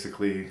they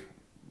basically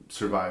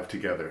survive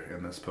together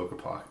in this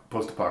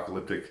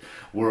post-apocalyptic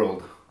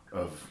world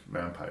of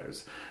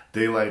vampires.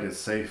 Daylight is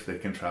safe; they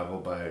can travel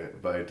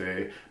by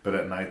day, but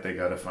at night they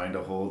gotta find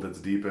a hole that's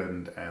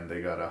deepened, and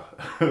they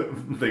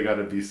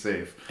gotta be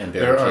safe. And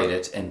barricade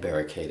it, and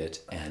barricade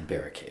it, and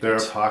barricade it. There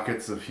are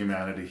pockets of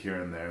humanity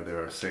here and there.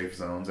 There are safe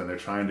zones, and they're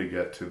trying to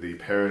get to the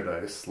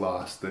paradise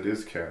lost that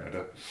is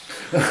Canada.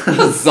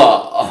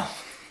 Huzzah!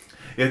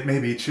 It may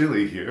be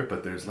chilly here,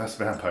 but there's less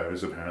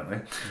vampires apparently.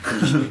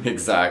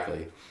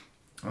 Exactly.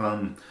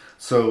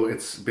 So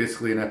it's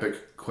basically an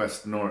epic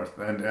quest north,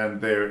 and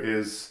there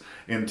is,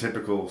 in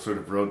typical sort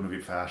of road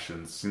movie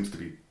fashion, seems to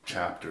be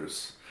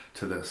chapters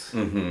to this.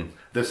 Mm-hmm.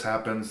 This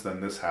happens,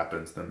 then this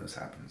happens, then this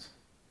happens.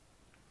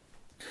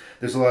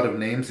 There's a lot of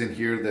names in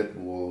here that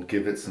will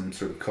give it some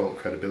sort of cult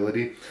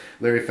credibility.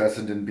 Larry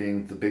Fessenden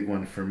being the big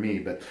one for me,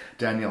 but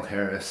Danielle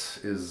Harris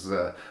is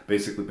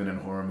basically been in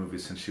horror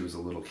movies since she was a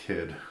little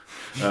kid.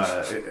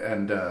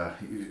 And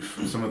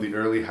some of the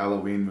early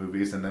Halloween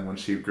movies, and then when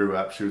she grew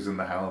up, she was in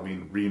the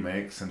Halloween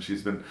remakes, and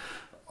she's been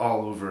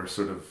all over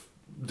sort of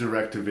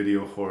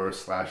direct-to-video horror,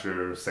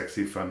 slasher,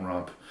 sexy fun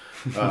romp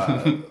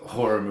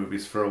horror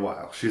movies for a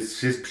while.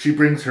 She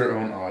brings her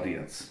own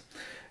audience.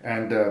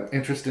 And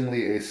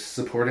interestingly, a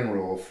supporting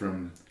role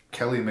from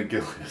Kelly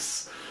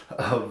McGillis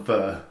of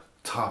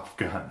Top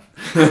Gun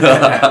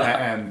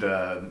and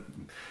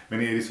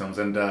many 80s films.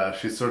 And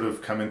she's sort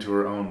of come into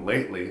her own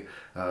lately,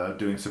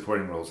 doing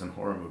supporting roles in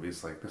horror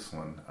movies like this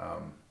one.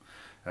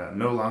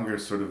 No longer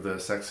sort of the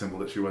sex symbol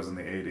that she was in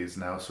the 80s,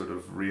 now sort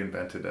of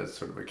reinvented as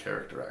sort of a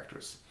character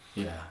actress.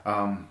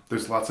 Yeah.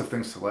 There's lots of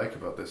things to like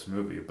about this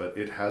movie, but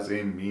it has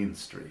a mean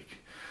streak.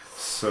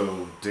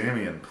 So,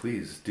 Damien,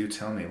 please do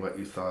tell me what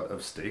you thought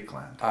of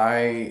Stakeland.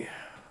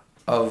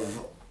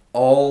 Of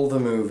all the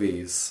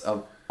movies,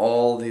 of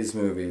all these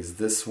movies,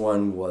 this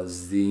one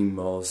was the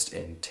most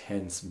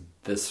intense,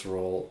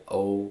 visceral.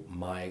 Oh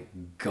my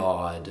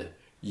God,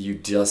 you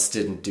just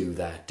didn't do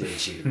that,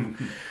 did you?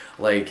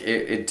 Like,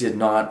 it did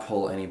not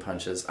pull any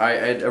punches.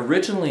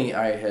 Originally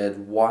I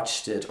had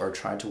watched it, or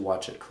tried to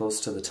watch it, close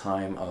to the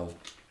time of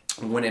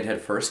when it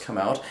had first come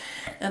out,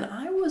 and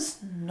I was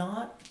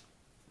not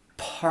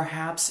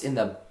perhaps in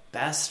the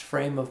best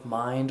frame of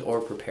mind or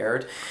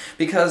prepared,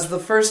 because there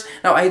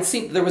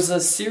was a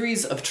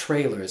series of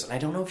trailers, and I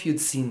don't know if you'd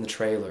seen the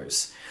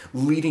trailers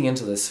leading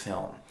into this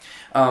film,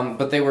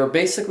 but they were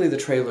basically the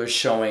trailers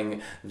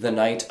showing the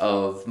night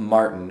of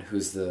Martin,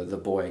 who's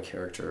the boy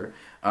character,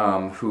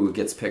 who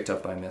gets picked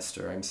up by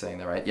Mr. I'm saying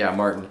that right? Yeah,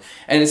 Martin.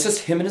 And it's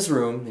just him in his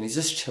room, and he's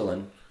just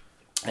chilling,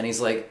 and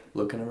he's like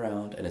looking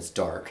around, and it's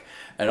dark,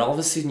 and all of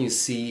a sudden you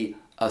see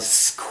a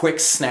quick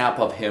snap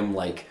of him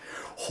like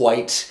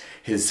white,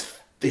 his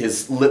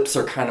lips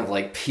are kind of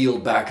like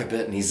peeled back a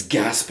bit, and he's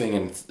gasping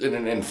and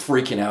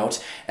freaking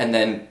out, and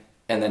then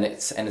and then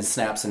it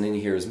snaps, and then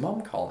you hear his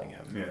mom calling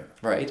him. Yeah.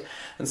 Right?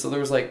 And so there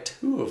was like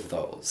 2 of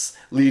those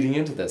leading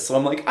into this. So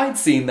I'm like, I'd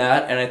seen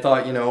that, and I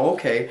thought,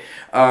 okay.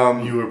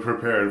 You were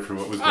prepared for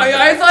what was going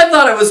I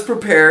thought I was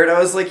prepared. I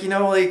was like,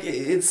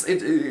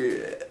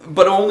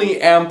 but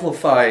only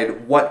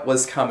amplified what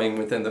was coming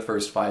within the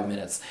first 5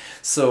 minutes.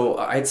 So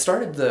I'd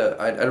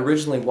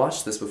originally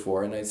watched this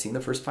before, and I'd seen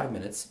the first 5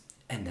 minutes,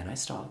 and then I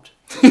stopped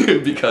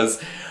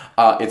because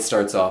it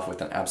starts off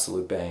with an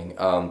absolute bang.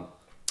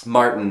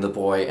 Martin, the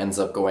boy, ends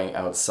up going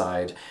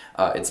outside.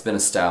 It's been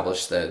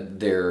established that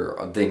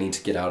they need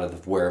to get out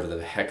of wherever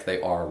the heck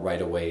they are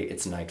right away.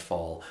 It's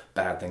nightfall.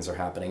 Bad things are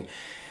happening.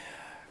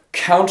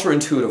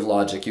 Counterintuitive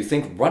logic. You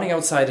think running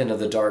outside into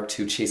the dark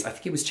to chase... I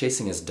think he was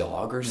chasing his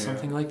dog or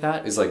something like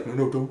that. He's like,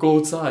 no, don't go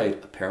outside.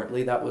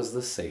 Apparently that was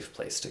the safe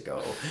place to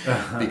go.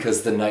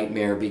 Because the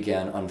nightmare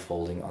began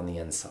unfolding on the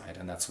inside.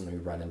 And that's when we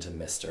run into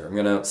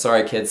Mr.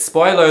 Sorry, kids.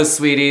 Spoilers,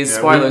 sweeties.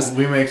 Spoilers.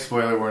 We make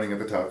spoiler warning at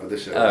the top of the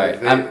show. All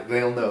right.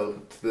 They'll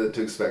know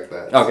to expect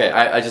that. Okay,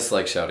 I just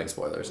like shouting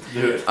spoilers.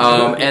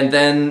 And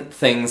then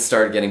things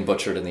start getting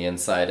butchered on the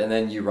inside. And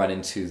then you run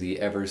into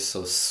the ever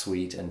so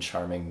sweet and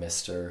charming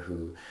Mr.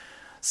 who...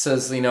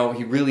 says, he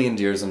really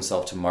endears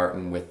himself to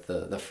Martin with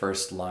the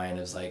first line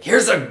is like,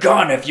 here's a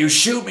gun, if you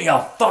shoot me,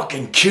 I'll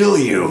fucking kill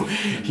you.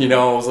 It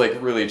was like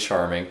really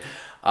charming.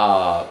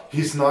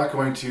 He's not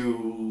going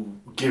to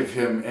give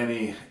him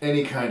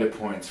any kind of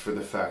points for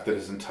the fact that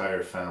his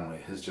entire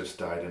family has just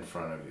died in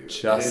front of you.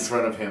 In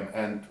front of him.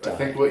 And I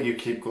think what you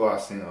keep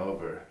glossing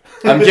over.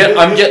 I'm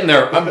getting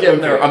there.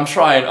 I'm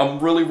trying. I'm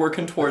really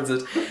working towards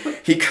it.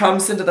 He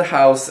comes into the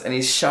house and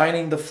he's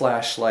shining the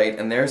flashlight,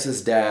 and there's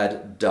his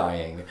dad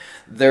dying.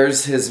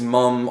 There's his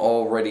mom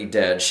already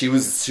dead. She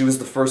was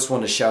the first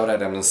one to shout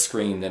at him and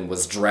scream, and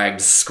was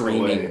dragged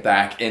screaming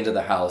back into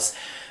the house.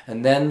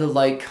 And then the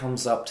light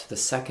comes up to the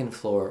second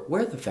floor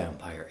where the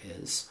vampire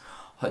is.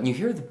 And you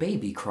hear the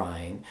baby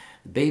crying.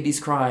 The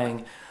baby's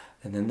crying,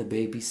 and then the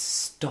baby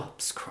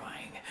stops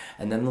crying.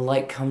 And then the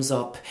light comes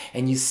up,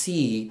 and you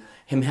see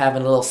him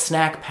having a little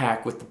snack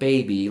pack with the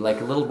baby,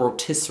 like a little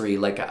rotisserie,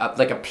 like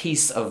a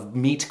piece of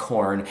meat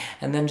corn,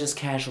 and then just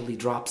casually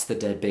drops the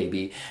dead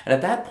baby. And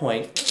at that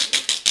point,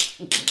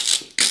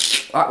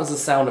 that was the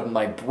sound of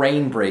my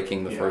brain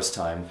breaking the first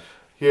time.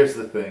 Here's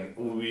the thing,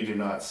 we do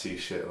not see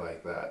shit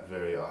like that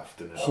very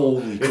often at all.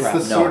 Holy crap,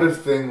 It's the sort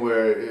of thing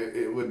where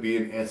it would be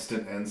an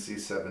instant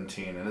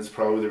NC-17, and it's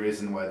probably the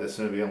reason why this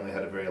movie only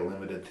had a very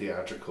limited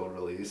theatrical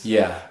release.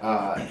 Yeah.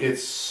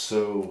 It's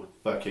so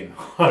fucking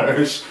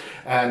harsh,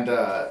 and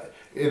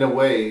in a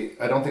way,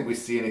 I don't think we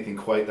see anything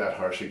quite that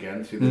harsh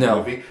again through the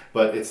movie,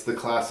 but it's the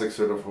classic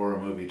sort of horror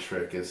movie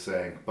trick is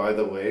saying, by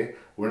the way,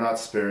 we're not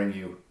sparing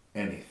you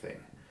anything.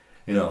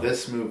 In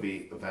this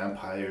movie,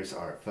 vampires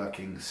are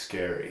fucking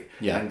scary.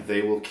 Yeah. And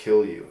they will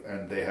kill you.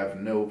 And they have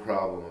no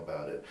problem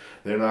about it.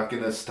 They're not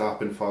going to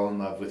stop and fall in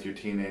love with your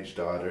teenage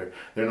daughter.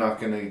 They're not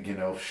going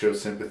to, show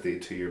sympathy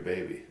to your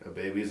baby. A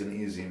baby's an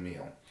easy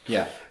meal.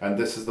 Yeah. And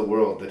this is the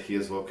world that he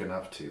has woken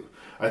up to.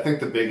 I think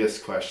the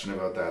biggest question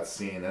about that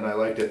scene, and I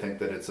like to think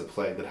that it's a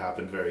plague that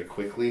happened very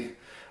quickly,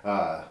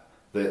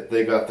 that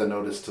they got the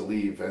notice to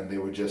leave and they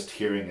were just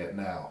hearing it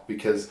now.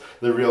 Because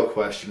the real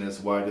question is,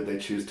 why did they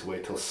choose to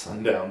wait till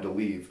sundown to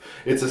leave?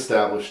 It's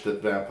established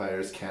that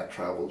vampires can't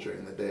travel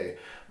during the day.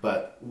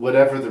 But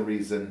whatever the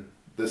reason,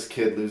 this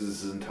kid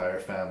loses his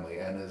entire family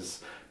and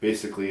is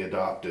basically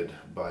adopted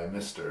by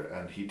Mr.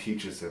 And he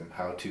teaches him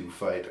how to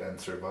fight and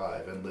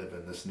survive and live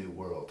in this new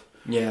world.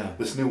 Yeah.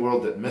 This new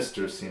world that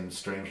Mr. seems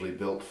strangely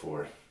built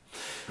for.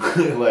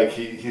 Like,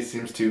 he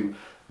seems to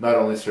not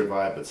only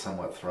survive, but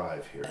somewhat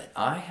thrive here.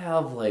 I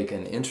have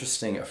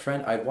a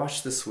friend, I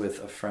watched this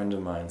with a friend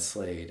of mine,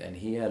 Slade, and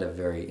he had a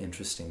very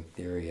interesting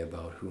theory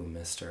about who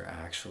Mr.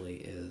 actually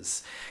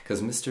is.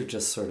 Because Mr.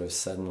 just sort of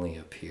suddenly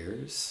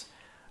appears,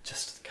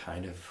 just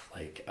kind of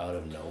out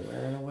of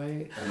nowhere in a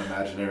way. An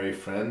imaginary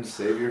friend,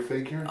 savior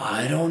figure?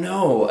 I don't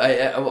know.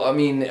 I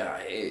mean,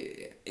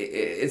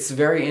 it's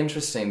very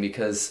interesting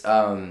because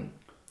I'm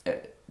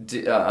going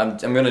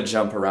to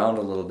jump around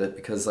a little bit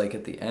because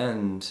at the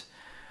end...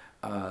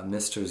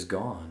 Mr.'s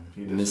gone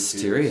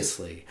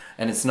mysteriously,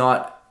 and it's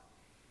not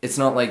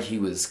like he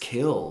was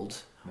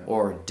killed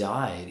or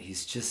died.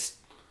 He's just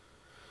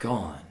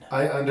gone.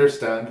 I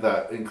understand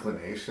that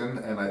inclination,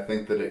 and I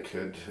think that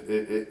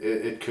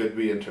it could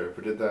be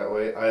interpreted that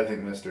way. I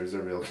think Mr. is a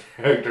real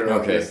character.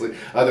 Obviously,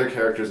 other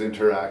characters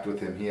interact with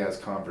him. He has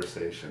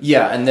conversations.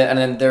 Yeah, and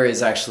then there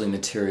is actually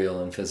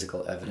material and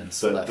physical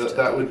evidence left.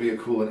 That would be a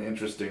cool and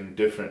interesting,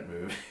 different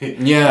movie.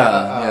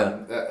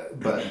 Yeah,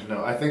 but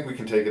no, I think we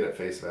can take it at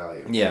face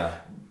value. Yeah.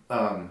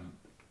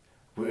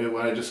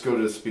 When I just go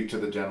to speak to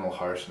the general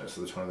harshness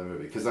of the tone of the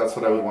movie, because that's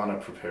what I would want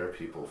to prepare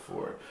people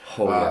for.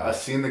 A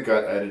scene that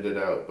got edited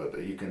out, but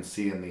that you can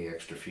see in the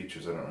extra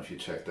features. I don't know if you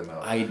checked them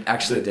out. I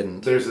actually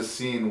didn't. There's a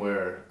scene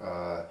where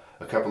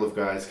a couple of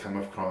guys come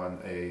upon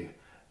a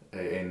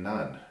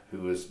nun who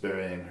was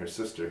burying her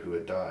sister who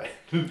had died.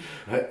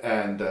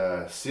 And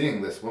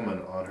seeing this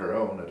woman on her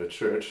own at a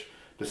church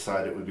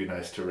decide it would be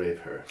nice to rape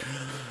her.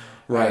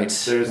 Right.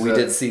 We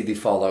did see the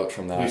fallout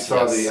from that. We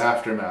saw the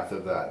aftermath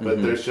of that.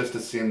 But there's just a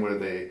scene where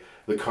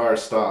the car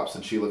stops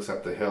and she looks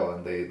up the hill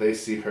and they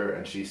see her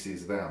and she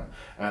sees them.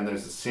 And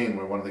there's a scene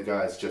where one of the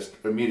guys just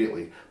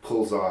immediately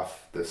pulls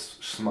off this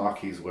smock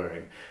he's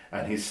wearing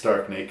and he's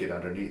stark naked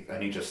underneath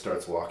and he just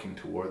starts walking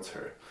towards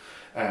her.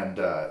 And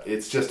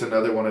it's just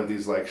another one of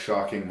these like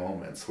shocking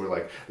moments where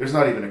like there's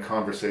not even a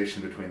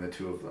conversation between the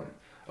two of them.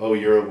 Oh,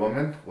 you're a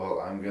woman? Well,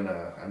 I'm going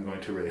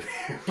to rape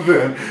you.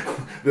 Then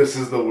this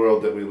is the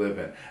world that we live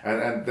in,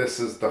 and this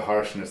is the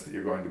harshness that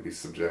you're going to be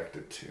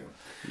subjected to.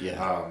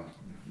 Yeah.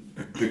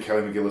 The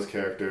Kelly McGillis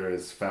character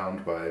is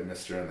found by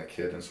Mr. and the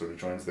Kid and sort of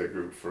joins their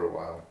group for a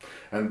while,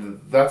 and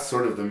that's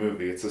sort of the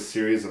movie. It's a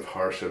series of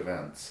harsh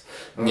events.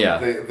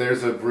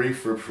 There's a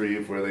brief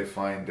reprieve where they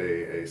find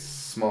a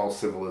small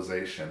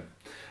civilization.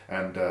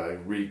 And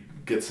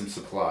get some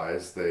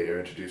supplies. They are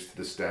introduced to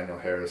this Daniel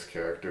Harris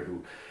character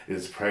who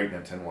is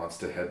pregnant and wants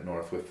to head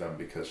north with them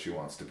because she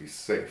wants to be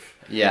safe.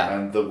 Yeah.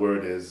 And the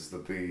word is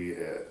that the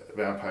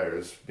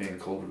vampires, being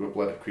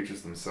cold-blooded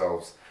creatures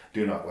themselves,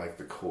 do not like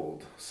the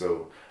cold.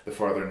 So the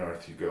farther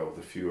north you go,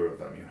 the fewer of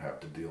them you have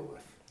to deal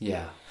with.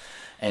 Yeah.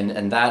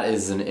 And that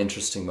is an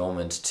interesting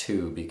moment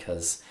too,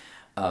 because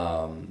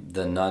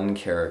the nun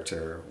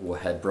character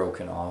had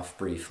broken off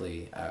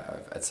briefly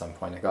at some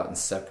point. Had gotten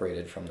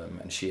separated from them,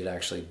 and she had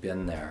actually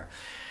been there,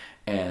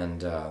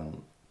 and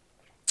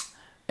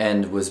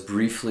was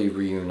briefly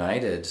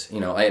reunited.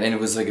 And it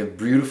was like a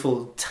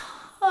beautiful,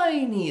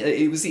 tiny.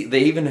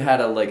 They even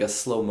had a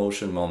slow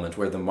motion moment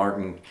where the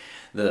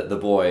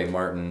boy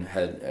Martin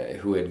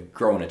who had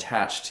grown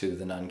attached to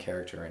the nun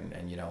character,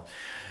 and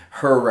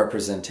her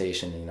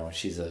representation.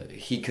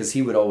 Because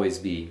he would always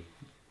be,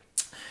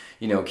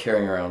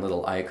 carrying around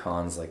little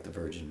icons like the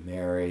Virgin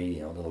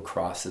Mary, little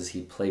crosses.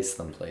 He placed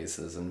them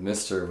places, and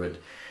Mr. would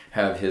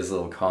have his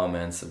little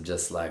comments of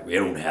just like, we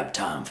don't have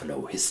time for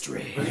no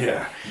history.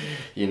 Yeah.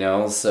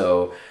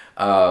 So...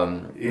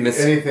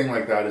 anything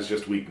like that is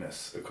just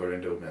weakness,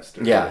 according to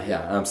Mr. Yeah,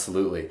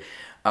 absolutely.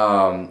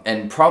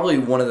 And probably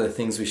one of the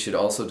things we should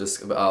also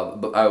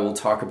I will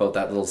talk about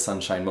that little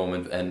sunshine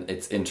moment and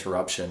its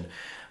interruption,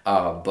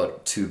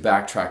 but to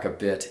backtrack a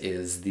bit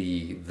is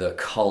the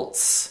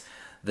cults,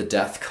 the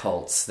death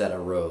cults that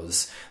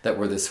arose, that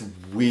were this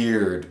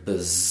weird,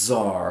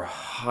 bizarre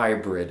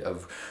hybrid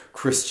of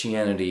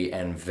Christianity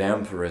and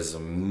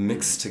vampirism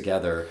mixed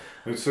together.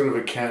 It's sort of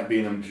a can't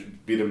beat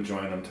 'em,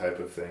 join 'em type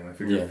of thing. I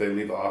figure if they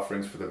leave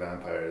offerings for the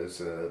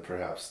vampires,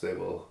 perhaps they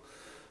will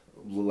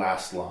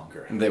last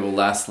longer.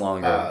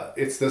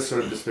 It's this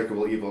sort of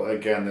despicable evil,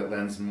 again, that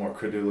lends more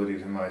credulity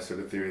to my sort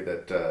of theory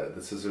that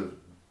this is a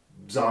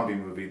zombie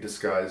movie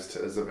disguised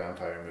as a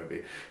vampire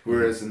movie.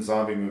 Whereas in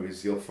zombie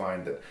movies, you'll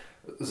find that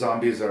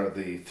zombies are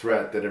the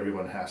threat that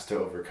everyone has to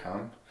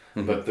overcome,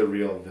 but the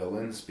real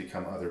villains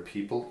become other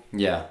people.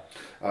 Yeah.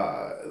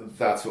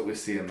 That's what we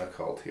see in The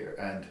Cult here.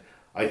 And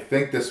I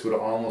think this would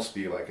almost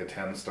be like a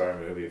 10-star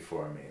movie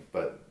for me,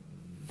 but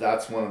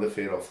that's one of the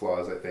fatal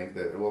flaws, I think,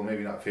 that, well,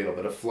 maybe not fatal,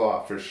 but a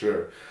flaw for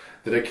sure,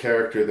 that a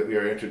character that we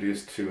are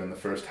introduced to in the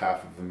first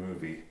half of the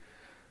movie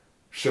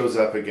shows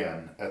up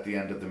again at the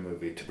end of the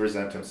movie to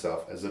present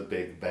himself as a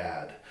big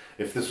bad.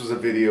 If this was a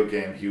video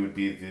game, he would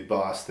be the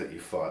boss that you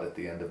fought at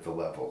the end of the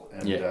level.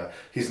 And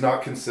he's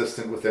not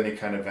consistent with any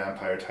kind of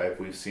vampire type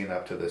we've seen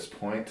up to this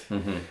point.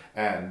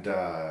 And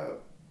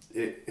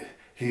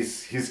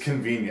he's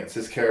convenience.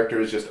 His character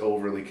is just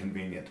overly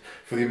convenient.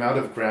 For the amount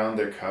of ground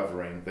they're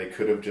covering, they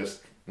could have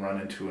just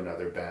run into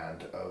another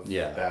band of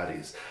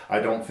baddies. I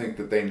don't think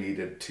that they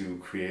needed to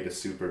create a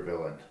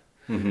supervillain.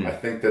 I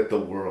think that the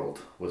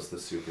world was the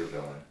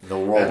supervillain. The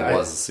world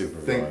was the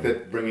supervillain. I think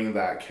that bringing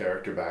that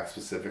character back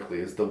specifically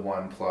is the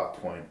one plot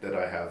point that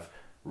I have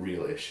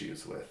real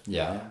issues with.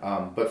 Yeah.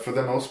 But for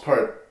the most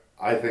part,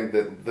 I think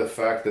that the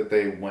fact that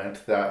they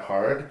went that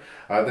hard,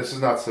 this is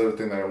not sort of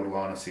thing that I would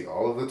want to see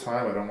all of the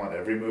time. I don't want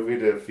every movie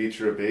to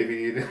feature a baby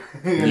eating.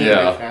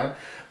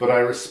 But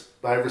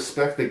I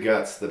respect the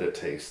guts that it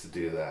takes to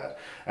do that.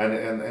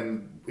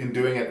 And in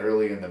doing it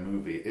early in the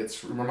movie, it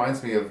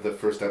reminds me of the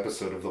first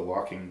episode of The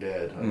Walking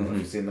Dead. I don't know if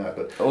you've seen that,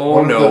 but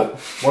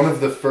one of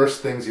the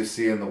first things you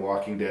see in The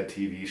Walking Dead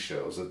TV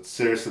shows, it's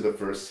seriously the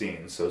first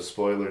scene, so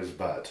spoilers,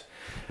 but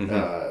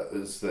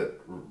is that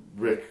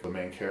Rick, the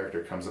main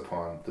character, comes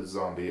upon the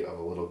zombie of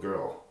a little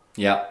girl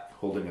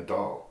holding a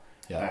doll.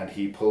 And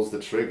he pulls the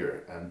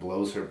trigger and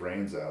blows her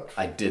brains out.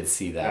 I did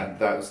see that. And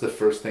that was the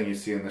first thing you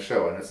see in the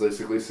show. And it's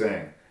basically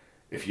saying,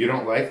 if you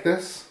don't like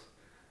this,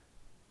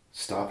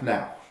 stop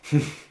now.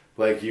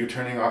 Like, you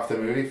turning off the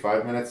movie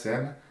 5 minutes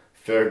in,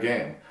 fair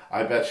game.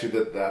 I bet you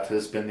that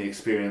has been the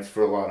experience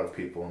for a lot of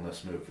people in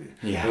this movie.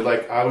 Yeah. But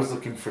like, I was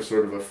looking for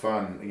sort of a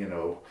fun,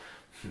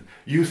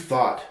 you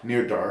thought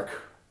Near Dark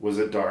was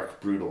a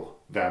dark, brutal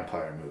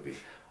vampire movie.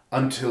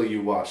 Until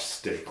you watch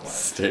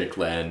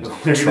Stakeland.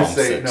 They're going to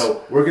say,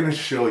 no, we're going to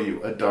show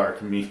you a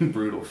dark, mean,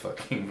 brutal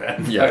fucking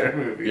vampire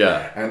movie.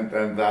 Yeah.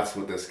 And that's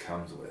what this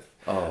comes with.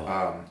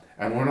 Oh.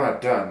 And we're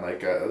not done.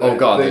 Like, oh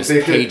god, there's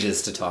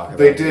pages to talk about.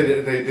 They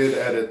did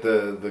edit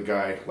the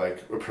guy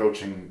like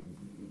approaching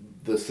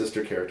the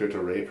sister character to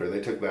rape her.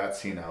 They took that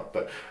scene out,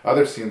 but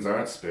other scenes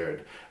aren't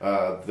spared.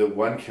 The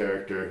one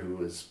character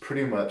who is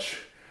pretty much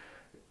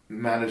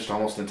managed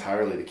almost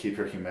entirely to keep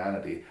her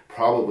humanity,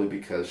 probably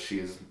because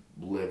she's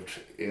lived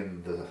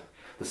in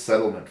the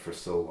settlement for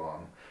so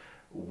long,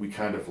 we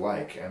kind of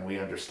like, and we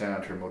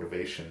understand her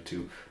motivation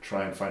to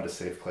try and find a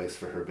safe place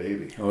for her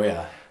baby. Oh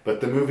yeah.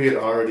 But the movie had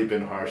already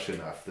been harsh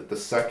enough that the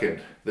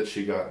second that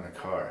she got in the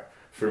car,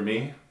 for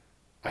me,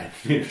 I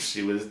knew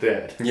she was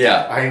dead.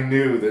 Yeah. I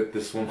knew that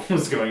this woman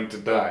was going to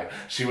die.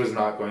 She was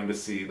not going to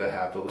see the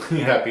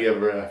happy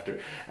ever after.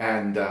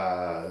 And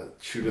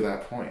true to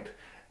that point.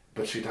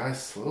 But she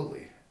dies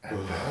slowly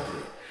and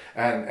badly.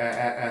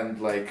 And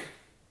like,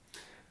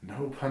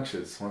 no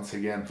punches once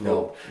again.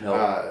 No.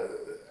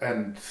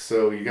 And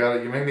so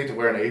you may need to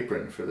wear an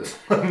apron for this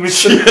one.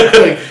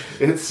 Like,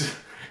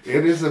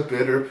 it is a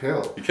bitter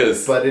pill,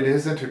 but it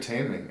is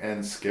entertaining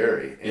and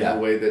scary in a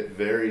way that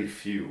very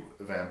few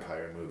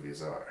vampire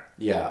movies are.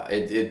 Yeah,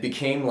 it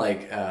became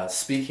like,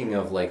 speaking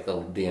of like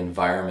the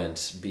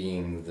environment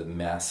being the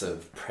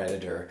massive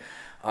predator,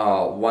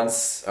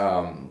 once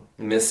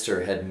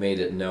Mr. had made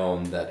it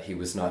known that he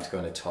was not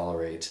going to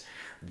tolerate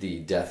the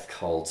death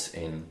cult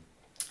in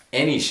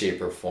any shape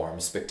or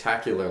form,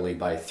 spectacularly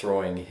by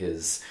throwing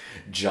his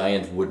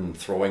giant wooden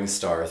throwing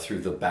star through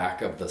the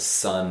back of the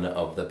son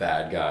of the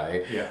bad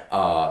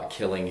guy,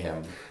 killing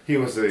him. He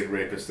was a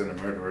rapist and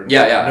a murderer.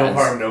 Yeah. No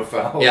harm, no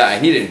foul. Yeah,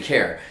 he didn't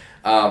care.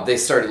 They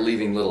started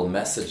leaving little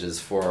messages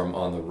for him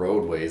on the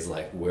roadways,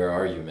 like, "Where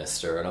are you,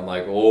 mister?" And I'm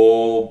like,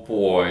 oh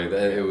boy,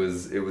 it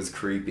was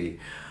creepy.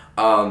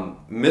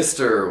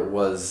 Mr.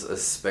 was a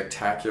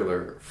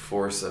spectacular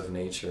force of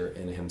nature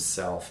in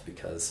himself,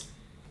 because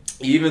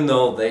even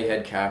though they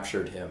had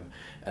captured him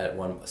at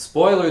one...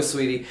 Spoilers,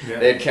 sweetie! Yeah.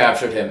 They had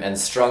captured him and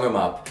strung him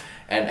up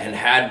and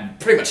had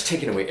pretty much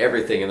taken away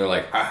everything, and they're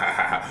like, ha ha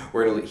ha,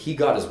 we're gonna... He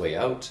got his way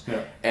out,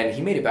 and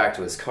he made it back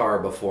to his car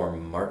before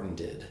Martin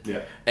did.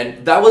 Yeah.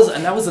 And that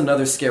was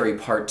another scary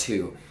part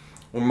too.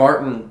 When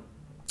Martin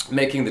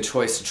making the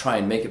choice to try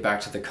and make it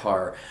back to the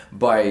car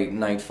by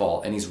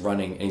nightfall, and he's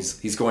running, and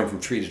he's going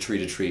from tree to tree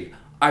to tree.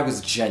 I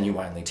was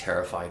genuinely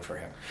terrified for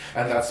him.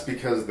 And that's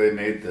because they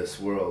made this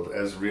world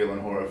as real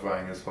and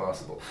horrifying as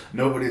possible.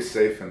 Nobody's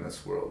safe in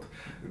this world.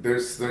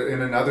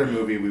 In another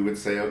movie, we would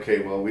say,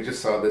 okay, well, we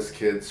just saw this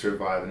kid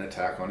survive an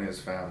attack on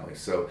his family,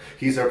 so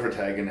he's our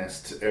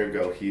protagonist,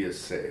 ergo he is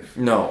safe.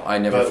 No, I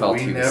never felt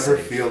he was safe. But we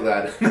never feel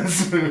that in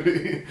this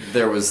movie.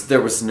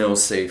 There was no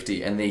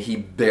safety, and he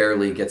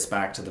barely gets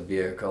back to the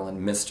vehicle,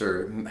 and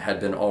Mr. had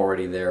been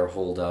already there,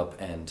 holed up,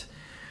 and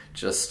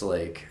just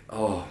like,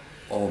 oh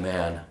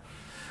man.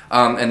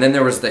 And then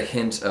there was the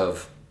hint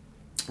of,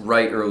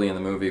 right early in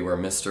the movie, where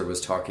Mr. was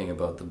talking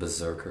about the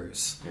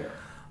berserkers. Yeah.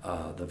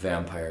 The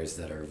vampires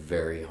that are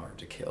very hard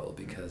to kill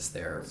because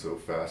they're so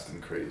fast and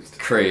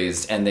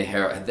crazed. And they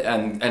have,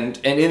 and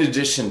in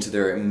addition to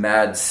their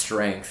mad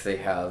strength, they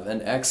have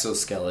an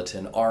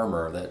exoskeleton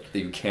armor that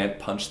you can't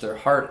punch their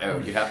heart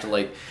out. You have to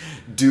like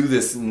do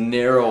this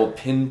narrow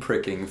pin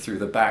pricking through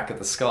the back of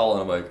the skull,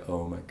 and I'm like,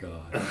 oh my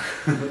god.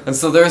 And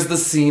so there's the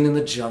scene in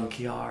the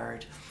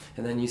junkyard,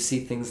 and then you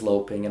see things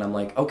loping, and I'm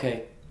like,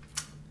 okay,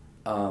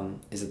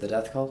 is it the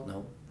death cult?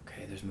 No.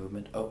 Okay, there's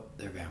movement. Oh,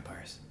 they're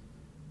vampires.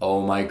 Oh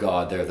my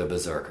god, they're the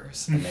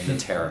berserkers. And then the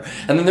terror.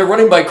 And then they're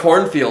running by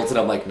cornfields, and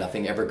I'm like,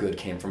 nothing ever good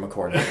came from a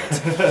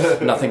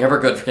cornfield. Nothing ever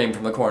good came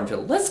from the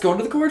cornfield. Let's go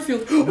into the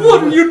cornfield.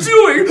 What are you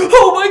doing?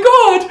 Oh my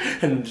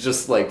god! And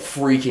just like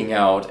freaking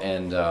out,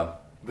 and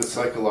the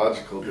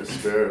psychological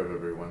despair of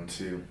everyone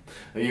too.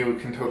 You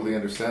can totally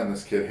understand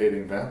this kid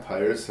hating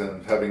vampires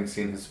and having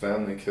seen his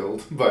family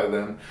killed by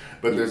them.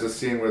 But there's a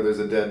scene where there's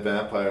a dead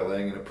vampire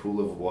laying in a pool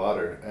of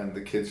water, and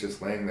the kid's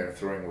just laying there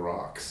throwing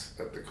rocks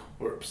at the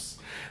corpse.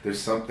 There's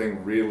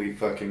something really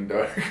fucking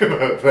dark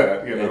about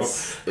that, you know?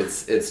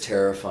 It's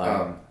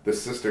terrifying. The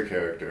sister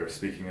character,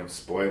 speaking of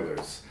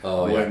spoilers,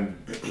 when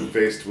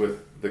faced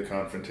with the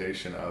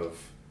confrontation of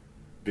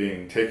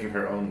taking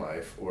her own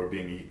life or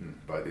being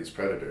eaten by these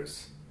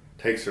predators,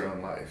 takes her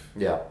own life.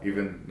 Yeah.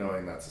 Even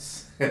knowing that's a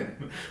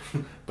sin.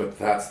 But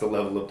that's the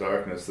level of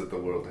darkness that the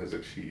world has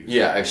achieved.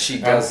 Yeah, if she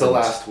doesn't... That's the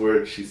last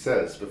word she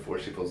says before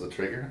she pulls the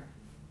trigger.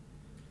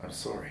 I'm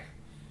sorry.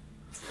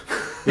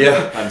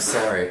 Yeah, I'm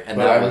sorry. And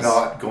but I'm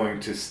not going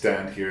to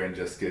stand here and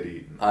just get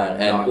eaten.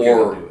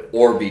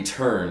 Or be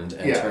turned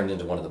and turned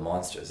into one of the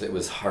monsters. It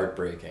was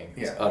heartbreaking.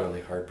 It was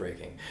utterly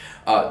heartbreaking.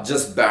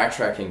 Just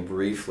backtracking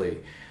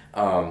briefly,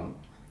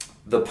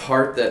 the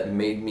part that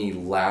made me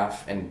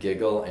laugh and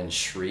giggle and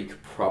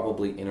shriek,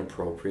 probably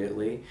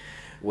inappropriately,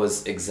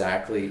 was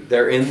exactly,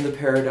 they're in the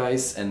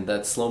paradise, and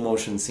that slow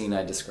motion scene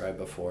I described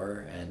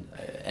before,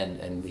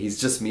 and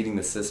he's just meeting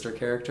the sister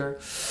character.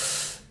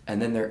 And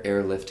then they're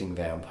airlifting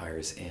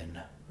vampires in.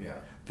 Yeah.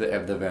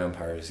 The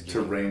vampires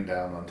to rain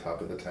down on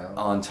top of the town.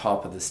 On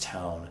top of this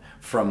town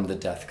from the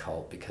death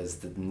cult,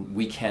 because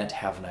we can't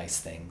have nice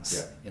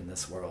things in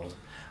this world.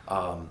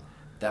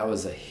 That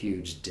was a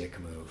huge dick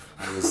move.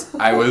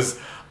 I was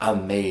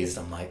amazed.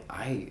 I'm like,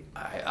 I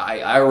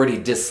already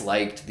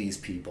disliked these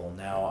people.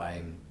 Now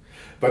I'm.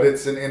 But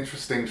it's an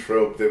interesting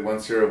trope that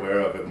once you're aware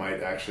of, it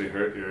might actually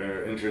hurt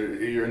your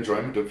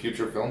enjoyment of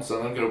future films.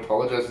 So I'm going to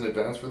apologize in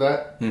advance for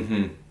that.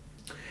 Mm-hmm.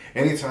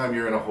 Anytime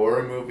you're in a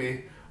horror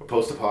movie, a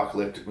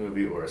post-apocalyptic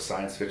movie, or a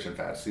science fiction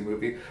fantasy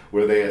movie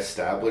where they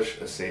establish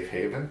a safe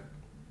haven,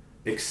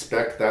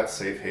 expect that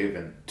safe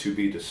haven to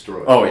be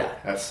destroyed. Oh, yeah.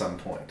 At some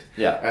point.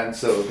 Yeah. And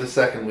so the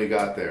second we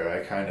got there, I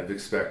kind of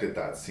expected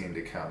that scene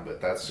to come,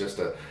 but that's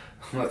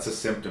a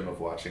symptom of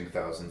watching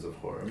thousands of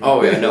horror movies.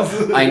 Oh yeah, no.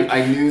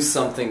 I knew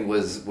something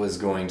was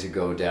going to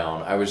go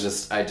down. I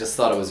just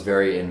thought it was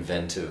very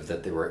inventive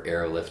that they were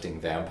airlifting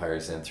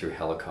vampires in through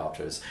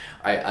helicopters.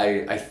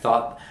 I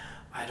thought,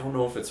 I don't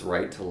know if it's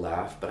right to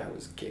laugh, but I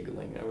was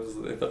giggling. I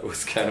thought it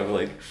was kind of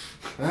like,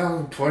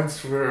 well, points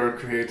for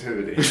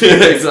creativity.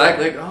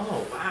 Exactly. Like,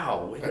 oh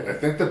wow. I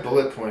think the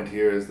bullet point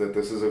here is that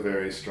this is a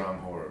very strong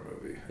horror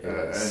movie,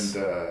 yes.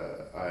 and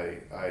I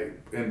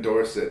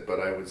endorse it. But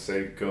I would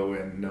say go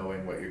in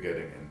knowing what you're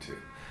getting into.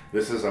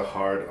 This is a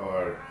hard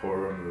R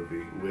horror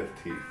movie with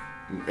teeth,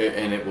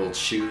 and it will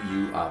chew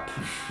you up.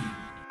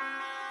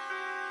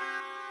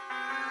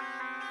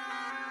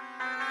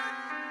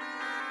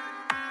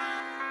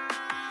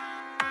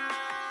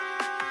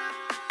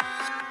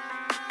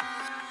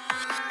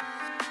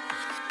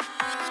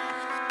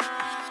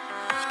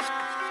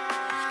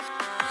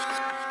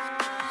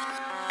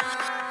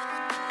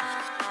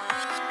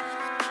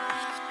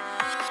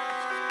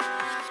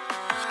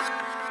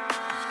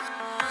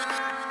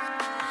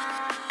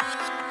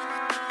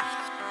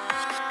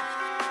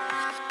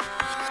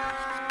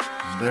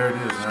 There it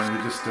is, and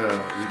we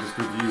just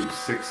reviewed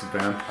 6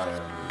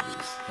 vampire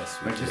movies. Yes,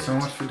 Thank you so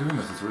much for doing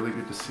this. It's really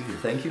good to see you.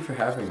 Thank you for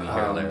having me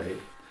here, Larry.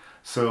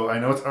 So I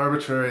know it's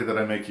arbitrary that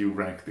I make you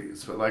rank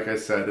these, but like I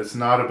said, it's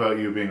not about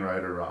you being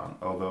right or wrong,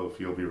 although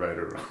you'll be right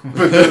or wrong.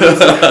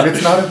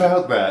 It's not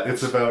about that.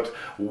 It's about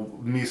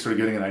me sort of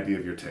getting an idea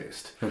of your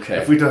taste. Okay.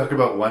 If we talk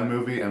about one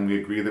movie and we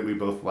agree that we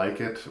both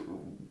like it,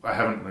 I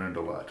haven't learned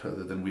a lot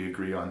other than we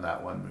agree on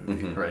that one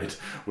movie, Mm-hmm. right?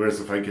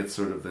 Whereas if I get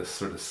sort of this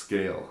sort of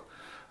scale,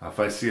 if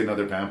I see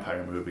another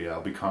vampire movie, I'll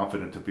be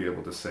confident to be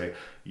able to say,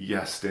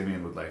 yes,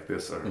 Damien would like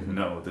this, or Mm-hmm.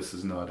 no, this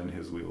is not in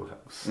his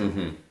wheelhouse.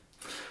 Mm-hmm.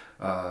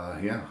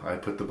 Yeah, I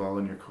put the ball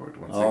in your court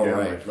once All again.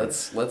 right,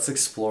 let's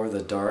explore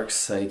the dark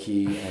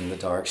psyche and the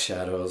dark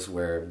shadows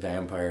where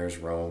vampires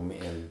roam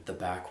in the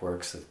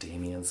backworks of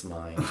Damien's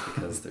mind,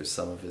 because they're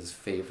some of his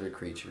favorite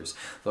creatures.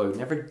 Though I would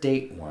never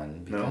date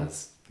one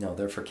because no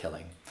they're for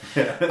killing.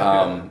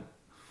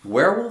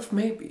 Werewolf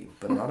maybe,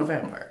 but not a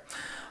vampire.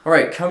 All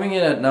right, coming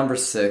in at number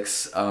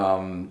 6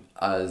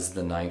 as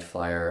the Night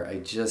Flyer. I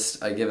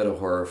give it a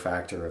horror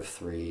factor of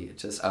 3,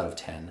 just out of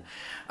 10.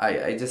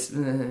 I just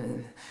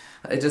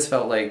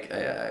felt like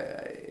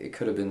it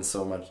could have been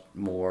so much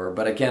more.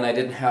 But again, I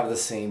didn't have the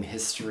same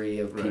history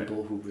of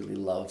people who really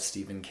love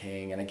Stephen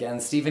King. And again,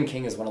 Stephen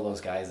King is one of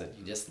those guys that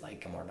you just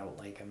like him or don't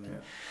like him.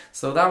 And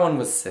so that one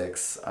was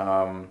 6.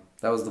 That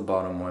was the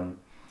bottom one.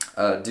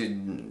 I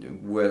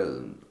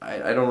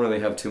don't really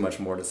have too much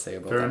more to say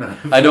about Fair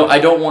that. enough. I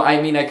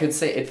could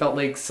say it felt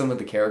like some of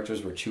the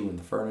characters were chewing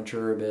the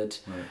furniture a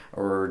bit,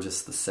 or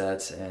just the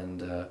set,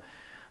 and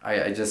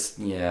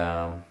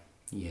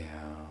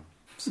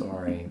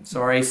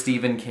Sorry,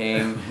 Stephen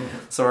King.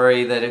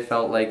 Sorry that it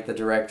felt like the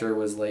director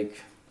was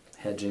like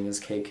hedging his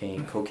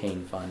cocaine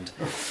fund.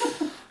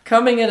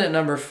 Coming in at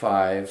number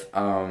 5,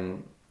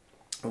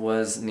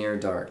 was Near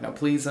Dark. Now,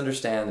 please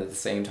understand, at the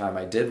same time,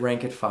 I did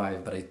rank it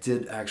 5, but I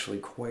did actually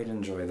quite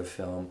enjoy the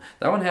film.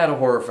 That one had a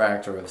horror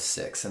factor of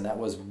 6, and that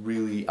was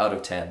really out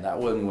of 10. That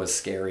one was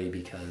scary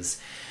because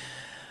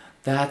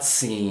that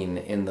scene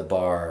in the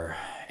bar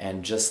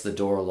and just the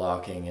door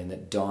locking and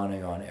it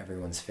dawning on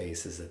everyone's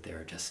faces that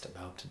they're just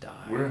about to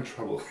die. We're in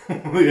trouble.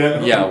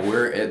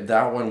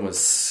 That one was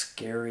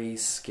scary,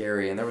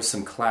 and there was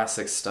some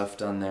classic stuff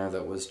done there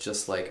that was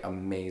just like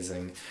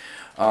amazing.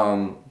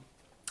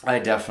 I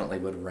definitely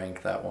would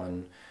rank that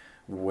one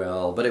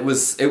well, but it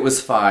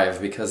was 5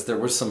 because there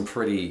were some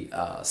pretty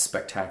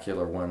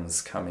spectacular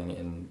ones coming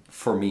in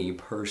for me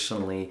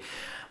personally,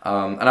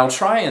 and I'll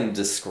try and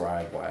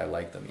describe why I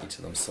like them, each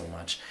of them, so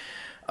much.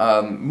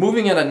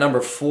 Moving in at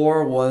number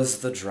 4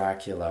 was the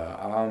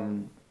Dracula.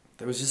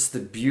 There was just the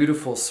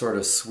beautiful sort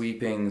of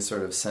sweeping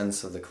sort of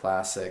sense of the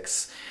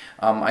classics.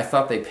 I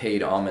thought they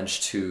paid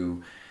homage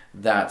to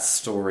that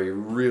story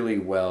really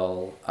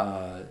well,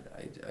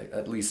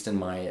 at least in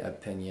my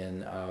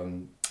opinion.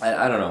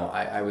 I don't know,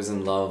 I was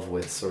in love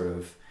with sort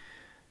of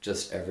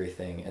just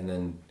everything, and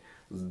then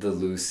the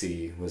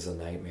Lucy was a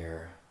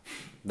nightmare.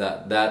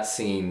 That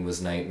scene was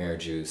nightmare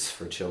juice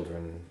for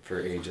children for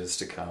ages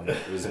to come.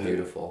 It was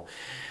beautiful.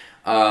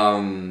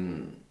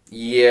 I'm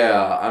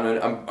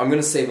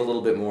gonna save a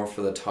little bit more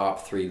for the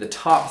top 3. The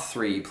top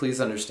 3, please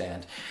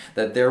understand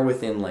that they're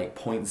within like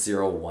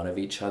 0.01 of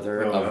each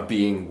other of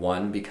being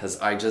one, because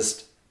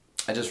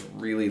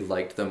really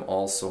liked them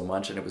all so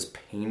much, and it was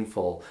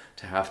painful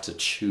to have to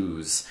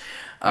choose.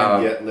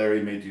 And yet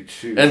Larry made you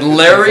choose. And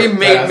Larry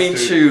made me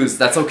choose.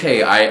 That's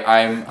okay.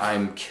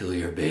 I'm kill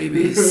your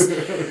babies.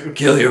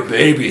 Kill your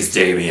babies,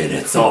 Damien.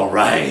 It's all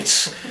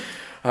right.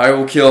 I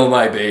will kill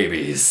my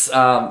babies.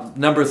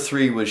 Number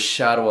 3 was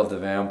Shadow of the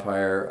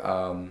Vampire.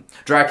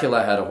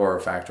 Dracula had a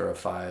horror factor of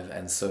 5,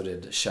 and so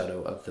did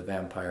Shadow of the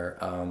Vampire.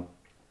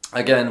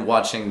 Again,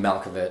 watching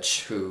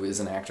Malkovich, who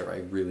is an actor I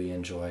really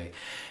enjoy,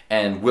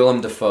 and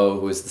Willem Dafoe,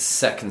 who is the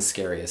second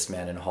scariest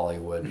man in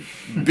Hollywood,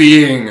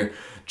 being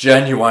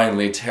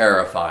genuinely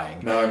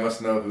terrifying. Now I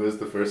must know who is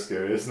the first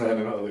scariest man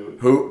in Hollywood.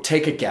 Who?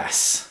 Take a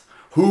guess.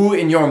 Who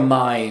in your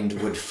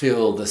mind would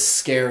fill the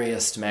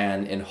scariest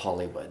man in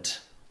Hollywood?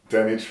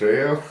 Danny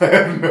Trejo? I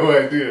have no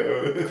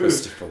idea.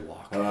 Christopher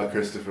Walken.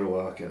 Christopher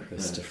Walken.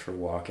 Christopher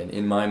Walken.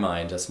 In my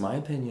mind, that's my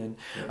opinion.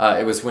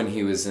 It was when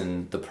he was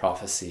in The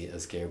Prophecy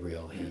as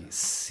Gabriel. He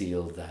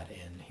sealed that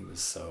in. He was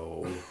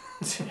so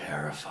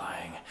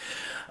terrifying.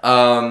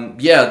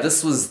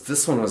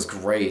 This one was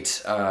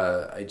great.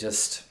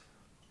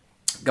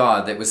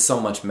 God, there was so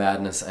much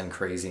madness and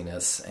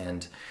craziness,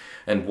 and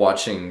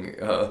watching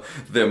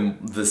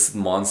this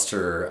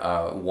monster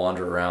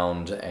wander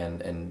around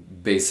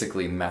and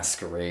basically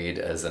masquerade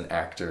as an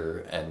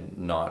actor and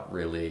not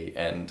really,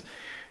 and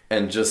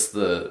just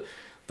the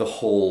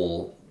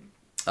whole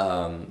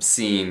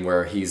scene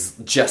where he's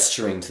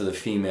gesturing to the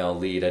female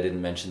lead. I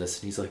didn't mention this,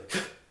 and he's like,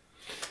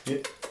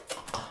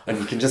 and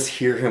you can just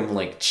hear him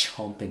like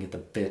chomping at the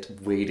bit,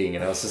 waiting,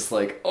 and I was just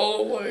like,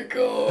 oh my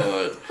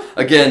god.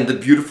 Again, the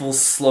beautiful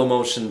slow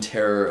motion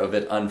terror of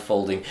it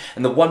unfolding,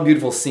 and the one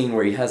beautiful scene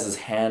where he has his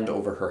hand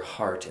over her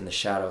heart in the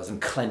shadows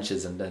and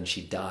clenches, and then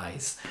she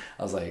dies.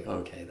 I was like,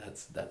 okay,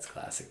 that's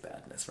classic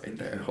badness right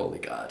there. Holy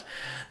god.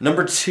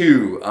 Number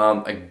 2,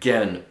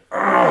 again,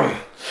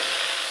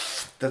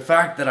 the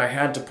fact that I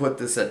had to put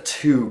this at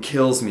 2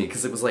 kills me,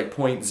 because it was like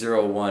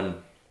 0.01.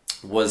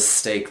 was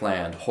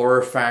Stakeland.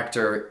 Horror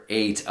factor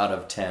 8 out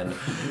of 10.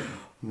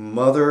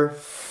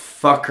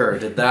 Motherfucker,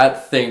 did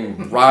that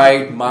thing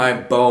ride my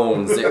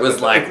bones. It was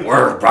like,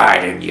 we're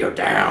riding you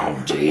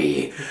down,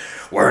 D.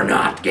 We're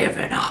not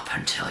giving up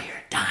until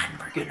you're done.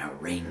 We're gonna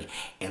wring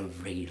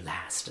every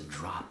last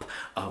drop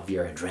of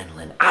your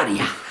adrenaline out of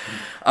ya.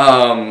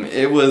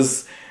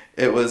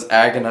 It was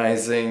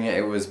agonizing.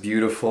 It was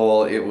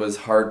beautiful. It was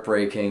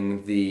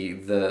heartbreaking.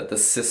 The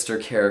sister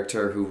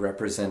character who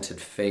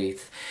represented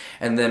Faith,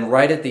 and then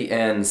right at the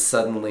end,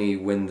 suddenly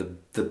when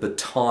the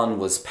baton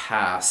was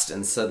passed,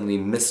 and suddenly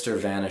Mr.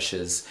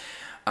 vanishes,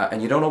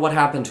 and you don't know what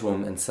happened to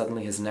him, and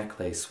suddenly his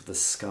necklace with the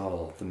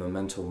skull, the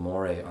memento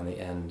mori on the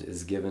end,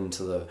 is given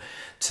to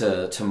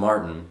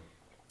Martin,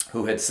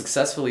 who had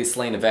successfully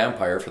slain a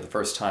vampire for the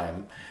first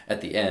time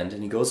at the end,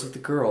 and he goes with the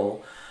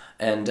girl.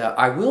 And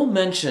I will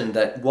mention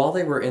that while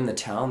they were in the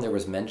town, there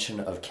was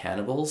mention of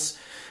cannibals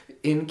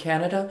in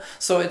Canada.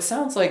 So it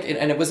sounds like,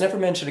 and it was never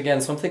mentioned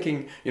again, so I'm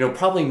thinking,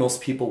 probably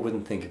most people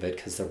wouldn't think of it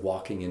because they're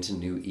walking into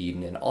New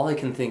Eden, and all I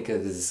can think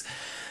of is,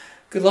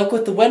 good luck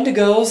with the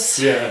Wendigos.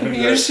 Yeah.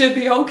 You should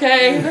be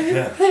okay,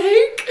 I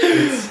think.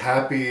 It's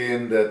happy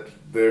in that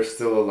they're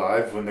still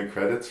alive when the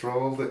credits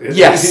rolled.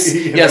 Yes.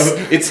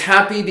 It's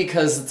happy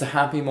because it's a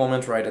happy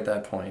moment right at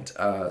that point.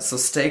 So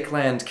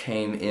Stakeland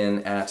came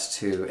in at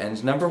 2.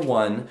 And number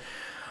 1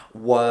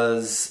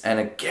 was, and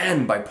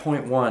again by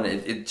 0.1,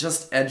 it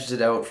just edged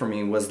it out for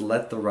me, was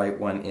Let the Right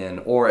One In.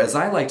 Or as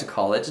I like to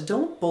call it,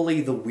 don't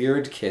bully the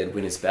weird kid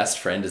when his best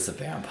friend is a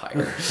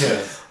vampire.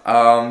 Yes.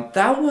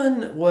 That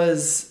one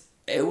was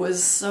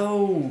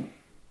so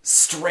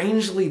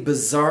strangely,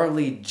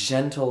 bizarrely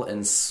gentle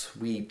and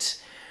sweet.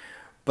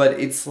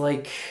 But it's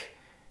like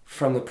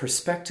from the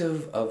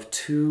perspective of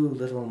 2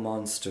 little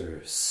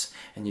monsters,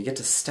 and you get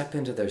to step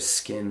into their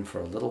skin for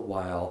a little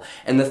while.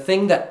 And the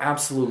thing that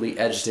absolutely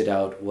edged it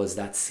out was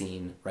that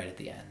scene right at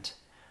the end,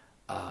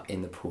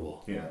 in the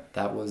pool. Yeah,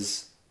 that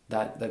was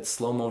that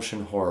slow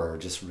motion horror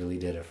just really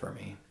did it for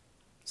me.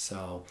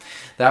 So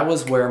that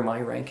was where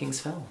my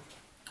rankings fell.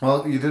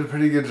 Well, you did a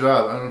pretty good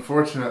job.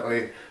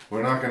 Unfortunately,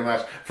 we're not going to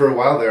match. For a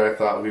while there, I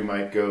thought we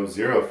might go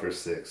 0 for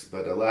 6,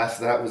 but alas,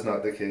 that was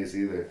not the case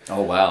either.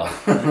 Oh, wow.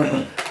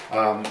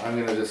 I'm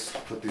going to just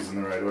put these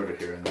in the right order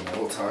here, and then I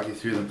will talk you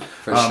through them.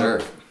 For sure.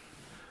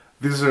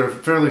 These are a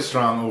fairly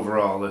strong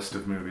overall list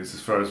of movies as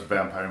far as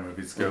vampire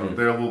movies go. Mm-hmm.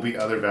 There will be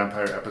other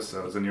vampire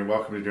episodes, and you're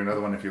welcome to do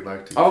another one if you'd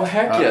like to. Oh,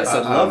 heck yes,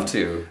 I'd love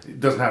to. It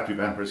doesn't have to be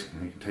vampires. You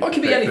can take it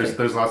can be anything.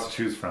 There's lots to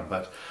choose from,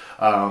 but...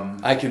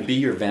 I could be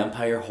your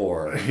vampire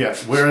horror. Yeah,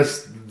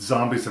 whereas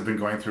zombies have been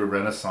going through a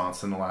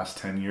renaissance in the last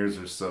 10 years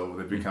or so,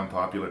 they've become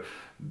popular.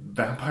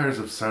 Vampires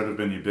have sort of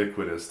been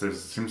ubiquitous. There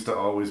seems to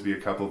always be a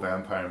couple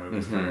vampire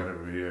movies coming out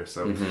every year.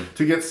 So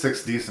to get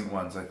 6 decent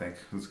ones, I think,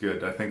 is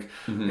good. I think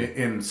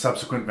in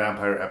subsequent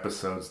vampire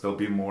episodes, there'll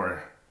be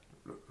more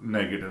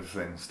negative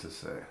things to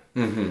say.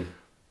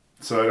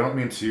 So I don't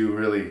mean to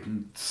really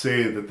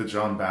say that the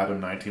John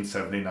Badham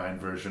 1979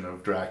 version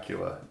of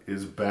Dracula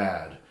is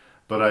bad.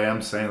 but I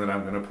am saying that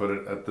I'm going to put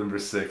it at number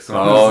 6 on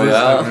Oh, this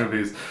list yeah. of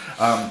movies.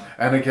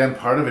 And again,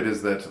 part of it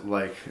is that,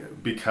 like,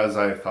 because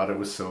I thought it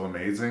was so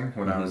amazing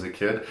when I was a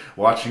kid,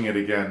 watching it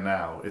again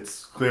now,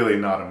 it's clearly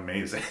not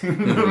amazing,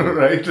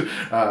 right?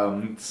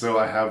 So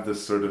I have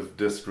this sort of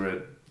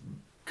disparate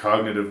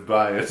cognitive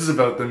bias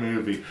about the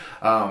movie.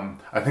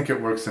 I think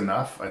it works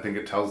enough. I think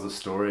it tells the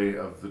story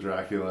of the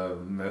Dracula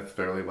myth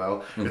fairly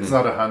well. It's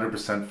not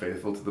 100%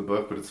 faithful to the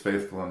book, but it's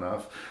faithful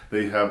enough.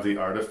 They have the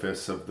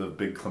artifice of the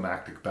big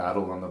climactic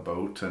battle on the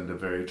boat and a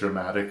very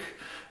dramatic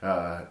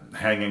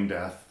hanging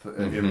death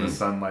in the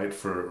sunlight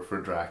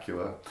for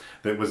Dracula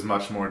that was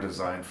much more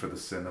designed for the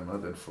cinema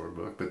than for a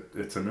book, but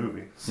it's a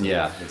movie. So,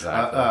 Yeah,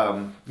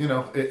 exactly. you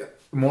know,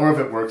 more of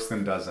it works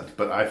than doesn't,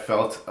 but I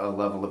felt a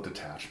level of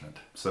detachment.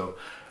 So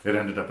it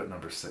ended up at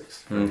number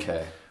 6.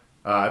 Okay.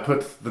 I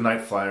put The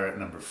Night Flyer at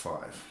number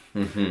 5.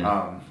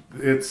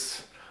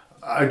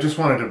 I just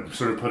wanted to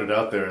sort of put it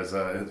out there as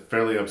a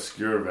fairly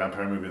obscure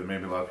vampire movie that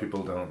maybe a lot of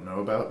people don't know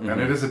about,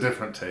 and it is a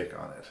different take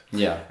on it.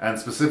 Yeah. And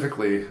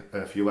specifically,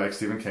 if you like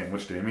Stephen King,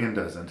 which Damien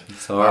doesn't.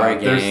 Sorry,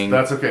 gang.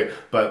 That's okay.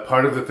 But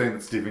part of the thing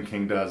that Stephen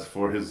King does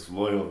for his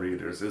loyal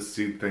readers is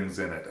see things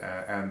in it,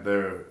 and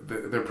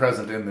they're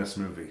present in this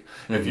movie.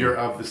 If you're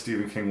of the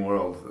Stephen King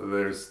world,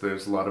 there's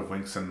a lot of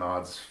winks and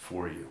nods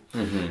for you.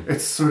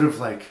 It's sort of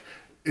like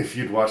if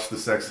you'd watched the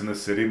Sex and the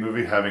City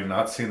movie, having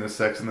not seen the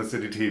Sex and the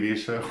City TV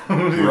show.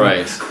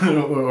 Right.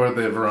 Or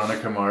the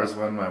Veronica Mars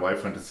one. My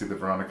wife went to see the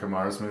Veronica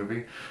Mars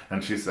movie,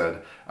 and she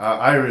said,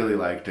 I really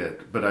liked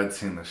it, but I'd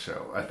seen the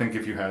show. I think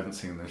if you hadn't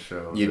seen the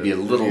show, You'd be a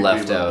little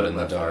left out in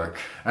the dark.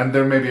 And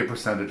there may be a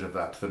percentage of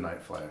that to The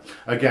Night Flyer.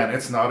 Again,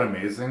 it's not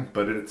amazing,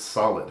 but it's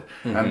solid.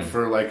 And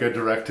for like a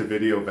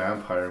direct-to-video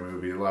vampire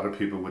movie, a lot of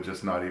people would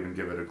just not even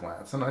give it a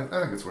glance. And I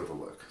think it's worth a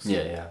look. So.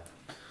 Yeah.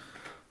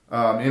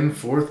 In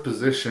 4th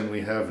position,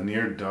 we have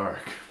Near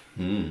Dark.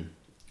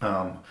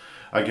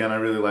 Again, I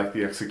really like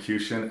the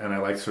execution, and I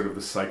like sort of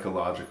the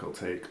psychological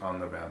take on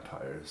the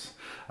vampires.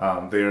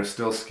 They are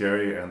still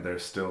scary, and they're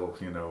still,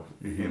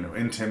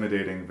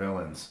 intimidating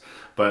villains.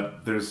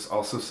 But there's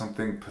also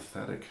something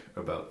pathetic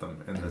about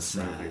them in this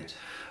movie.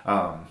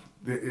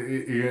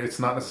 It's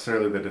not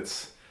necessarily that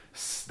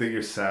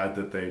you're sad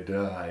that they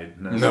died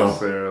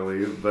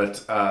necessarily,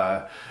 but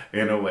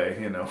in a way,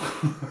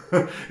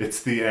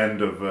 it's the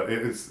end of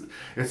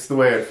it's the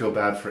way I feel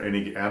bad for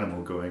any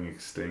animal going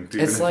extinct.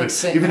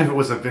 Even if it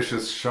was a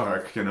vicious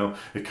shark,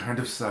 it kind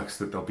of sucks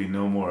that there'll be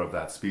no more of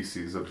that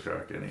species of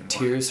shark anymore.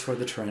 Tears for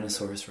the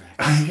Tyrannosaurus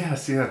Rex.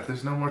 Yes,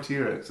 there's no more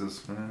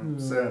T-Rexes.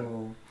 Sad.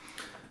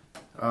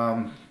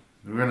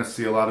 We're going to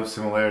see a lot of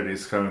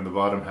similarities coming in the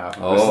bottom half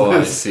of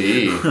this list. I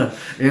see.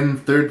 In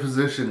 3rd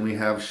position, we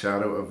have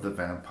Shadow of the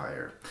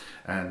Vampire.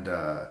 And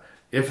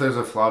if there's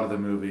a flaw to the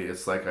movie,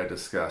 it's like I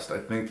discussed. I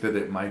think that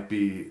it might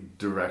be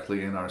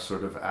directly in our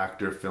sort of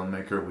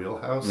actor-filmmaker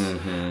wheelhouse.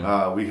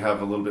 We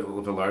have a little bit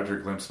of a larger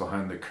glimpse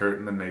behind the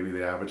curtain than maybe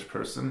the average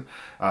person.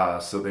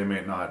 So they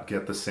may not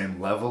get the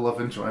same level of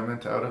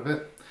enjoyment out of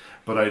it.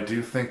 But I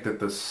do think that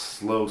the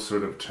slow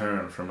sort of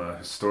turn from a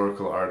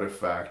historical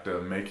artifact, a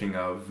making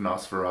of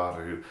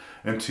Nosferatu,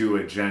 into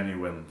a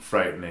genuine,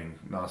 frightening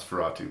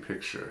Nosferatu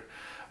picture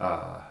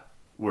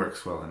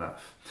works well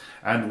enough.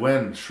 And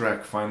when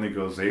Shrek finally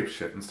goes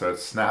apeshit and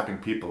starts snapping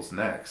people's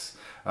necks,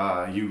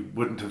 you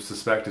wouldn't have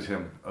suspected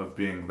him of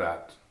being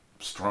that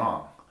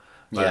strong.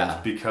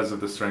 But because of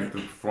the strength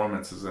of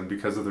performances and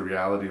because of the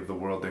reality of the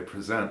world they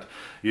present,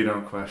 you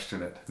don't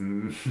question it.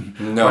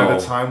 No. By the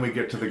time we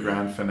get to the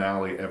grand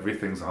finale,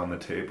 everything's on the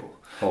table.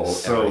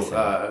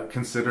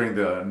 Considering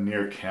the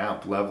near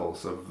camp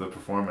levels of the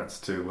performance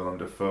to Willem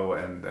Dafoe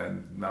and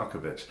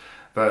Malkovich,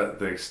 that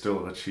they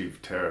still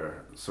achieved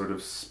terror sort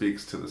of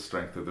speaks to the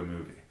strength of the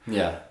movie.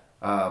 Yeah.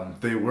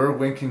 They were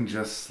winking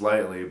just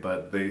slightly,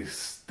 but they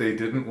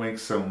didn't wink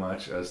so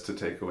much as to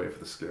take away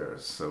from the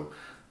scares. So,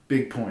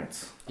 big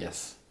points.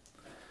 Yes.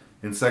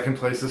 In 2nd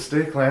place is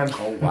Stakeland.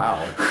 Oh,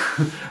 wow.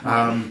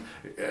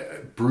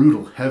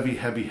 Brutal,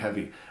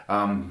 heavy.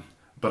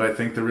 But I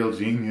think the real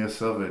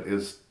genius of it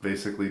is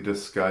basically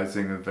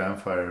disguising a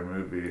vampire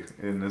movie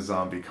in a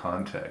zombie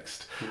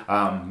context.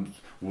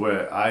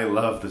 Where I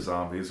love the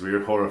zombies. We are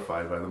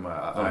horrified by them.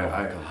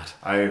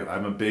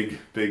 I'm a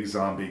big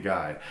zombie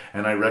guy.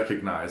 And I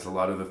recognize a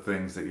lot of the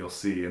things that you'll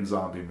see in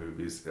zombie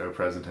movies are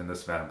present in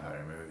this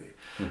vampire movie.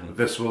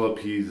 This will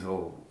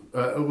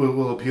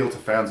appeal to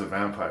fans of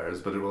vampires,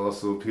 but it will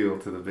also appeal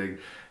to the big,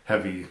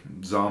 heavy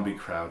zombie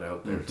crowd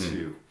out there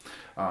too.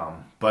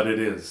 But it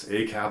is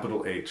a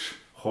capital H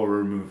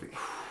horror movie.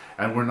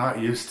 And we're not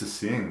used to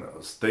seeing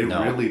those. They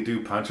really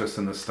do punch us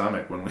in the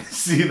stomach when we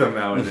see them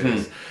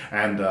nowadays.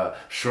 And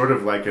short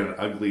of like an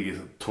ugly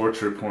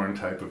torture porn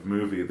type of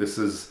movie, this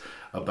is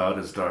about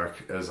as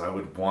dark as I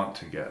would want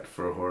to get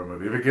for a horror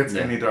movie. If it gets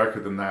any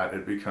darker than that,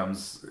 it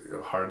becomes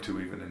hard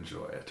to even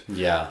enjoy it.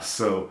 Yeah.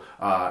 So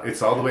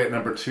it's all the way at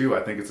number 2.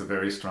 I think it's a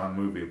very strong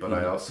movie, but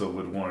I also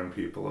would warn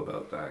people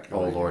about that.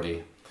 Oh,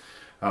 lordy.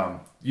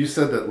 You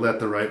said that Let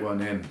the Right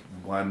One In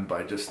won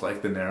by just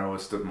like the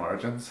narrowest of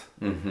margins.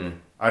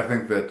 I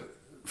think that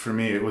for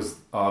me, it was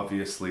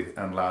obviously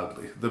and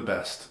loudly the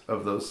best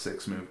of those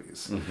 6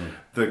 movies.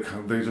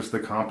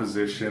 The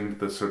composition,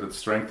 the sort of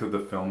strength of the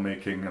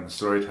filmmaking and the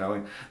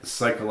storytelling, the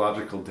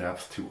psychological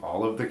depth to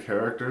all of the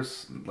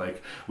characters.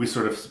 Like, we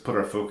sort of put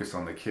our focus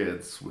on the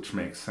kids, which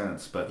makes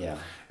sense, but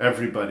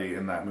everybody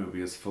in that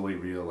movie is fully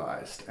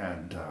realized,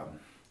 and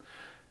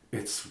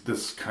it's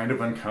this kind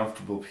of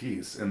uncomfortable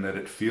piece in that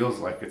it feels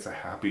like it's a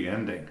happy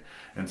ending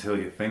until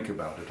you think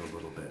about it a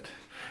little bit.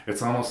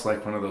 It's almost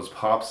like one of those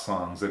pop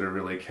songs that are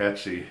really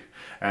catchy,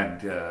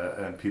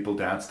 and people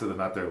dance to them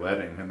at their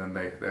wedding, and then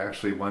they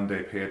actually one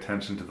day pay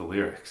attention to the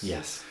lyrics.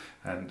 Yes.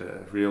 And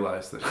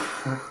realize that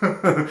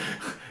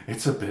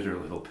it's a bitter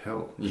little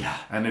pill. Yeah.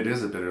 And it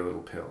is a bitter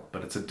little pill,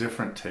 but it's a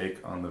different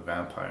take on the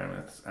vampire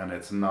myths, and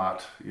it's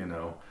not,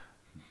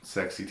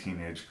 sexy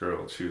teenage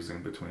girl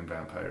choosing between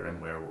vampire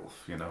and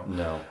werewolf,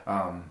 No.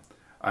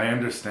 I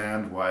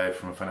understand why,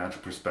 from a financial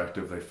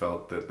perspective, they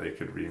felt that they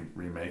could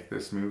remake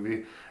this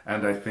movie,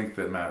 and I think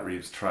that Matt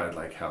Reeves tried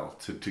like hell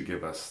to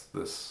give us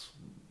this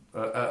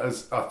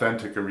as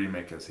authentic a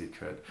remake as he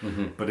could.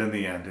 But in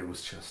the end, it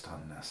was just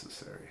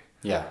unnecessary.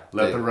 Yeah.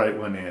 Let the Right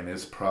One In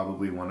is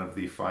probably one of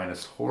the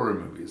finest horror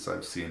movies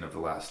I've seen of the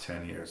last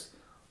 10 years,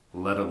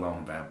 let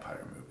alone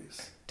vampire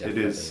movies.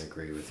 Definitely it is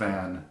agree with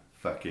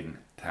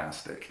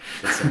fan-fucking-tastic.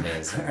 It's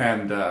amazing.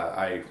 And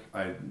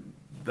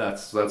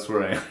that's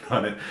where I am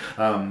on it.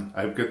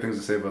 I have good things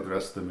to say about the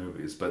rest of the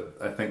movies, but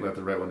I think Let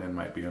the Right One In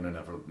might be on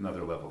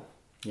another level.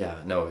 Yeah,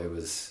 no, it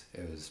was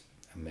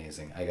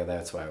amazing.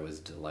 That's why I was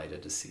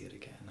delighted to see it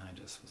again. I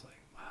just was like,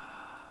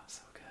 wow,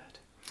 so good.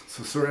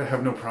 So sorry I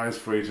have no prize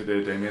for you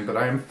today, Damien, but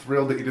I am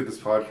thrilled that you did this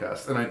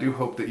podcast, and I do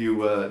hope that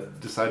you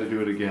decide to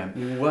do it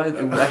again. What?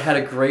 I had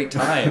a great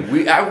time.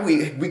 We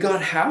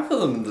got half of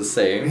them the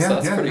same, so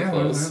that's pretty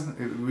close.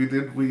 We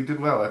did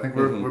well. I think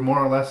we're more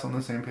or less on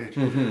the same page.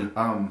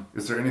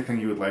 Is there anything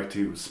you would like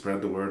to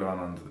spread the word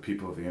on to the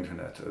people of the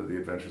internet, the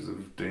adventures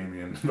of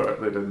Damien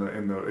Bartlett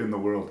in the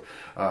world?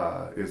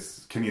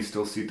 Can you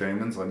still see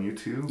Damon's on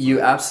YouTube?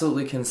 You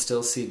absolutely can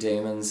still see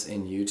Damon's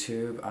in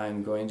YouTube.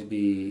 I'm going to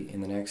be,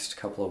 in the next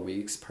couple of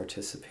weeks,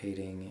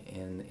 participating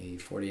in a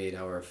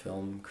 48-hour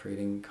film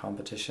creating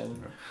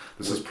competition.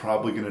 This is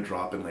probably going to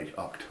drop in like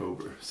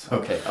October. So.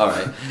 Okay, all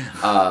right.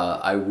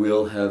 I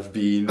will have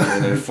been in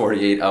a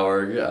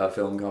 48-hour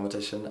film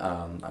competition.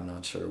 I'm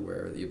not sure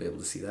where you'll be able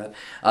to see that.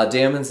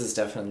 Damon's is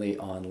definitely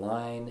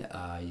online.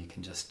 You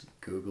can just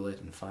Google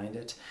it and find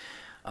it.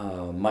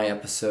 My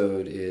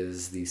episode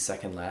is the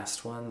second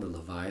last one, the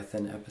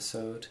Leviathan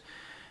episode.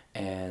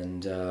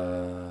 And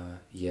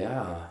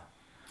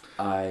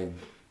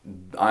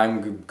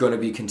I'm going to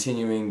be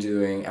continuing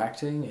doing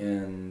acting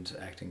and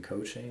acting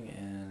coaching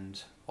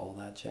and all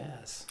that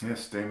jazz.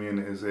 Yes, Damien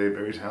is a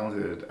very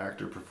talented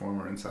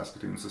actor-performer in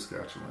Saskatoon,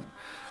 Saskatchewan.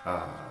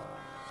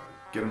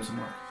 Get him some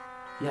work.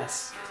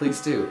 Yes,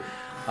 please do.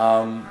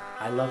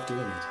 I love doing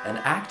it. And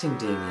acting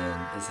Damien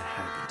is a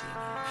happy Damien.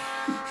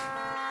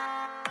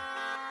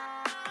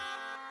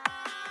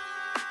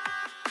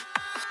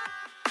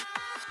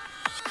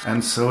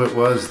 And so it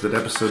was that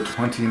episode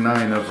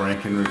 29 of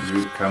Rank and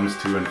Review comes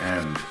to an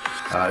end.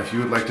 If you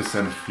would like to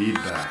send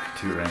feedback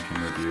to Rank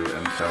and Review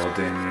and tell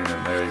Damien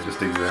and Larry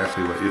just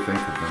exactly what you think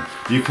of them,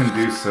 you can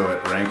do so at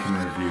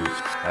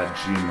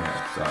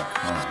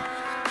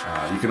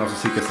rankandreview@gmail.com. You can also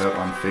seek us out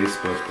on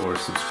Facebook or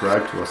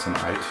subscribe to us on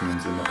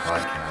iTunes in the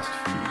podcast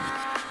feed.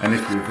 And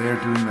if you're there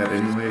doing that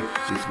anyway,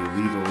 if you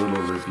leave a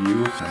little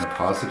review and a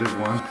positive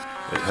one,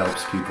 it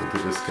helps people to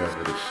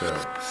discover the show.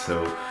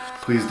 So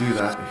please do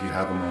that if you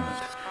have a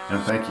moment.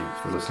 And thank you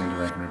for listening to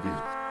Rank and Review.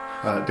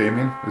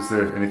 Damien, is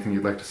there anything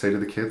you'd like to say to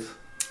the kids?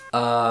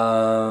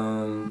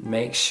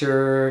 Make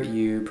sure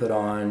you put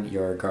on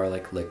your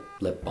garlic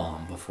lip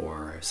balm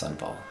before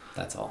sunfall.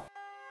 That's all.